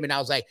record with him, and I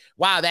was like,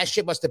 wow, that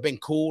shit must have been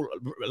cool.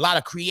 A lot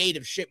of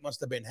creative shit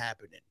must have been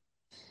happening.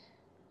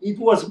 It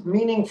was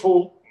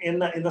meaningful in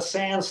the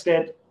sense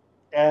that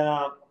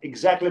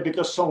exactly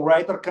because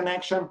songwriter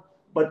connection,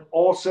 but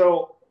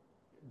also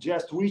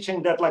just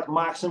reaching that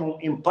maximum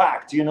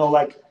impact,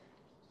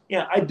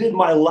 I did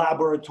my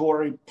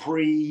laboratory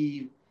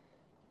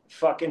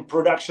fucking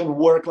production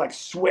work,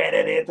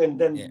 sweated it. And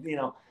then,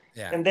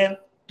 and then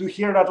to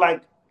hear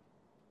that,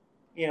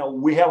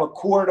 we have a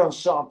chord on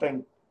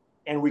something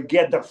and we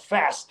get there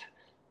fast.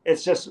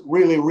 It's just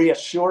really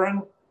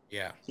reassuring.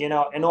 Yeah.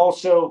 And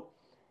also,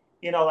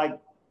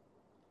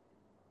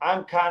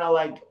 I'm kind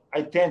of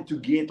I tend to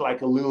get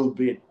a little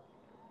bit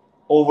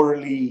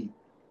overly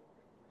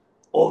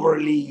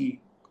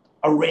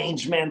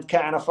arrangement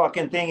kind of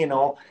fucking thing,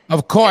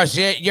 Of course,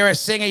 you're a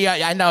singer.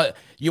 I know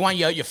you want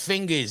your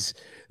fingers.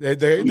 The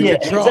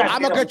control. Exactly,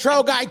 I'm a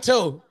control guy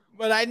too.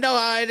 But I know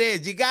how it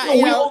is. You got,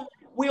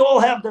 we all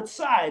have that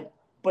side,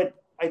 but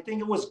I think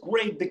it was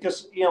great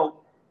because,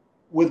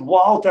 with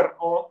Walter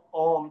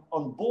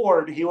on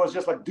board, he was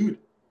just like, dude,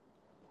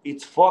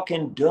 it's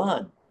fucking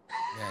done.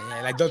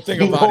 Yeah. Like, don't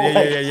think about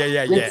it.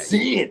 Yeah. That's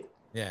it.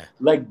 Yeah.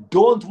 Like,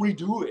 don't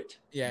redo it.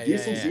 Yeah.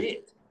 This is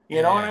it.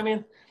 You know what I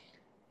mean?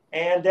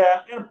 And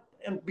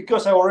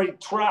because I already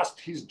trust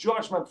his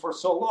judgment for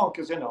so long,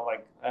 because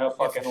like I have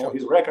fucking all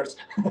his records.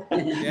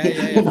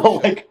 Yeah.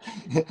 Like,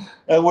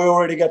 and we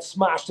already got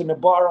smashed in the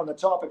bar on the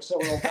topic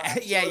several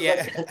times.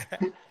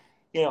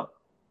 Yeah.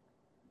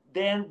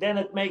 Then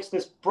it makes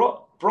this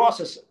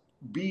process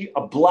be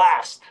a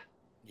blast.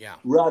 Yeah.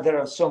 Rather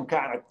than some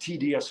kind of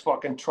tedious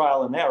fucking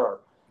trial and error.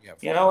 Yeah.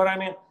 You know what I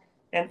mean?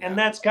 And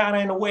that's kind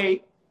of in a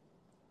way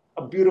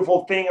a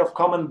beautiful thing of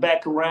coming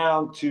back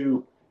around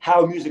to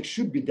how music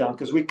should be done,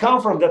 because we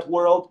come from that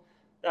world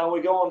and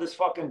we go on this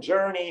fucking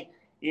journey,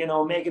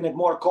 making it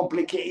more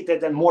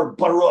complicated and more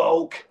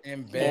baroque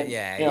and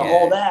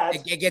all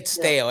that. It gets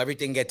stale.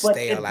 Everything gets but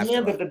stale. At the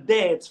end of the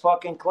day, it's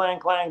fucking clang,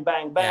 clang,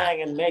 bang,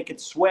 bang, and make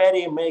it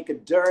sweaty, make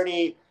it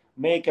dirty,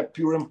 make a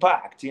pure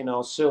impact.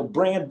 So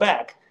bring it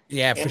back.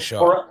 Yeah, for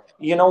sure.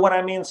 You know what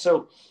I mean?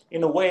 So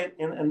in a way,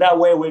 in that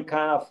way,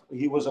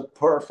 he was a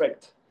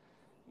perfect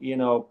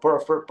dude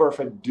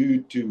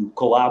to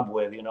collab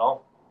with.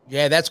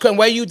 Yeah, that's good.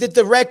 Where you did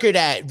the record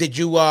at? Did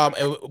you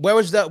where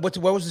was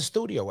the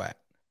studio at?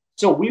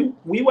 So we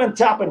went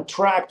up and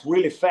tracked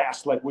really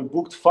fast. Like, we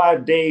booked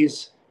 5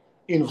 days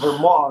in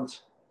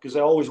Vermont, because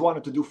I always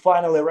wanted to do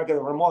finally a record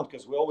in Vermont,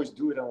 because we always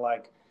do it in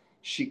like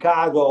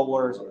Chicago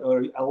or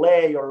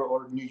LA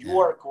or New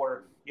York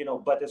or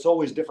but it's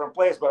always different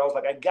place. But I was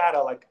like, I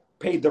gotta like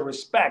pay the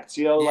respects,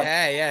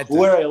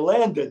 where I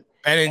landed.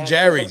 And in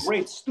Jerry's, a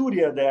great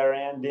studio there,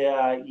 and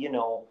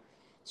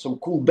some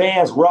cool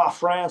bands. Raw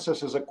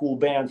Francis is a cool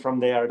band from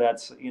there.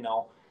 That's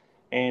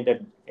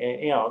and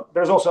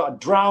there's also a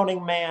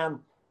Drowning Man,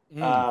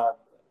 a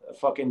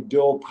fucking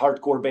dope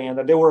hardcore band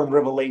that they were in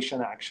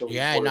Revelation actually.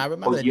 Yeah, and I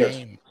remember the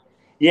name.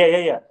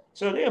 Yeah.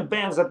 So they have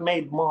bands that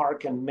made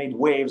mark and made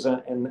waves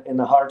in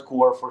the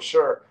hardcore for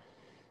sure.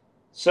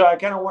 So I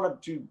kind of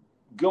wanted to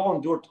go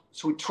and do it.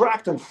 So we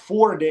tracked in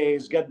 4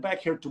 days, got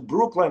back here to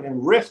Brooklyn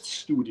and Rift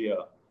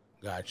Studio.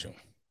 Gotcha.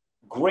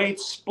 Great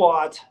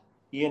spot,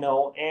 and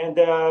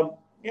I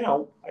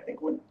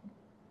think we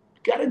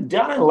got it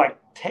done in like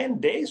 10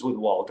 days with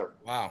Walter.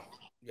 Wow.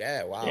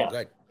 Yeah. Wow.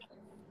 Yeah.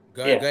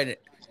 Good.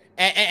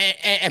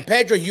 And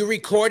Pedro, you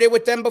recorded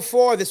with them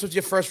before? This was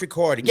your first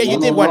recording? Yeah, you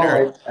did one.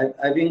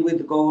 I've been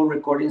with Gogol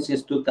recording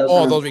since 2004.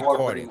 Oh, those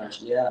recordings.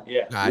 Yeah.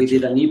 Gotcha. We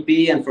did an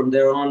EP, and from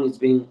there on, it's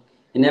been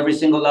in every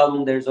single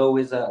album. There's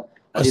always a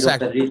little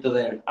Pedrito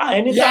there.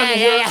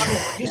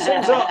 He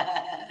sings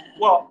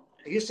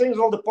he sings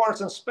all the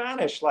parts in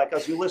Spanish. Like,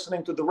 as you're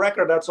listening to the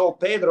record, that's all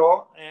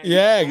Pedro. And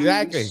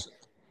exactly.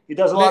 He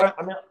does a lot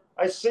of.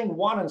 I sing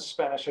one in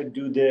Spanish. I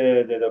do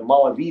the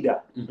Mala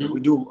Vida. We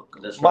do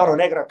Mano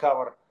Negra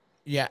cover.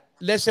 Yeah.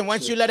 Listen,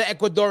 once you let an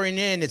Ecuadorian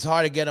in, it's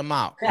hard to get them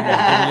out.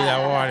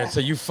 So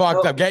you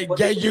fucked up.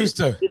 Get used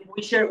to it.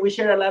 We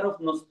share a lot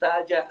of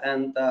nostalgia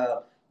and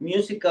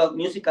musical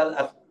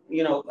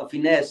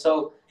finesse.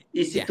 So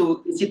easy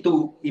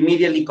to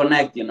immediately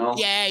connect.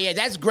 Yeah.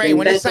 That's great.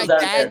 When it's like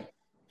that,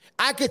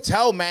 I could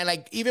tell, man.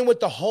 Like, even with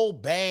the whole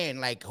band,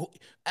 like,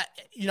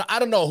 I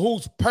don't know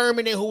who's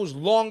permanent, who's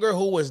longer,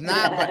 who was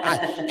not, but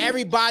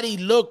everybody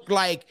looked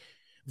like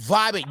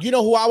vibing. You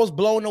know who I was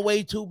blown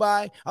away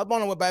by? I was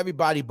blown away by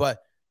everybody,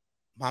 but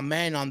my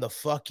man on the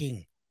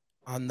fucking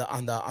on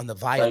the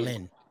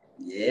violin.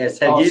 Yes,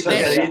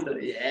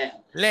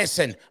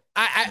 listen.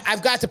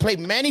 I've got to play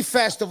many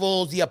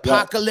festivals. The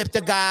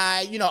Apocalyptic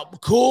guy,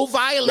 cool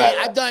violin. Right.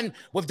 I've done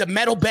with the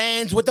metal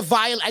bands with the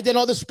violin. I did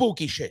all the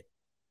spooky shit.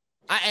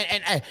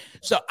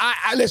 So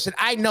listen,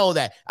 I know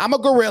that I'm a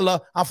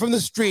gorilla. I'm from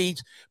the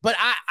streets, but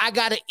I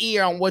got an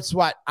ear on what's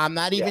what. I'm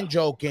not even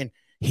joking.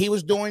 He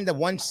was doing the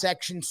one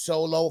section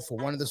solo for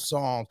one of the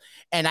songs,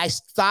 and I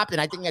stopped,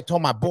 and I think I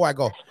told my boy, I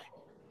go,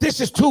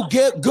 this is too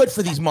good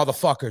for these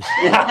motherfuckers.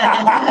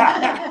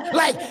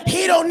 Like,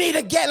 he don't need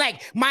to get,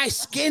 like, my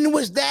skin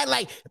was that,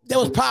 like, there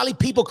was probably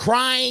people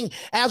crying.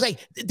 And I was like,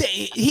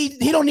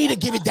 he don't need to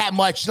give it that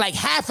much. Like,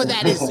 half of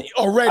that is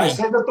already. I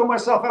said that to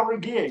myself every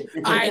gig.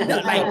 I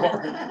know,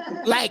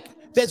 like,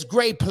 there's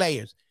great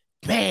players.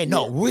 Man,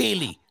 no,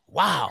 really.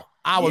 Wow.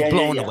 I was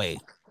blown away.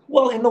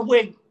 Well, in a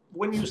way,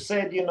 when you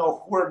said,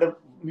 who are the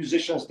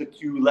musicians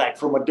that you like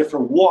from a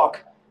different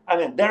walk, I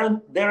mean,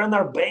 they're in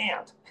our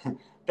band.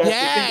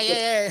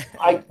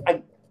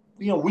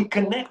 We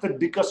connected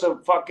because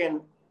of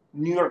fucking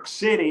New York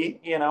City,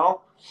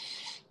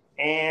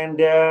 and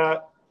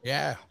I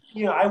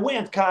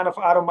went kind of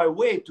out of my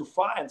way to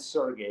find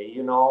Sergey,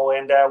 and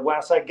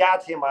once I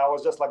got him, I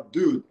was just like,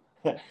 dude,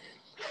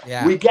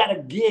 we got a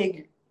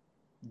gig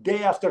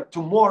day after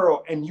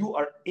tomorrow, and you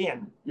are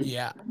in.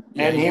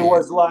 And he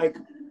was like,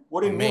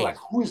 what do you mean? Like,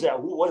 who's that?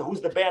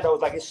 Who's the band? I was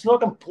like, it's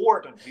not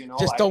important,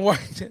 Just like, don't worry.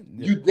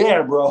 You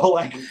there, bro?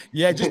 Like,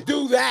 just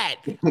do that.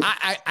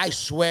 I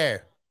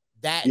swear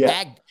that.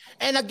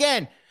 And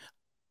again,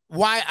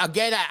 why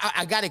again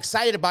I got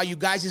excited about you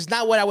guys. It's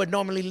not what I would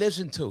normally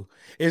listen to.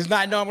 It's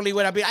not normally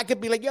what I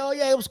could be like, yo,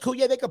 yeah, it was cool.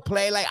 Yeah, they could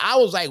play. Like I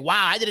was like,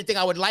 wow, I didn't think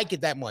I would like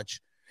it that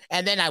much.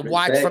 And then I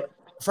watched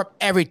from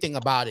everything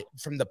about it,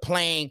 from the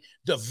playing,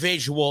 the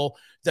visual,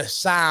 the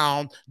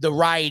sound, the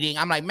writing.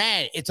 I'm like,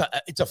 man, it's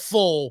a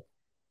full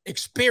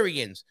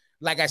experience.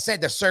 Like I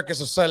said, the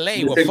Circus of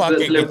Soleil with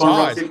fucking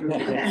guitars.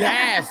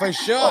 Yeah, for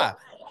sure.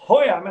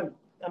 Oh yeah,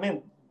 I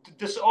mean,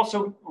 this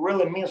also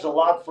really means a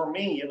lot for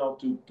me, you know,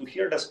 to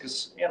hear this,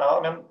 because I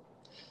mean,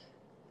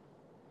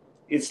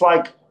 it's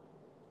like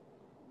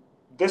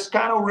this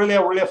kind of really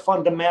a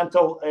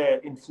fundamental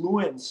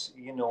influence,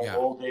 you know. Yeah.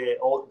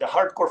 all the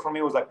hardcore for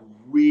me was like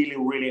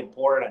really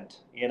important,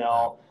 you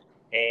know.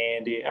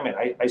 And I mean,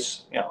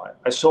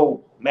 I saw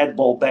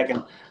Madball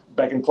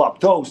back in Club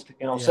Toast,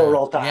 you know,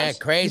 several times. Yeah,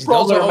 crazy.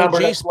 Those are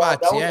OG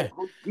spots.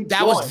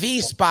 That was the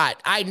joint.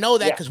 spot. I know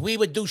that because we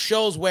would do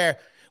shows where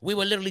we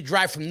would literally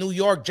drive from New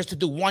York just to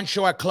do one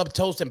show at Club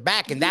Toast and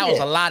back, and that was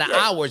a lot of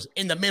hours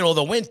in the middle of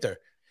the winter.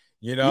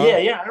 You know?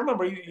 Yeah. I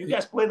remember you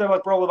guys played there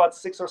like probably about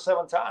 6 or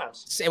 7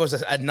 times. It was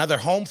another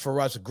home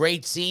for us. A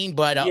great scene,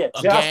 but again,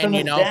 Justin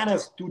you know, and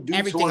Dennis, 2 dudes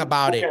everything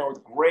about it.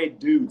 Great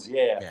dudes,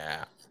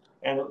 Yeah.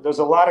 And there's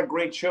a lot of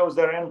great shows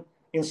there. And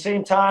in the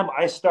same time,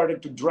 I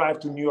started to drive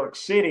to New York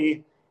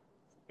City,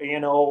 you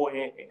know,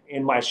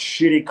 in my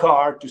shitty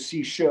car to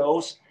see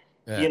shows.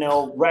 You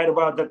know, right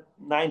about the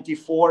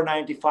 94,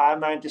 95,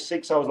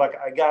 96, I was like,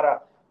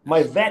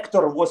 my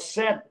vector was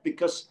set,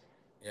 because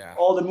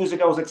all the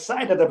music I was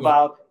excited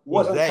about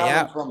wasn't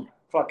coming from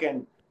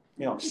fucking,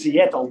 you know,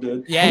 Seattle,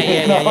 dude.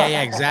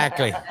 Yeah,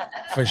 exactly.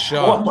 For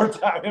sure. One more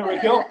time, here we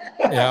go.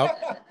 Yeah.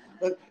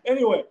 But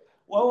anyway,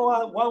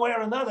 one way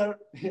or another,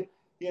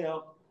 you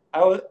know,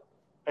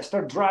 I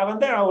started driving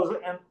there.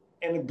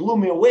 And it blew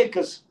me away,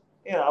 because,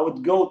 you know, I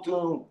would go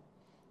to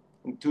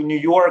New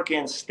York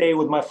and stay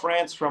with my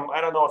friends from, I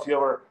don't know if you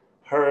ever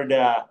heard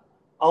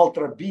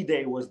Ultra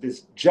B-Day was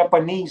this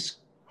Japanese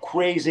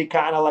crazy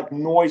kind of like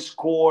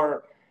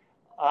noisecore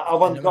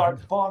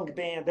avant-garde punk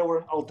band. They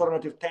were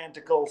Alternative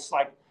Tentacles.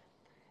 Like,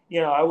 you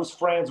know, I was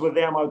friends with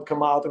them. I would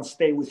come out and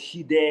stay with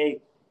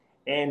Hide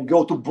and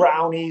go to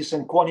Brownies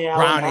and Coney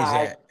Island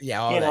High,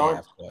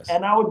 of course.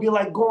 And I would be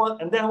like going,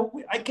 and then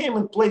I came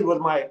and played with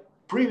my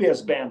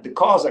previous band, the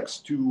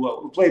Cossacks, we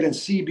played in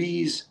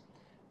CB's.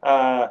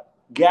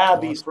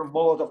 Gabby from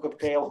Molotov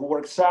Cocktail, who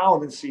worked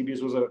sound in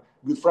CB's, was a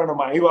good friend of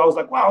mine. I was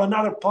like, wow,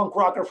 another punk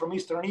rocker from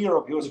Eastern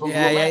Europe. He was from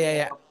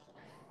yeah.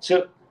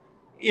 So,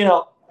 you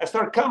know, I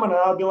started coming, and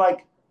I'll be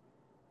like,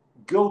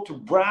 go to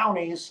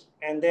Brownies,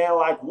 and then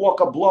like walk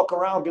a block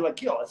around, be like,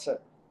 yo, it's a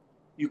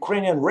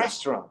Ukrainian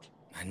restaurant.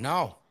 I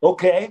know.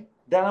 Okay.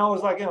 Then I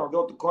was like, you know,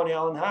 go to Coney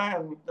Island High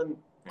and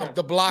up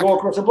the block. Go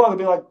across the block and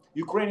be like,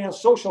 Ukrainian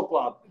social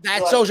club.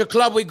 That social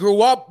club, we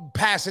grew up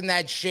passing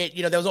that shit.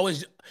 You know, there was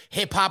always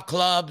hip hop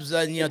clubs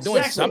and, you know,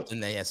 doing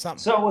something there. Yeah, something.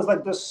 So it was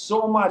like, there's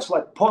so much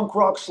like punk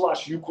rock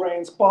 /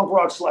 Ukrainians, punk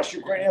rock /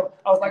 Ukrainian.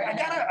 I was like,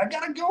 I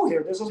gotta go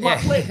here. This is my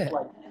place.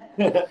 Like,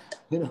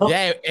 you know?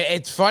 Yeah,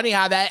 it's funny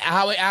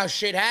how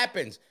shit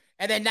happens.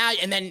 And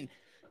then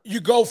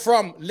you go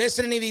from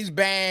listening to these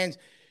bands.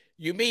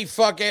 You meet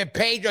fucking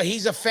Pedro.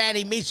 He's a fan.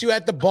 He meets you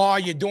at the bar.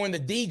 You're doing the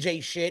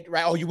DJ shit,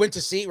 right? Oh, you went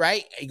to see,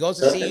 right? He goes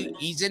to see you.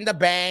 He's in the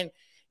band.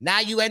 Now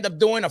you end up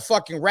doing a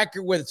fucking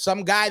record with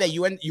some guy that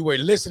you were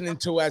listening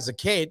to as a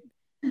kid,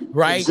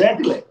 right?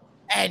 Exactly.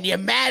 And you're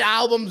mad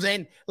albums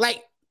and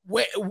like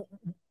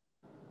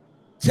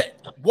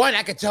one,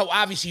 I could tell.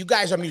 Obviously, you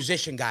guys are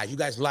musician guys. You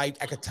guys I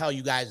could tell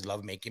you guys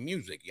love making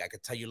music. I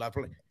could tell you love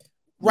playing.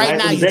 Right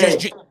now,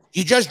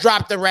 you just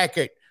dropped the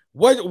record.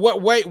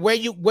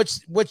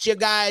 What's your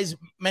guys'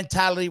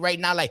 mentality right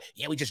now? Like,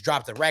 yeah, we just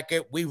dropped the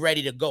record. We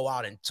ready to go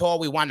out and tour.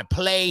 We want to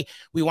play.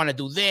 We want to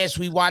do this.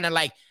 We want to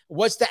like,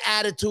 what's the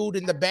attitude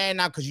in the band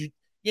now? Because you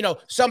know,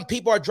 some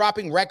people are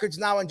dropping records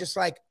now and just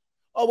like,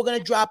 oh, we're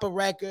gonna drop a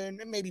record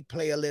and maybe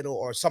play a little.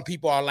 Or some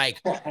people are like,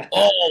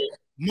 oh,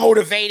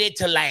 motivated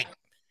to like,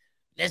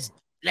 let's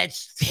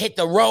hit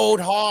the road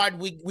hard.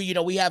 We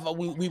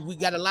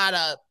got a lot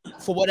of,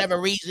 for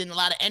whatever reason, a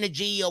lot of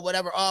energy or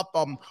whatever up.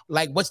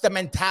 Like, what's the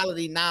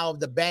mentality now of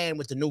the band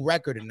with the new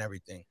record and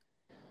everything?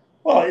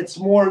 Well, it's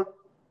more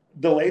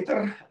the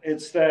later.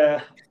 It's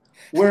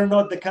we're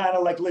not the kind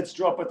of like, let's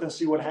drop it and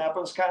see what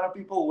happens kind of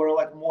people. We're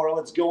like more,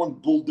 let's go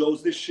and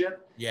bulldoze this shit.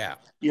 Yeah.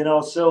 You know,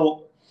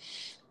 so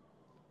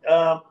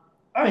I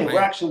mean, we're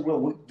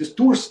actually, this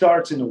tour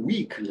starts in a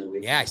week.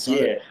 Yeah, I saw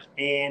it.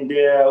 And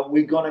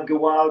we're going to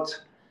go out.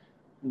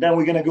 Then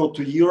we're going to go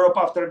to Europe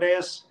after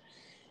this.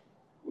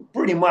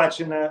 Pretty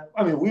much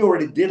I mean, we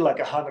already did like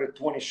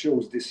 120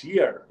 shows this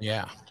year.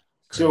 Yeah.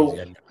 So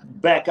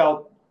back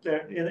out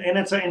there. And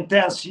it's an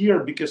intense year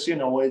because, you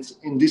know, it's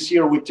in this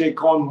year we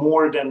take on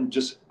more than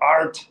just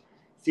art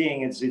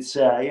thing. It's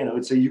you know,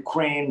 it's a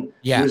Ukraine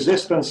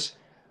resistance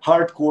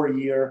hardcore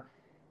year.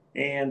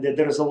 And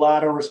there's a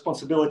lot of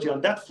responsibility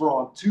on that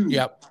front too.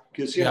 Yep.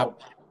 Because, you know,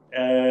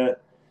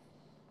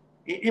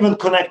 even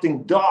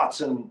connecting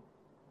dots and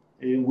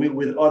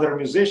with other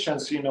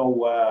musicians, you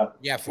know, a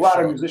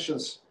lot of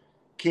musicians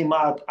came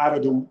out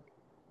of the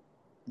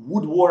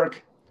woodwork.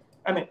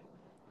 I mean,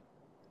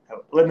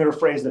 let me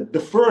rephrase that.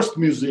 The first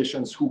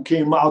musicians who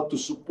came out to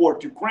support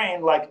Ukraine,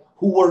 like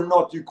who were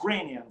not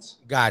Ukrainians.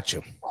 Gotcha.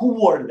 Who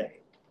were they?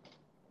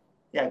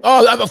 Yeah. Oh,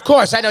 of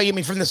course. I know you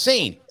mean from the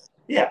scene.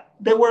 Yeah,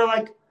 they were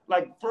like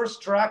first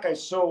track I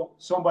saw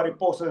somebody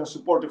posted in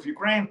support of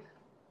Ukraine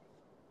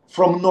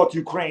from not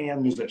Ukrainian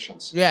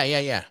musicians.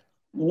 Yeah.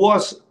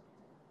 Was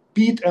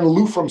Pete and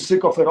Lou from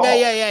Sick of It All.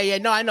 Yeah.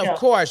 No, I know, of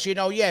course, So,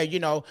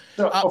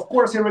 of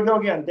course, here we go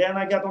again. Then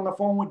I got on the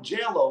phone with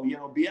Jello,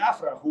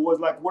 Biafra, who was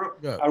like,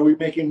 are we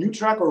making a new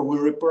track or are we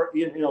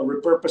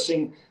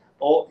repurposing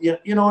all,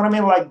 you know what I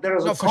mean? Like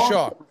there's a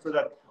concept for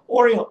that.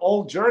 Or,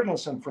 Old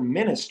Jurgensen from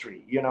Ministry,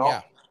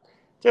 Yeah.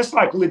 Just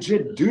like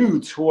legit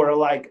dudes who are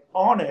like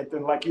on it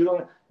and like you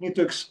don't need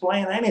to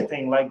explain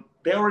anything. Like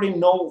they already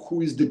know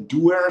who is the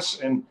doers,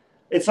 and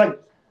it's like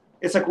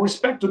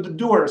respect to the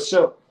doers. So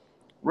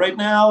right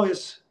now is,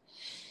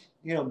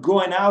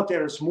 going out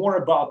there is more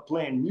about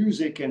playing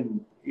music,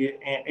 and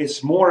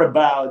it's more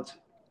about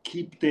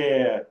keep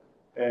telling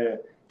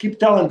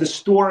the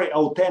story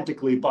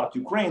authentically about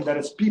Ukraine, that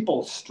it's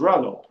people's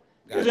struggle.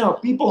 Because,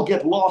 people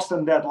get lost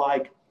in that,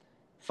 like,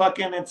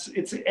 fucking,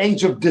 it's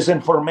age of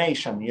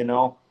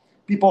disinformation,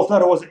 People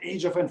thought it was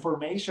age of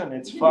information.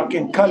 It's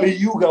fucking Kali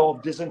Yuga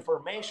of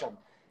disinformation.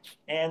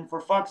 And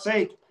for fuck's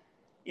sake,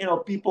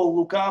 people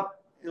look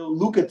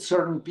at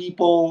certain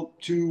people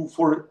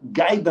for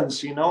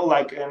guidance,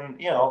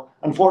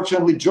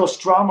 unfortunately Joe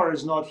Strummer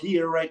is not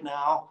here right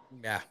now.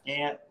 Yeah.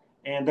 And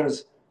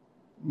there's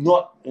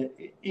not,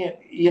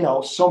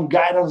 some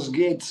guidance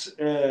gets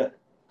kind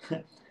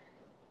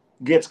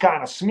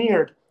of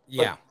smeared.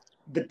 Yeah. But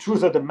the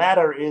truth of the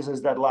matter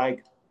is that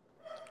like,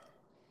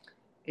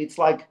 it's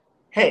like,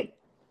 hey,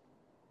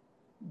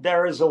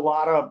 there is a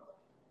lot of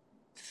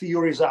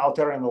theories out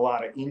there and a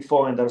lot of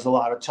info, and there's a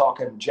lot of talk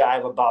and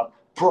jive about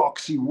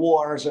proxy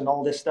wars and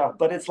all this stuff.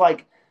 But it's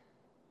like,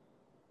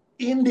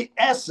 in the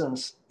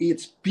essence,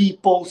 it's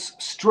people's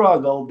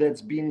struggle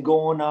that's been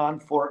going on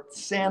for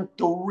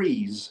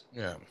centuries.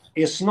 Yeah.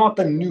 It's not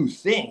a new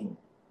thing.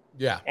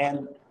 Yeah.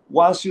 And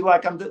once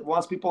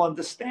people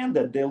understand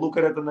it, they look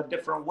at it in a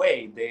different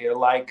way. They're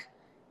like,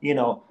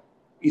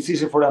 it's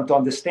easy for them to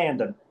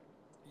understand it.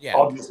 Yeah.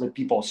 Obviously,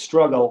 people's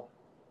struggle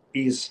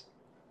is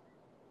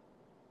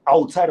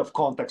outside of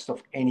context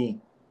of any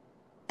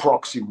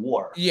proxy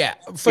war. Yeah,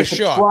 for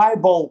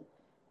sure.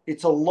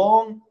 It's a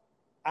long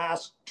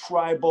ass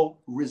tribal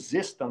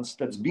resistance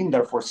that's been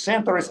there for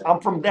centuries.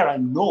 I'm from there, I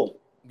know.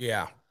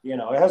 Yeah.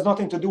 It has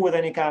nothing to do with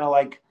any kind of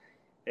like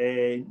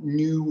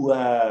new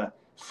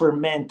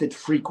fermented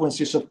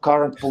frequencies of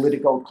current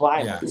political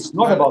climate. Yeah. It's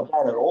not about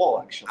that at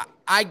all, actually.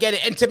 I get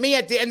it. And to me,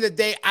 at the end of the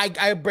day,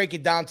 I break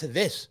it down to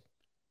this.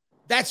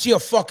 That's your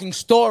fucking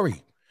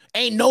story.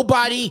 Ain't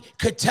nobody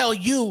could tell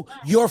you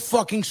your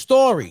fucking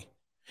story.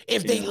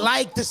 If they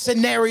like the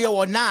scenario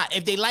or not,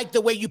 if they like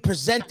the way you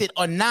present it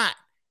or not,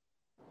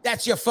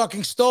 that's your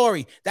fucking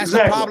story. That's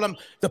exactly the problem.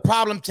 The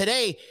problem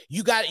today,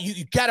 you got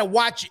to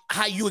watch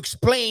how you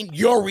explain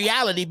your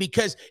reality,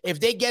 because if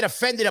they get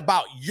offended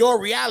about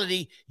your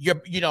reality,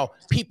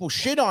 people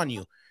shit on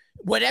you.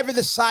 Whatever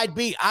the side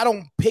be, I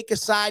don't pick a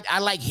side. I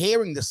like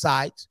hearing the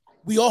sides.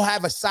 We all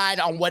have a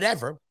side on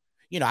whatever.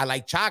 I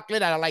like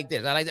chocolate. I like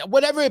this. I like that.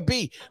 Whatever it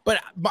be.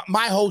 But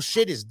my whole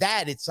shit is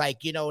that it's like,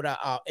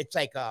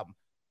 the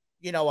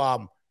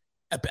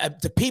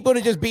people to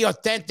just be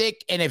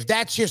authentic. And if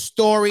that's your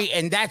story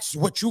and that's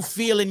what you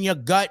feel in your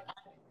gut,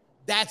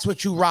 that's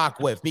what you rock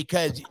with,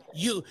 because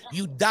you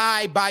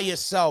die by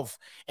yourself.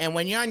 And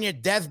when you're on your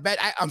deathbed,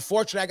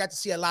 unfortunately, I got to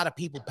see a lot of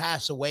people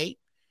pass away.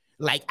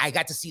 Like, I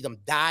got to see them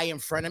die in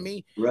front of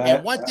me. Right.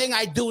 And one thing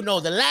I do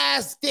know, the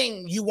last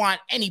thing you want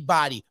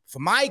anybody,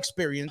 from my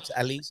experience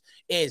at least,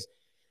 is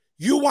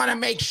you want to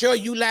make sure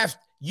you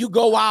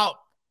go out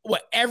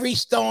with every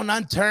stone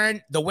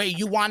unturned the way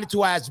you wanted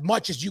to, as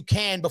much as you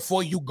can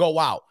before you go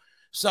out.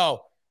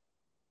 So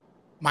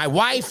my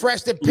wife,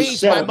 rest in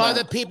peace, my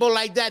mother, people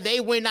like that, they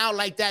went out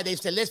like that. They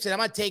said, listen, I'm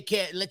going to take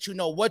care, let you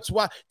know what's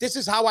what. This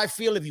is how I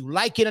feel. If you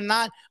like it or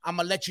not, I'm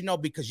going to let you know,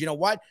 because you know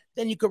what?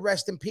 Then you could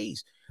rest in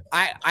peace.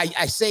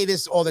 I say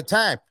this all the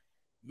time.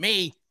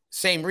 Me,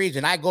 same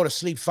reason. I go to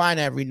sleep fine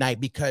every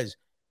night, because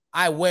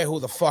I wear who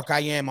the fuck I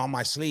am on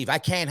my sleeve. I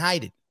can't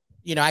hide it.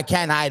 I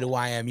can't hide who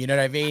I am. You know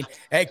what I mean?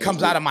 It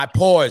comes out of my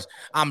pores.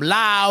 I'm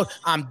loud.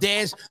 I'm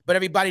this, but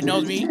everybody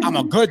knows me. I'm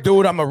a good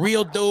dude. I'm a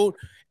real dude.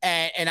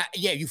 And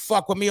you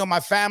fuck with me or my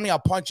family, I'll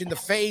punch you in the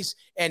face.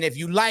 And if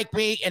you like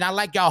me and I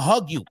like you, I'll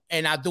hug you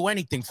and I'll do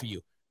anything for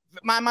you.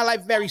 My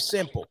life, very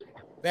simple.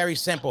 Very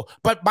simple.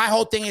 But my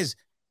whole thing is,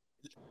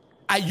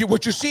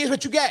 what you see is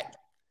what you get.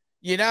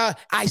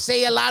 I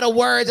say a lot of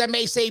words. I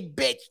may say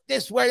bitch,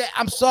 this word.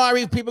 I'm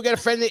sorry if people get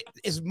offended.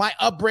 It's my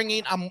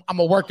upbringing. I'm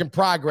a work in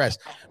progress.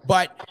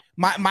 But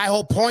my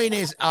whole point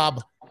is,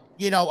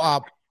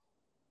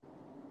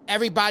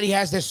 everybody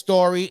has their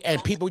story,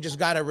 and people just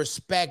got to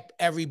respect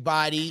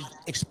everybody's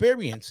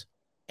experience.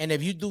 And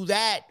if you do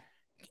that,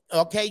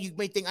 okay, you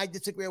may think I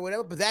disagree or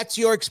whatever, but that's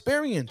your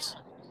experience.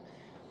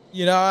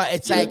 You know,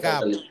 it's like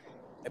totally.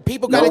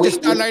 people got to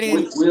just start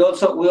learning. We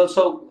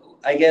also,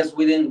 I guess,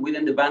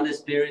 within the band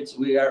spirits,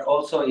 we are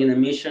also in a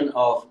mission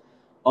of,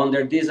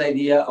 under this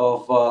idea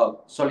of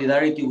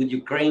solidarity with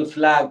Ukraine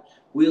flag.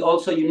 We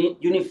also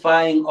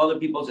unifying other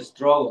people's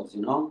struggles,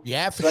 you know.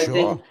 Yeah, for So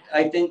sure.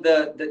 I think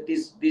that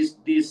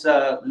this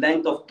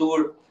length of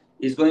tour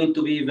is going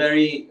to be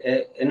very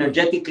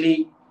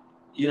energetically,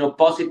 you know,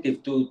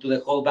 positive to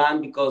the whole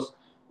band, because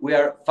we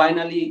are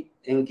finally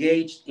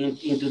engaged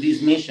into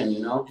this mission, you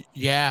know,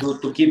 Yeah.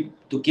 to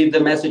keep the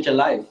message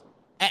alive.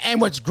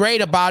 And what's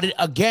great about it,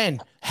 again,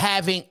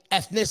 having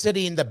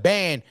ethnicity in the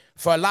band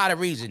for a lot of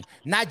reasons,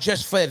 not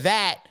just for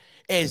that,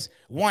 is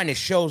one, it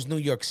shows New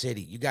York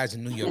City. You guys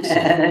in New York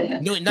City.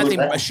 Nothing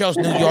shows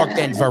New York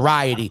than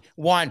variety.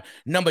 One.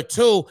 Number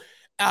two,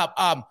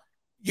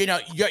 you know,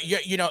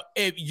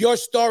 if your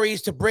story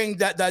is to bring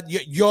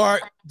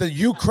the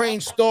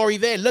Ukraine story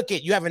there. Look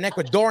at, you have an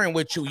Ecuadorian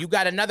with you. You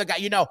got another guy,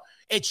 you know,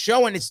 it's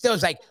showing. It still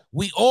is like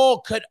we all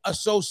could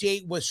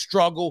associate with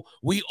struggle.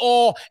 We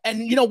all,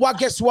 and you know what?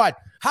 Guess what?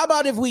 How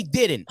about if we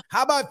didn't?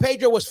 How about if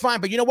Pedro was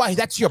fine, but you know what?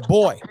 That's your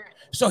boy.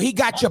 So he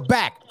got your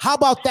back. How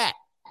about that?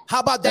 How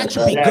about that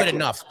should be good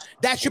enough?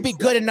 That should be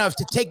good enough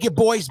to take your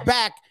boys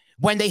back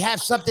when they have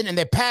something and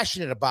they're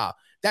passionate about.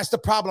 That's the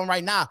problem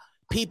right now.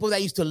 People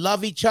that used to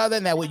love each other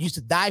and that used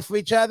to die for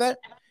each other,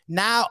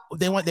 now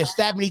they're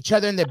stabbing each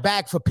other in their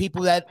back for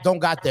people that don't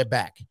got their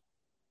back.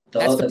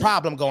 That's the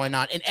problem going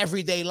on in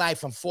everyday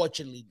life,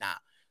 unfortunately, now.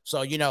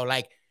 So, you know,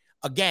 like,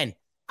 again,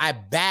 I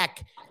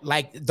back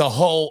like the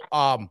whole,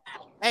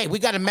 hey, we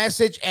got a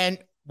message, and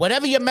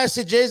whatever your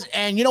message is,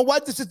 and you know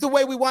what? This is the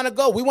way we want to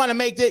go. We want to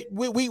make it,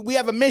 we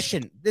have a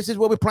mission. This is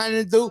what we're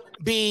planning to do,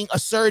 being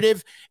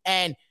assertive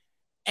and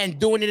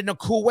doing it in a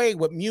cool way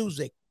with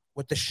music,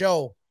 with the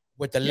show,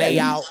 with the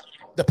layout,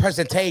 the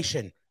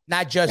presentation,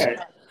 not just,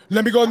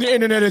 let me go on the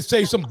internet and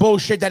say some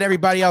bullshit that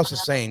everybody else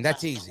is saying.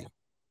 That's easy.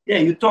 Yeah,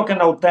 you're talking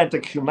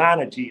authentic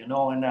humanity, you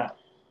know, and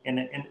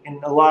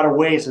in a lot of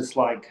ways, it's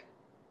like,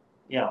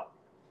 you know,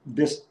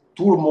 this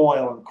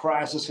turmoil and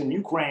crisis in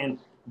Ukraine,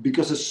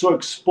 because it's so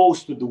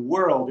exposed to the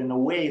world. In a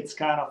way, it's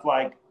kind of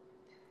like,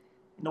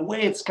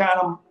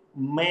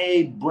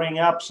 may bring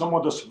up some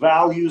of those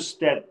values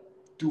that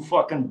to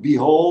fucking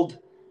behold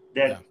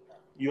that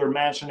you're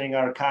mentioning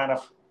are kind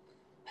of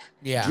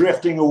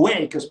drifting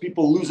away because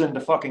people losing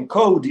the fucking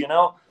code, you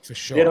know. For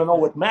sure. They don't know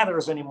what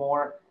matters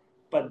anymore.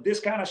 But this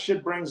kind of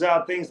shit brings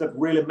out things that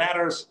really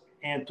matters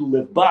and to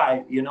live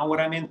by, you know what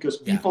I mean? Because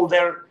people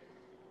there,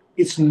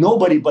 it's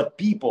nobody but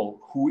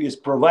people who is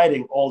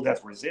providing all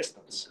that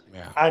resistance.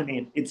 I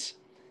mean, it's,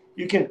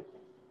 you can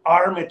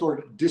arm it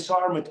or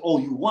disarm it all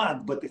you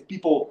want, but if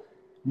people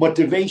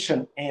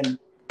motivation and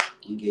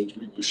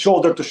engagement,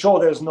 shoulder to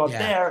shoulder is not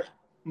there,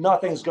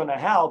 nothing's gonna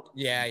help.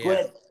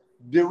 But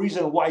the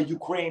reason why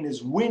Ukraine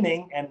is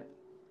winning and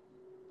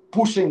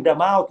pushing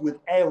them out with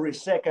every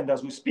second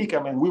as we speak, I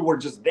mean, we were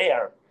just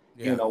there.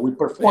 You know, we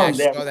performed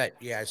there.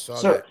 I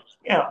saw that.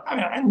 Yeah, I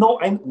mean, I know,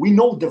 and we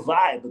know the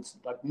vibe. It's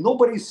like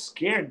nobody's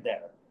scared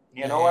there.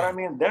 You know what I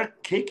mean? They're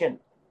kicking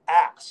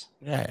ass.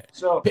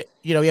 So,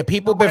 you know,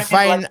 people been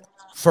fighting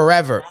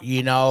forever,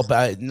 you know,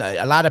 but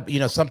a lot of, you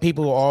know, some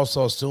people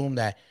also assume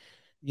that,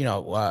 you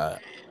know,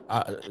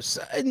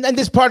 and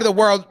this part of the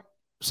world,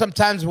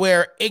 sometimes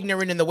we're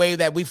ignorant in the way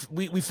that we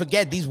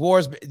forget these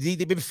wars.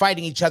 They've been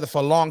fighting each other for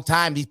a long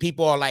time. These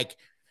people are like,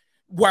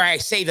 where I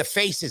say the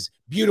faces,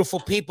 beautiful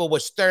people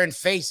with stern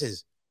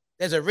faces.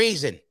 There's a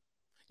reason.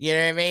 You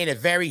know what I mean? A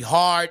very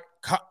hard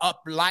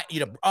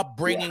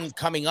upbringing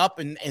coming up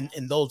in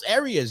those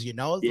areas, you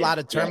know, a lot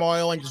of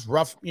turmoil and just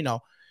rough, you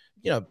know,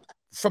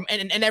 from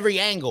in every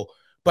angle.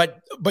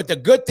 But the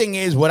good thing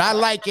is, what I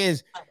like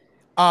is,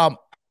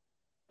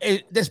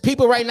 there's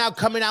people right now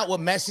coming out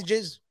with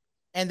messages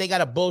and they got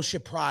a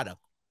bullshit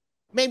product.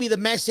 Maybe the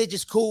message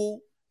is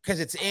cool because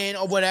it's in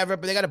or whatever,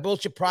 but they got a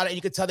bullshit product. And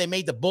you can tell they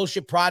made the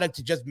bullshit product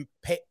to just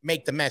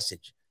make the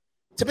message.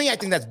 To me, I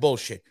think that's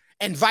bullshit,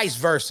 and vice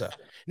versa.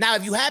 Now,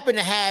 if you happen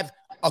to have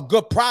a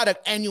good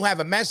product and you have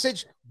a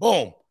message,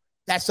 boom,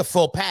 that's the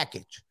full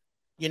package.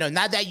 You know,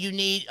 not that you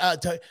need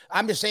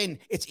I'm just saying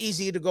it's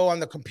easy to go on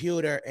the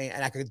computer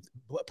and I could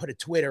put a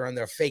Twitter on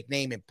their fake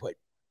name and put,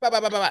 blah, blah,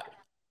 blah, blah, blah.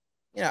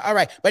 You know, all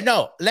right. But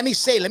no, let me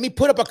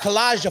put up a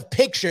collage of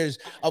pictures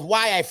of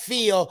why I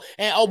feel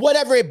or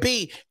whatever it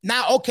be.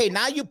 Now, okay,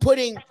 now you're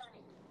putting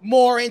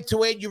more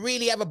into it. You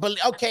really have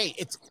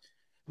it's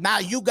now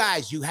you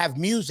guys, you have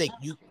music.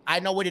 I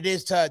know what it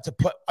is to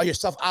put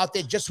yourself out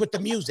there just with the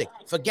music.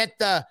 Forget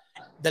the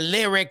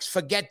lyrics,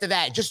 forget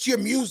that. Just your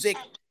music,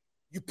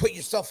 you put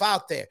yourself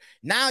out there.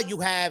 Now you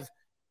have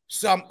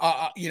some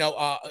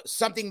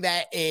something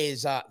that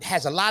is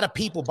has a lot of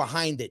people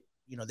behind it.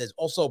 You know, there's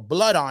also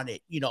blood on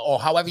it, you know, or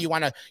however you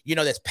want to, you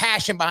know, there's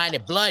passion behind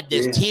it, blood,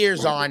 there's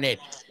tears on it.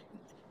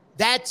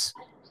 That's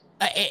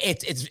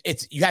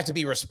it's you have to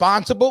be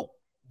responsible,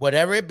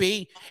 whatever it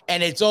be.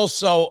 And it's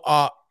also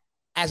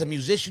as a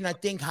musician, I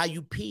think how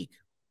you peak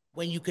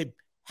when you could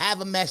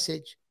have a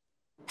message,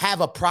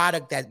 have a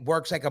product that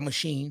works like a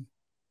machine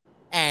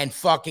and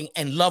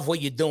love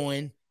what you're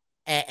doing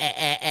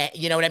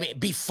you know what I mean?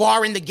 Be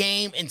far in the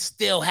game and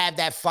still have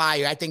that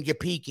fire. I think you're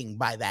peaking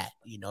by that.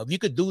 You know, if you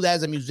could do that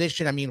as a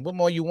musician, I mean, what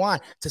more you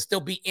want to still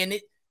be in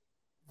it?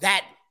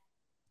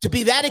 To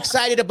be that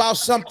excited about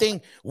something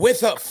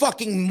with a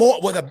fucking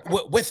with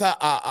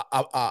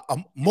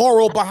a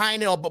moral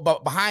behind it, or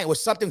behind with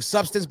something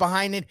substance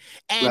behind it,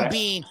 and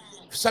being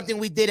something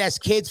we did as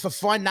kids for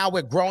fun. Now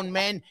we're grown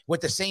men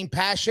with the same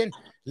passion.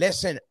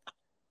 Listen,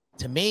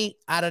 to me,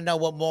 I don't know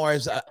what more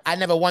is. I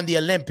never won the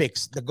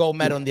Olympics, the gold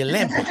medal in the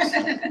Olympics,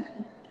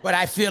 but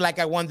I feel like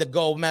I won the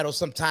gold medal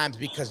sometimes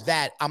because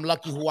that I'm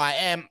lucky who I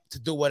am to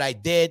do what I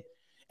did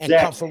and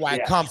come from where I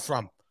come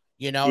from.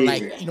 You know,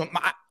 like, you know,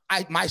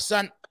 my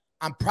son,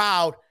 I'm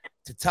proud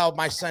to tell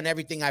my son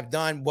everything I've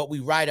done, what we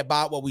write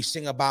about, what we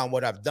sing about, and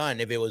what I've done.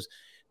 If it was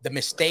the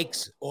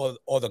mistakes or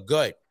the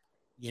good,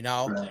 you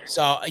know.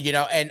 So, you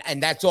know,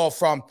 and that's all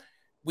from.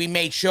 We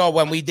made sure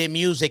when we did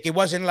music, it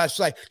wasn't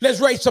like let's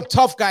write some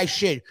tough guy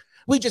shit.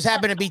 We just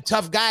happen to be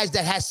tough guys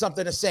that has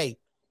something to say.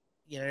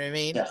 You know what I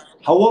mean? Yeah.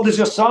 How old is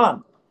your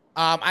son?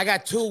 I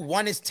got two.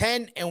 One is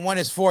 10 and one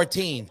is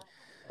 14.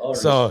 Oh,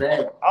 so,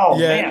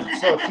 man.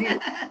 So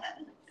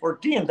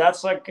 14.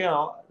 That's like, you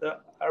know.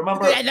 I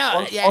remember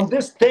on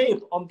this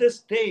tape,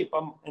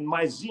 in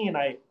my zine,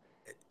 I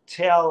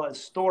tell a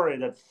story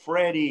that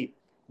Freddie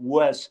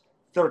was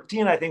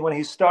 13, I think, when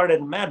he started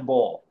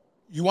Madball.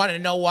 You want to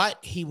know what?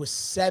 He was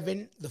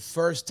 7 the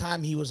first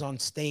time he was on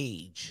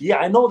stage. Yeah,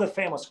 I know the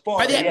famous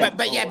photo.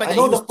 But I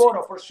know the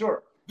photo for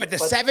sure. But the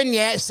 7,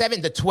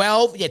 the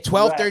 12,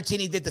 12, 13,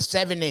 he did the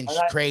 7-inch.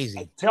 Crazy.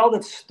 I tell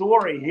that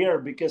story here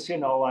because, you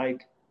know,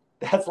 like,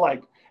 that's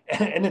like,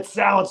 and it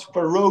sounds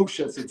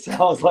ferocious. It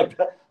sounds like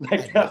that.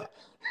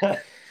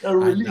 The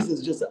release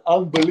is just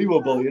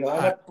unbelievable, you know.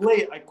 And I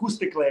play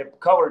acoustically, I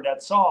covered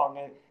that song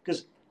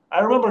because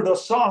I remember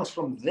those songs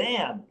from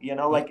then, you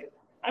know, like,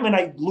 I mean,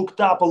 I looked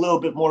up a little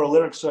bit more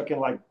lyrics so I can,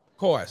 like, of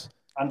course,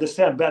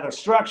 understand better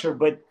structure,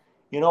 but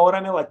you know what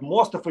I mean? Like,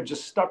 most of it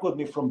just stuck with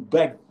me from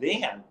back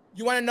then.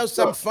 You want to know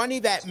something funny?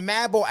 That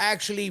Madball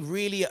actually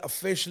really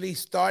officially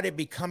started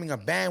becoming a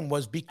band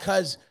was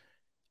because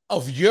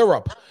of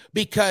Europe,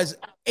 because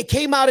it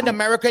came out in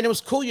America and it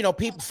was cool. You know,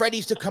 Freddie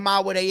used to come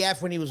out with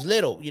AF when he was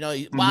little, you know,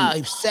 wow,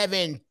 he was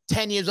 7,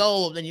 10 years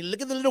old. And you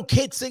look at the little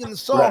kid singing the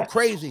song,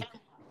 crazy.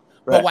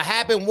 But what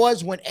happened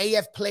was when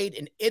AF played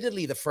in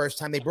Italy the first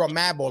time, they brought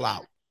Madball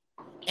out.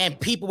 And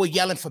people were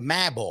yelling for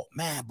Madball.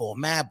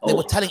 They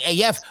were telling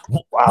AF,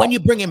 when you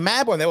bring in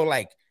Madball, they were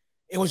like,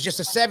 it was just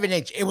a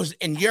 7-inch. It was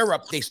in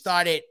Europe. They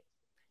started,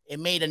 it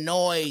made a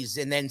noise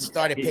and then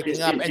started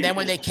picking up. And then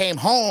when they came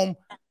home,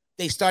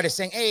 they started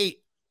saying, hey,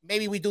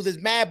 maybe we do this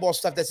Madball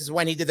stuff. This is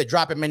when he did the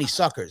Dropping Many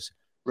Suckers.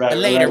 But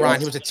later on,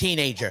 he was a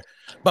teenager.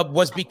 But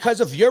was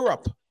because of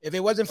Europe. If it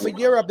wasn't for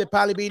Europe, there'd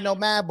probably be no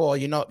Madball.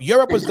 You know,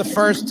 Europe was the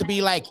first to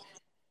be like,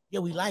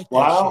 yeah, we like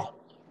that shit.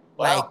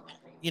 Like,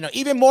 you know,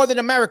 even more than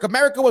America.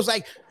 America was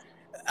like,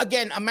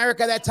 again,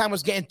 America at that time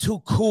was getting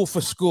too cool for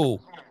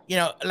school. You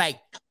know, like,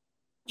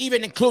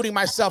 even including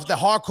myself, the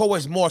hardcore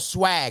was more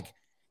swag.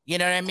 You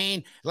know what I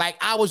mean? Like,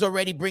 I was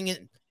already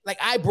bringing, like,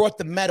 I brought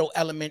the metal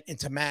element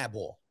into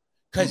Madball.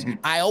 Because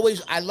I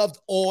loved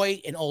oi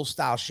and old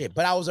style shit.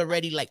 But I was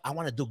already like, I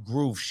want to do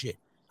groove shit.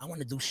 I want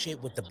to do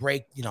shit with the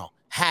break, you know,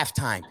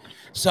 halftime.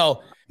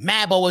 So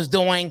Madball was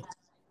doing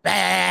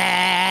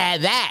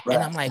that.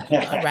 And I'm like,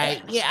 all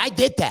right, yeah, I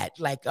did that.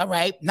 Like, all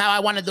right, now I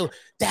want to do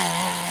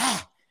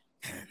that.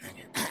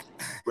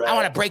 I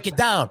want to break it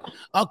down.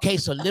 Okay,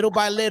 so little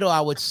by little, I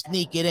would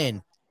sneak it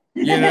in.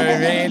 You know what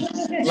I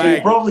mean? So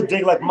you probably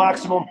dig like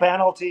Maximum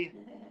Penalty.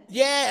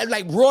 Yeah,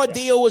 like Raw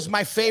Deal was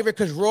my favorite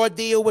because Raw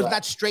Deal was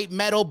not straight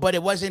metal, but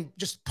it wasn't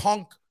just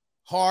punk,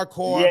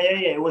 hardcore.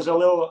 Yeah. It was a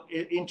little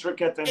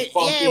intricate and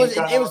funky.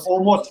 It was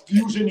almost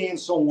fusion-y in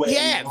some way.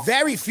 Yeah, you know?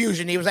 Very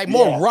fusion-y. It was like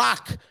more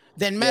rock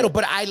than metal,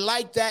 but I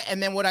liked that.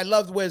 And then what I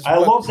loved was... I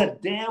love the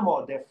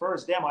demo, the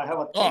first demo. I have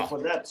a tape for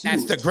that too.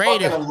 That's the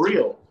greatest.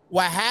 Unreal.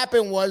 What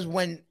happened was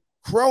when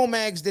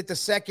Cro-Mags did the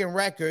second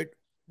record,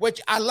 which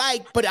I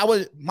liked, but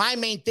my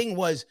main thing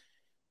was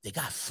they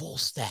got full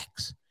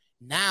stacks.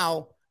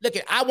 Now... Look,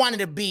 I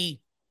wanted to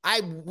be,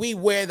 we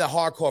wear the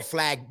hardcore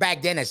flag.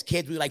 Back then as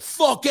kids, we were like,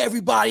 fuck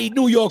everybody,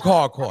 New York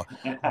hardcore.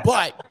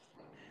 But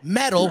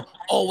metal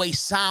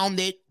always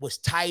was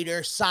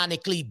tighter,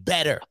 sonically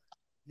better.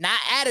 Not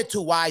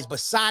attitude-wise, but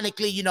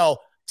sonically, you know,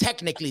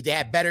 technically, they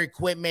had better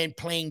equipment,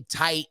 playing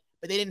tight,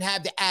 but they didn't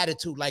have the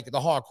attitude like the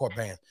hardcore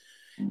band.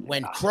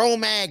 When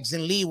Cro-Mags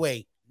and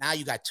Leeway, now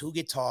you got 2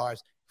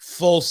 guitars,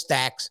 full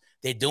stacks,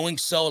 they're doing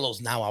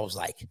solos. Now I was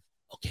like,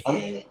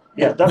 okay.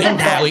 Yeah, now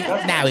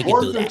we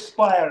can do that.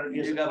 Expire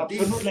is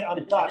absolutely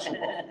untouchable.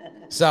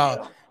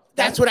 So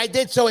that's what I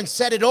did. So and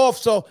Set It Off.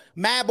 So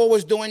Madball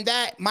was doing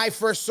that. My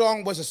first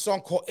song was a song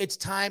called It's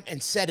Time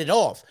and Set It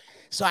Off.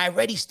 So I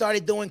already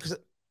started doing, because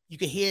you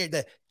could hear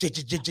the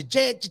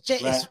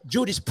it's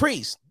Judas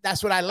Priest.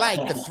 That's what I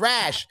like. The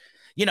thrash.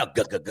 You know,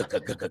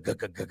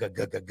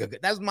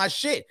 that's my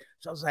shit.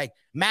 So I was like,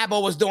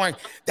 Madball was doing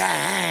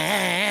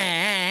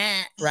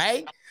that,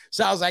 right?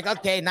 So I was like,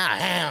 okay,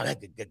 now,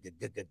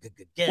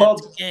 Well,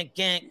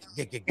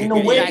 in a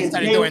way, I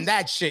started doing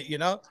that shit, you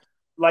know?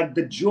 Like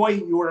the joy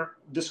you were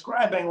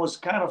describing was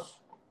kind of,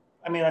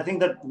 I mean, I think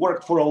that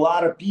worked for a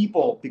lot of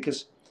people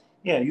because,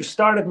 yeah, you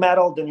started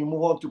metal, then you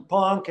move on to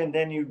punk, and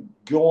then you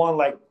go on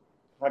like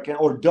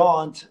or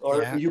don't,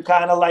 or you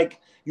kind of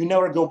like, you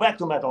never go back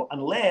to metal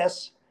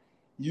unless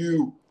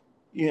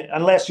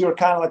unless you're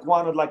kind of like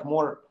one of like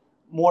more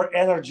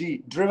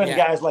energy driven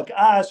guys like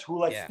us who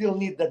like still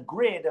need the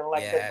grit and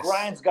like the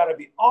grind's got to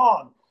be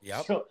on.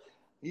 So,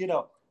 you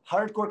know,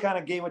 hardcore kind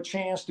of gave a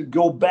chance to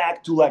go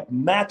back to like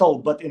metal,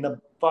 but in a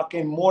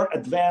fucking more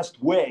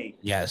advanced way.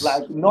 Yes.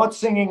 Like not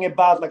singing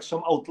about like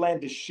some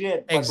outlandish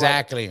shit. But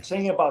exactly. Like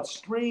singing about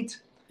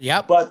street.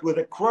 Yep. But with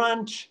a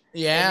crunch.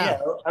 Yeah.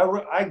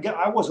 And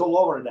I was all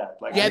over that.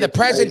 Like the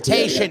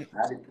presentation.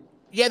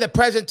 Yeah, the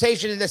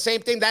presentation and the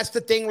same thing. That's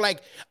the thing.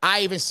 Like I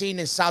even seen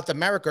in South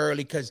America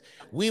early because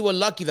we were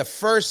lucky. The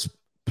first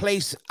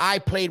place I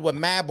played with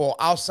Madball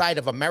outside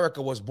of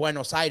America was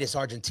Buenos Aires,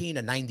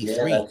 Argentina, 93.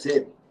 Yeah, that's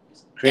it.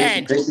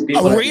 Crazy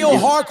a real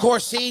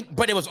hardcore scene,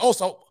 but it was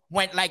also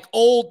went like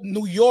old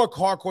New York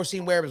hardcore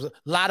scene where it was a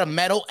lot of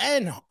metal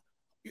and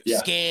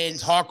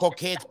skins, hardcore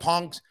kids,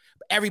 punks,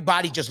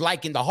 everybody just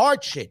liking the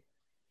hard shit.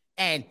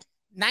 And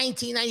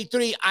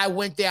 1993, I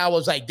went there. I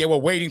was like, they were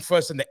waiting for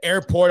us in the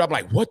airport. I'm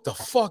like, what the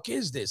fuck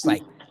is this?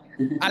 Like,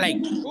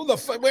 who the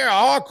fuck? We're a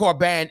hardcore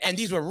band, and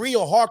these were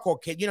real hardcore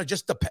kids. You know,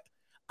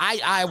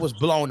 I was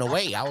blown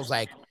away. I was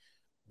like,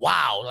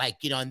 wow, like,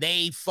 you know, and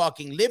they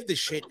fucking lived the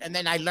shit. And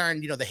then I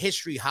learned, you know, the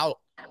history, how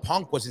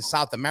punk was in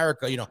South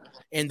America, you know,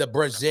 in the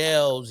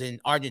Brazils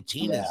and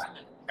Argentinas.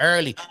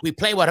 Early, we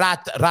played with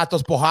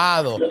Ratos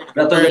Pojado.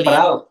 Ratos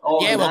Pojado.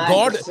 Oh, yeah,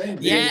 nice. With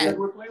Gordo. Yeah.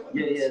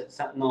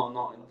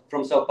 No,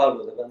 from Sao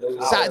Paulo.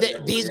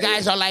 These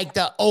guys are like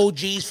the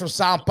OGs from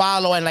Sao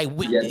Paulo, and like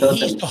he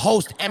used to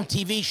host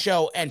MTV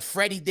show, and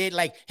Freddie did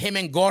like him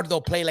and Gordo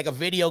play like a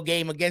video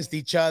game against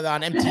each other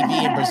on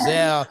MTV in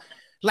Brazil.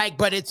 Like,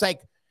 but it's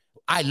like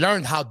I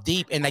learned how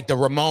deep, and like the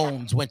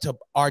Ramones went to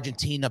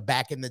Argentina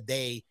back in the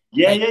day.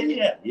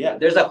 Yeah.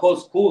 There's a whole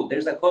school.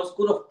 There's a whole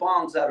school of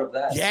punks out of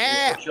that.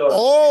 Yeah. For sure.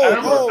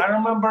 I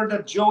remember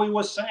that Joey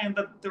was saying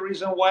that the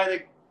reason why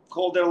they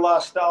called their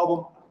last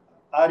album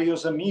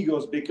Adios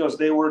Amigos because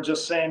they were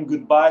just saying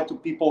goodbye to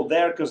people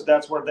there because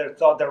that's where they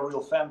thought their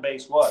real fan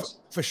base was.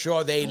 For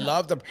sure, they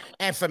loved them.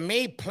 And for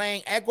me,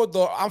 playing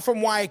Ecuador, I'm from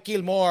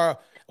Guayaquil more,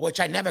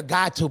 which I never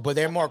got to, but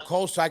they're more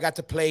coastal. So I got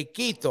to play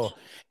Quito.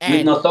 And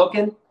with no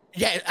token?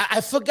 Yeah, I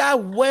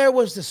forgot where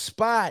was the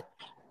spot,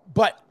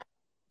 but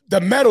the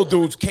metal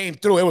dudes came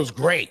through. It was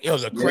great. It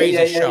was a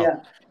crazy show.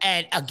 Yeah.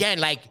 And again,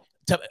 like,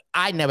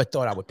 I never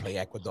thought I would play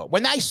Ecuador.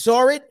 When I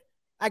saw it,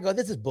 I go,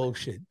 this is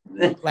bullshit.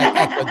 Like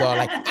Ecuador.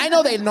 Like, I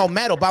know they know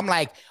metal, but I'm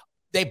like,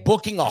 they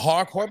booking a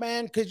hardcore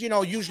band? Because, you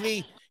know,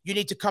 usually you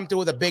need to come through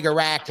with a bigger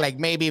act. Like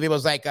maybe if it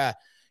was like a,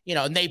 you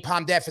know,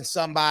 Napalm Death and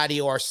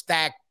somebody or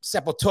Stack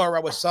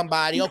Sepultura with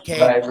somebody.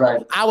 Okay.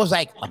 Right. I was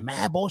like, a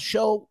Madball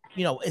show?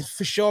 You know, it's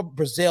for sure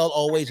Brazil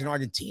always in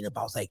Argentina,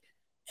 but I was like,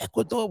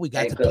 Ecuador, we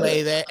got to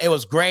play there. It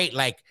was great.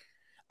 Like,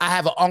 I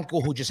have an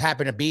uncle who just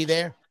happened to be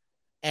there,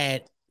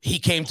 and he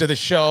came to the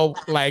show.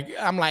 Like,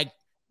 I'm like,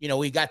 you know,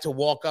 we got to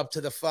walk up to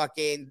the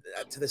fucking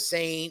to the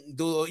Saint,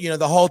 do you know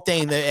the whole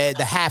thing, the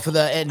half of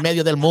the en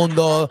medio del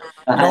mundo,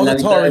 all the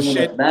tourist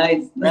shit.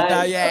 Nice.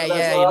 Yeah, awesome.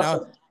 You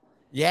know,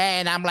 yeah.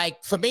 And I'm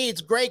like, for me,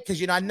 it's great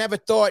because you know I never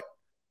thought,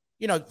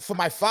 you know, for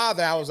my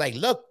father, I was like,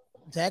 look,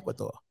 to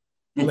Ecuador.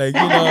 Like,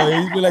 you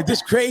know, he'd be like,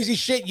 this crazy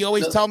shit. You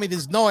always tell me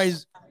this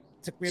noise.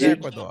 Took me to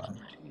Ecuador.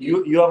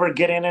 You ever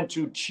getting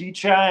into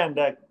chicha and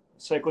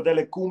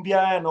psychedelic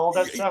cumbia and all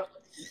that stuff?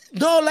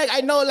 No, like I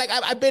know, like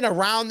I've been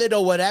around it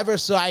or whatever,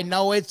 so I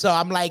know it. So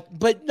I'm like,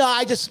 but no,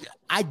 I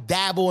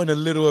dabble in a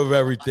little of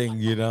everything,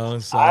 you know.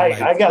 So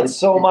I got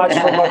so much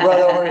from my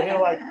brother over here.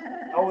 Like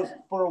I was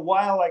for a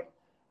while, like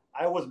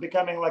I was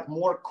becoming like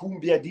more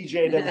cumbia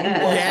DJ than he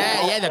was.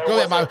 Yeah, the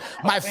cumbia.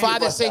 My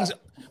father sings.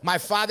 My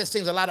father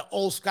sings a lot of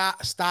old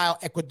style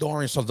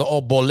Ecuadorian songs, the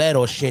old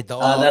bolero shit.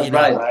 That's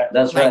right.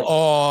 That's like, right.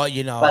 Oh,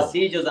 you know,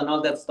 pasillos and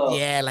all that stuff.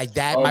 Yeah, like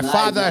that. My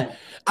father.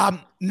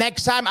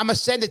 Next time I'm gonna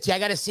send it to you. I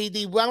got a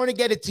CD. Well, I'm gonna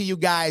get it to you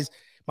guys.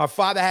 My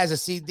father has a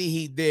CD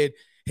he did.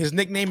 His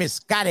nickname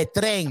is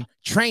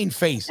Train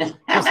Face.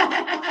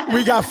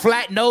 We got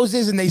flat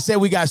noses, and they said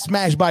we got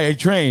smashed by a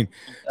train.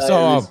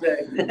 So,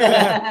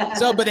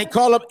 but they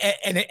call him,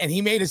 and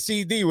he made a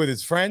CD with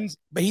his friends.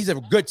 But he's a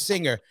good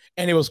singer,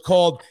 and it was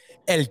called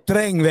El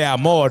Tren de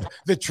Amor,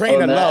 the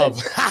train of love.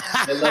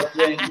 The love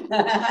train.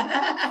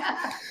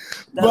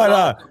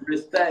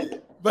 Respect.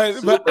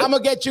 But I'm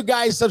gonna get you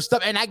guys some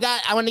stuff, and I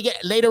want to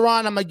get later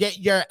on. I'm gonna get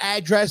your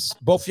address,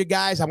 both you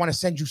guys. I want to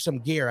send you some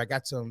gear. I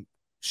got some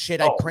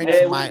shit I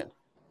printed for my.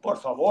 Por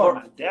favor,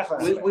 man,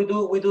 definitely. We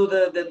do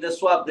the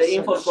swap, the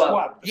info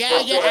swap.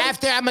 Yeah.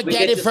 After I'm gonna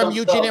get it from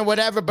Eugene and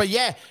whatever. But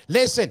yeah,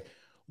 listen.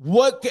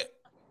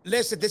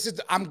 This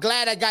is. I'm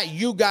glad I got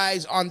you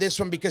guys on this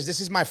one because this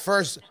is my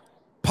first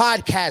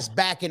podcast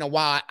back in a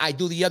while. I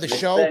do the other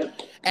show,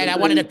 and I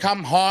wanted to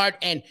come hard.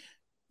 And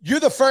you're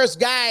the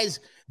first guys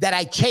that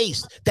I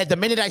chased, that the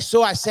minute I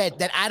saw, I said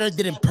that I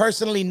didn't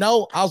personally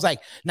know. I was like,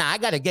 nah, I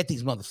got to get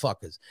these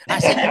motherfuckers. I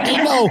said,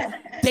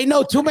 they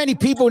know too many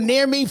people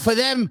near me for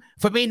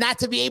me not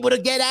to be able to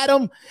get at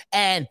them.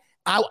 And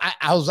I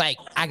was like,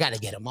 I got to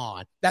get them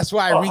on. That's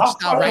why I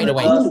reached out right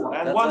away.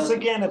 And once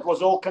again, it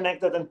was all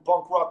connected in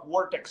punk rock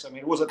vortex. I mean,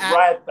 it was a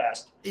riot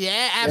fest.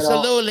 Yeah,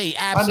 absolutely.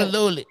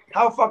 Absolutely.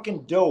 How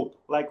fucking dope.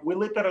 Like, we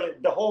literally,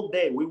 the whole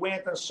day, we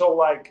went and saw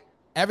like,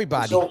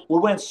 everybody. So we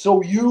went,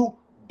 so you,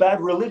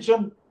 Bad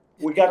Religion,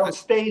 we got on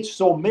stage,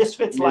 so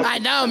Misfits. Like, I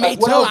know, like,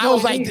 me too. I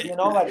was like, you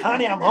know, like,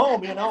 honey, I'm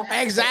home, you know?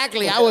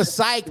 Exactly. I was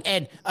psyched.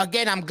 And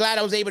again, I'm glad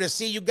I was able to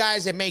see you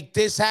guys and make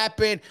this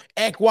happen.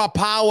 Equa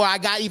Power. I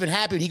got even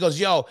happy. He goes,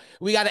 yo,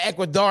 we got an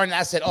Ecuador. And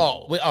I said,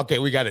 okay,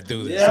 we got to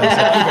do this. Yeah.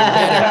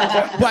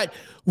 Said, even better. But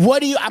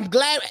I'm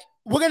glad.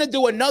 We're going to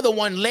do another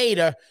one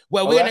later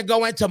where we're going to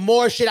go into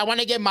more shit. I want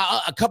to get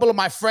a couple of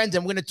my friends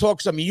and we're going to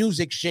talk some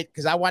music shit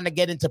because I want to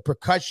get into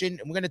percussion.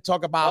 And we're going to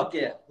talk about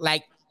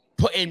like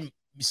putting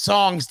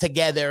songs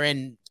together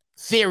and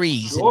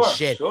theories and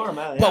shit. Sure,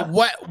 man. Yeah.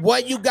 But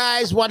what you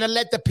guys want to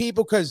let the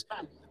people, because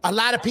a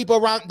lot of people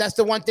around, that's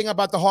the one thing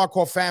about the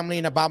hardcore family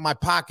and about my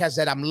podcast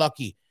that I'm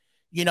lucky.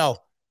 You know,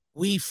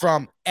 we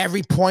from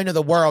every point of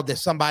the world,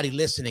 there's somebody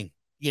listening,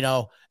 you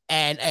know.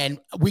 And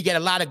we get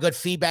a lot of good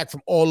feedback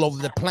from all over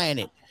the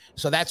planet.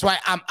 So that's why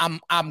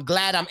I'm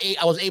glad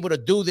I was able to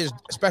do this,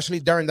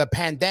 especially during the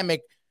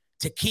pandemic,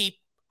 to keep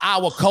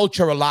our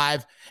culture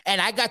alive.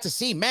 And I got to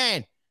see,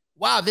 man,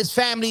 wow, this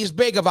family is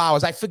big of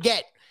ours. I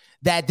forget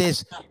that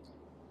this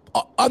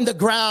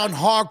underground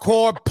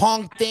hardcore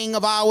punk thing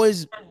of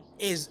ours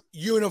is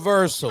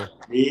universal.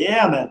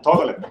 Yeah, man,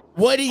 totally.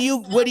 What do you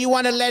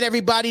want to let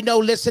everybody know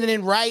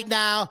listening right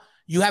now?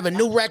 You have a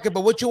new record,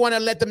 but what you want to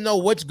let them know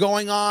what's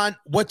going on,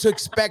 what to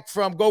expect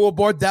from Gogol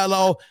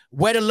Bordello,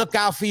 where to look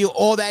out for you,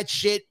 all that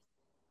shit,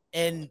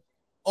 and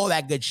all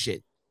that good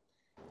shit.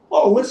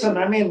 Well, listen,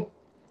 I mean,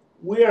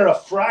 we're a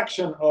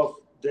fraction of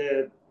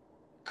the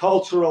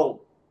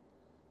cultural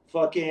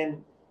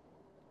fucking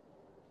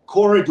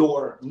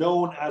corridor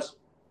known as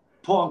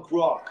punk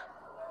rock.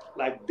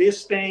 Like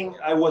this thing,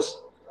 I was,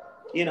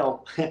 you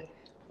know, when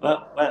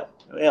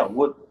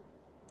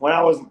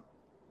I was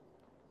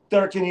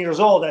 13 years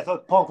old, I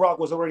thought punk rock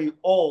was already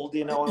old,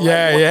 you know.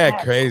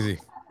 Yeah, crazy.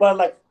 But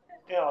like,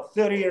 you know,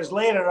 30 years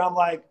later, I'm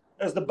like,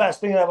 that's the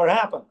best thing that ever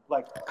happened.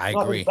 Like, I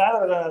nothing agree.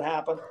 better than it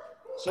happened.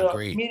 So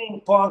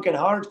meaning punk and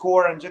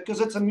hardcore, and just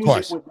because it's a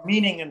music with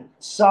meaning and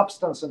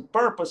substance and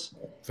purpose.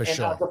 For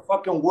sure. As the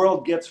fucking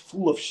world gets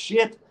full of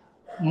shit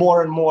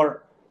more and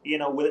more, you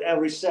know, with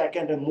every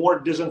second, and more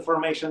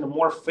disinformation and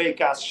more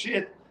fake ass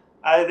shit,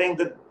 I think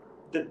that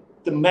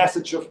the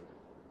message of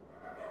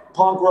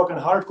punk rock and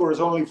hardcore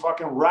is only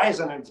fucking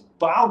rising, and it's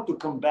bound to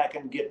come back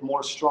and get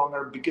more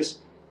stronger because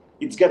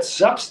it's got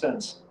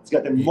substance. It's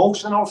got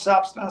emotional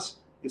substance.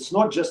 It's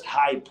not just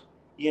hype,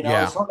 you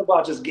know. It's not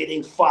about just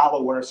getting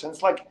followers. And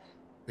it's like,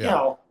 you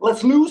know,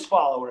 let's lose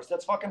followers.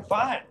 That's fucking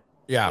fine.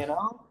 Yeah. You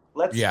know,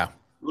 let's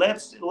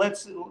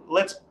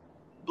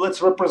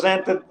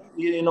represent it,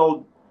 you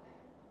know,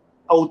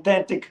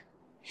 authentic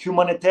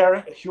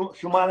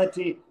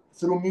humanity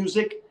through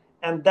music,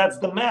 and that's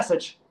the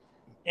message.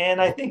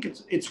 And I think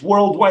it's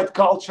worldwide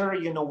culture.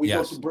 You know, we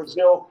go to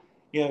Brazil,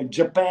 you know,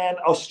 Japan,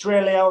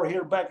 Australia, or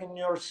here back in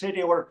New York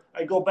City, or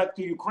I go back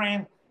to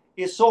Ukraine.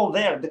 It's all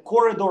there. The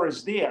corridor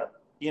is there.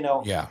 You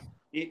know. Yeah.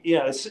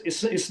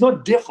 It's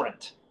not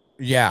different.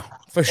 Yeah,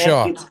 for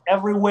sure. It's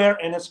everywhere,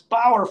 and it's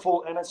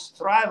powerful, and it's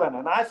thriving.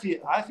 And I feel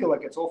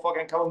like it's all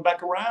fucking coming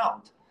back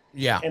around.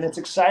 Yeah. And it's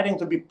exciting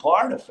to be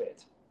part of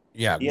it.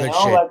 Yeah. You know,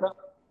 shit. Like,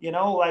 you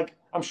know, like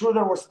I'm sure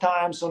there was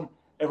times on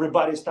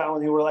everybody's time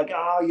when they were like,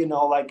 oh, you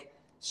know, like,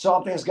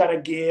 something's got to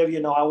give, you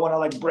know, I want to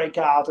like break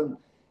out and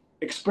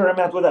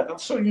experiment with that.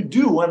 And so you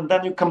do, and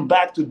then you come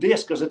back to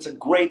this because it's a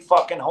great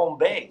fucking home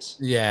base.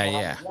 Yeah, yeah.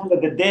 At the end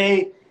of the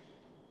day,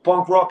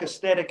 punk rock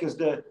aesthetic is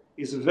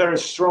very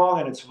strong,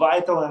 and it's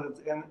vital,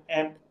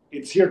 and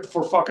it's here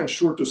for fucking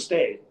sure to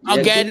stay.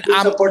 Again,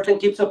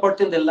 keep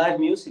supporting the live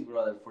music,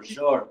 brother, for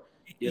sure.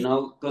 You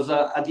know, because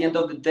at the end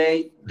of the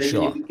day, the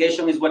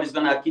unification is what is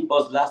going to keep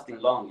us lasting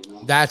long, you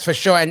know? That's for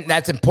sure. And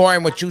that's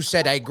important what you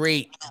said. I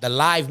agree. The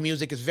live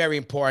music is very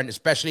important,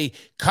 especially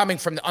coming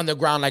from the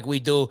underground like we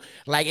do.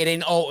 Like it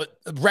ain't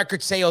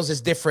record sales is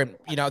different.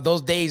 You know,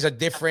 those days are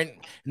different.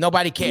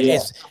 Nobody cares.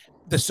 It's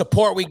the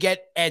support we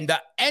get and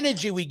the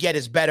energy we get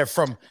is better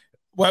from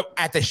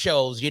at the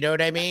shows. You know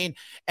what I mean?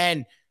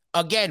 And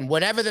again,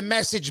 whatever the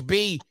message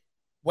be,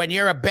 when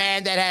you're a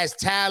band that has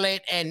talent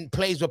and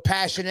plays with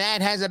passion,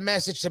 and has a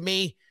message to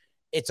me,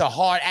 it's a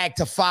hard act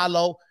to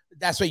follow.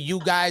 That's what you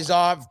guys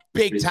are,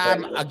 big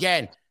time.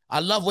 Again, I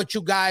love what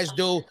you guys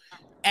do.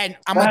 And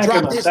I'm going to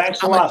drop this.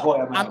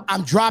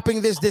 I'm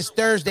dropping this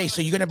Thursday,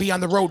 so you're going to be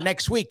on the road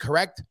next week,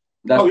 correct?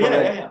 That's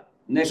yeah.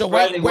 Next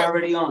Friday, we're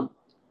already on.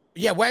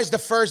 Yeah, where's the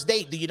first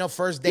date? Do you know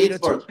first date?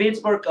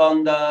 Pittsburgh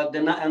on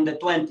the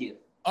 20th.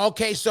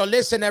 Okay, so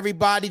listen,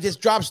 everybody. This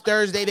drops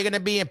Thursday. They're going to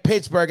be in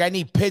Pittsburgh. I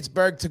need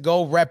Pittsburgh to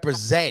go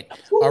represent.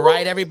 All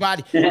right,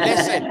 everybody.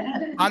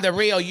 Listen, On the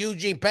real,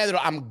 Eugene, Pedro,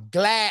 I'm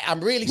glad.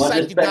 I'm really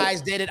psyched you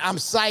guys did it. I'm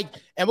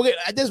psyched. And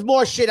there's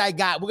more shit I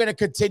got. We're going to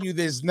continue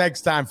this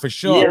next time for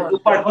sure. Yeah,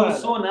 part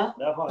two soon, huh?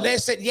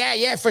 Listen,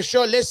 yeah, for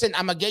sure. Listen,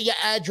 I'm going to get your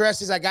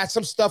addresses. I got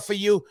some stuff for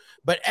you.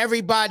 But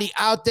everybody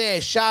out there,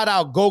 shout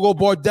out Gogol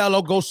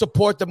Bordello. Go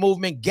support the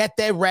movement. Get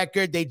their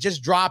record. They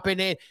just dropping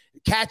it.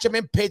 Catch them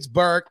in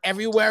Pittsburgh,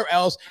 everywhere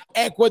else.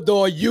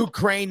 Ecuador,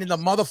 Ukraine, in the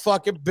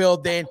motherfucking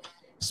building.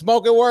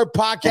 Smoking Word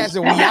Podcast,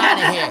 and we out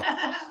of here.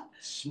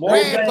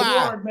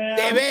 Word, man.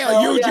 Te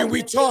veo, Eugene.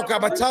 We talk.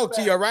 I'm going to talk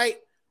to you, all right?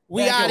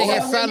 We out of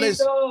here,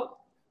 fellas.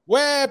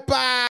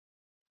 Wepa.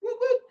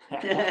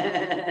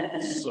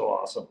 So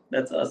awesome.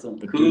 That's awesome.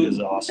 The dude is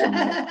awesome,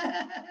 man.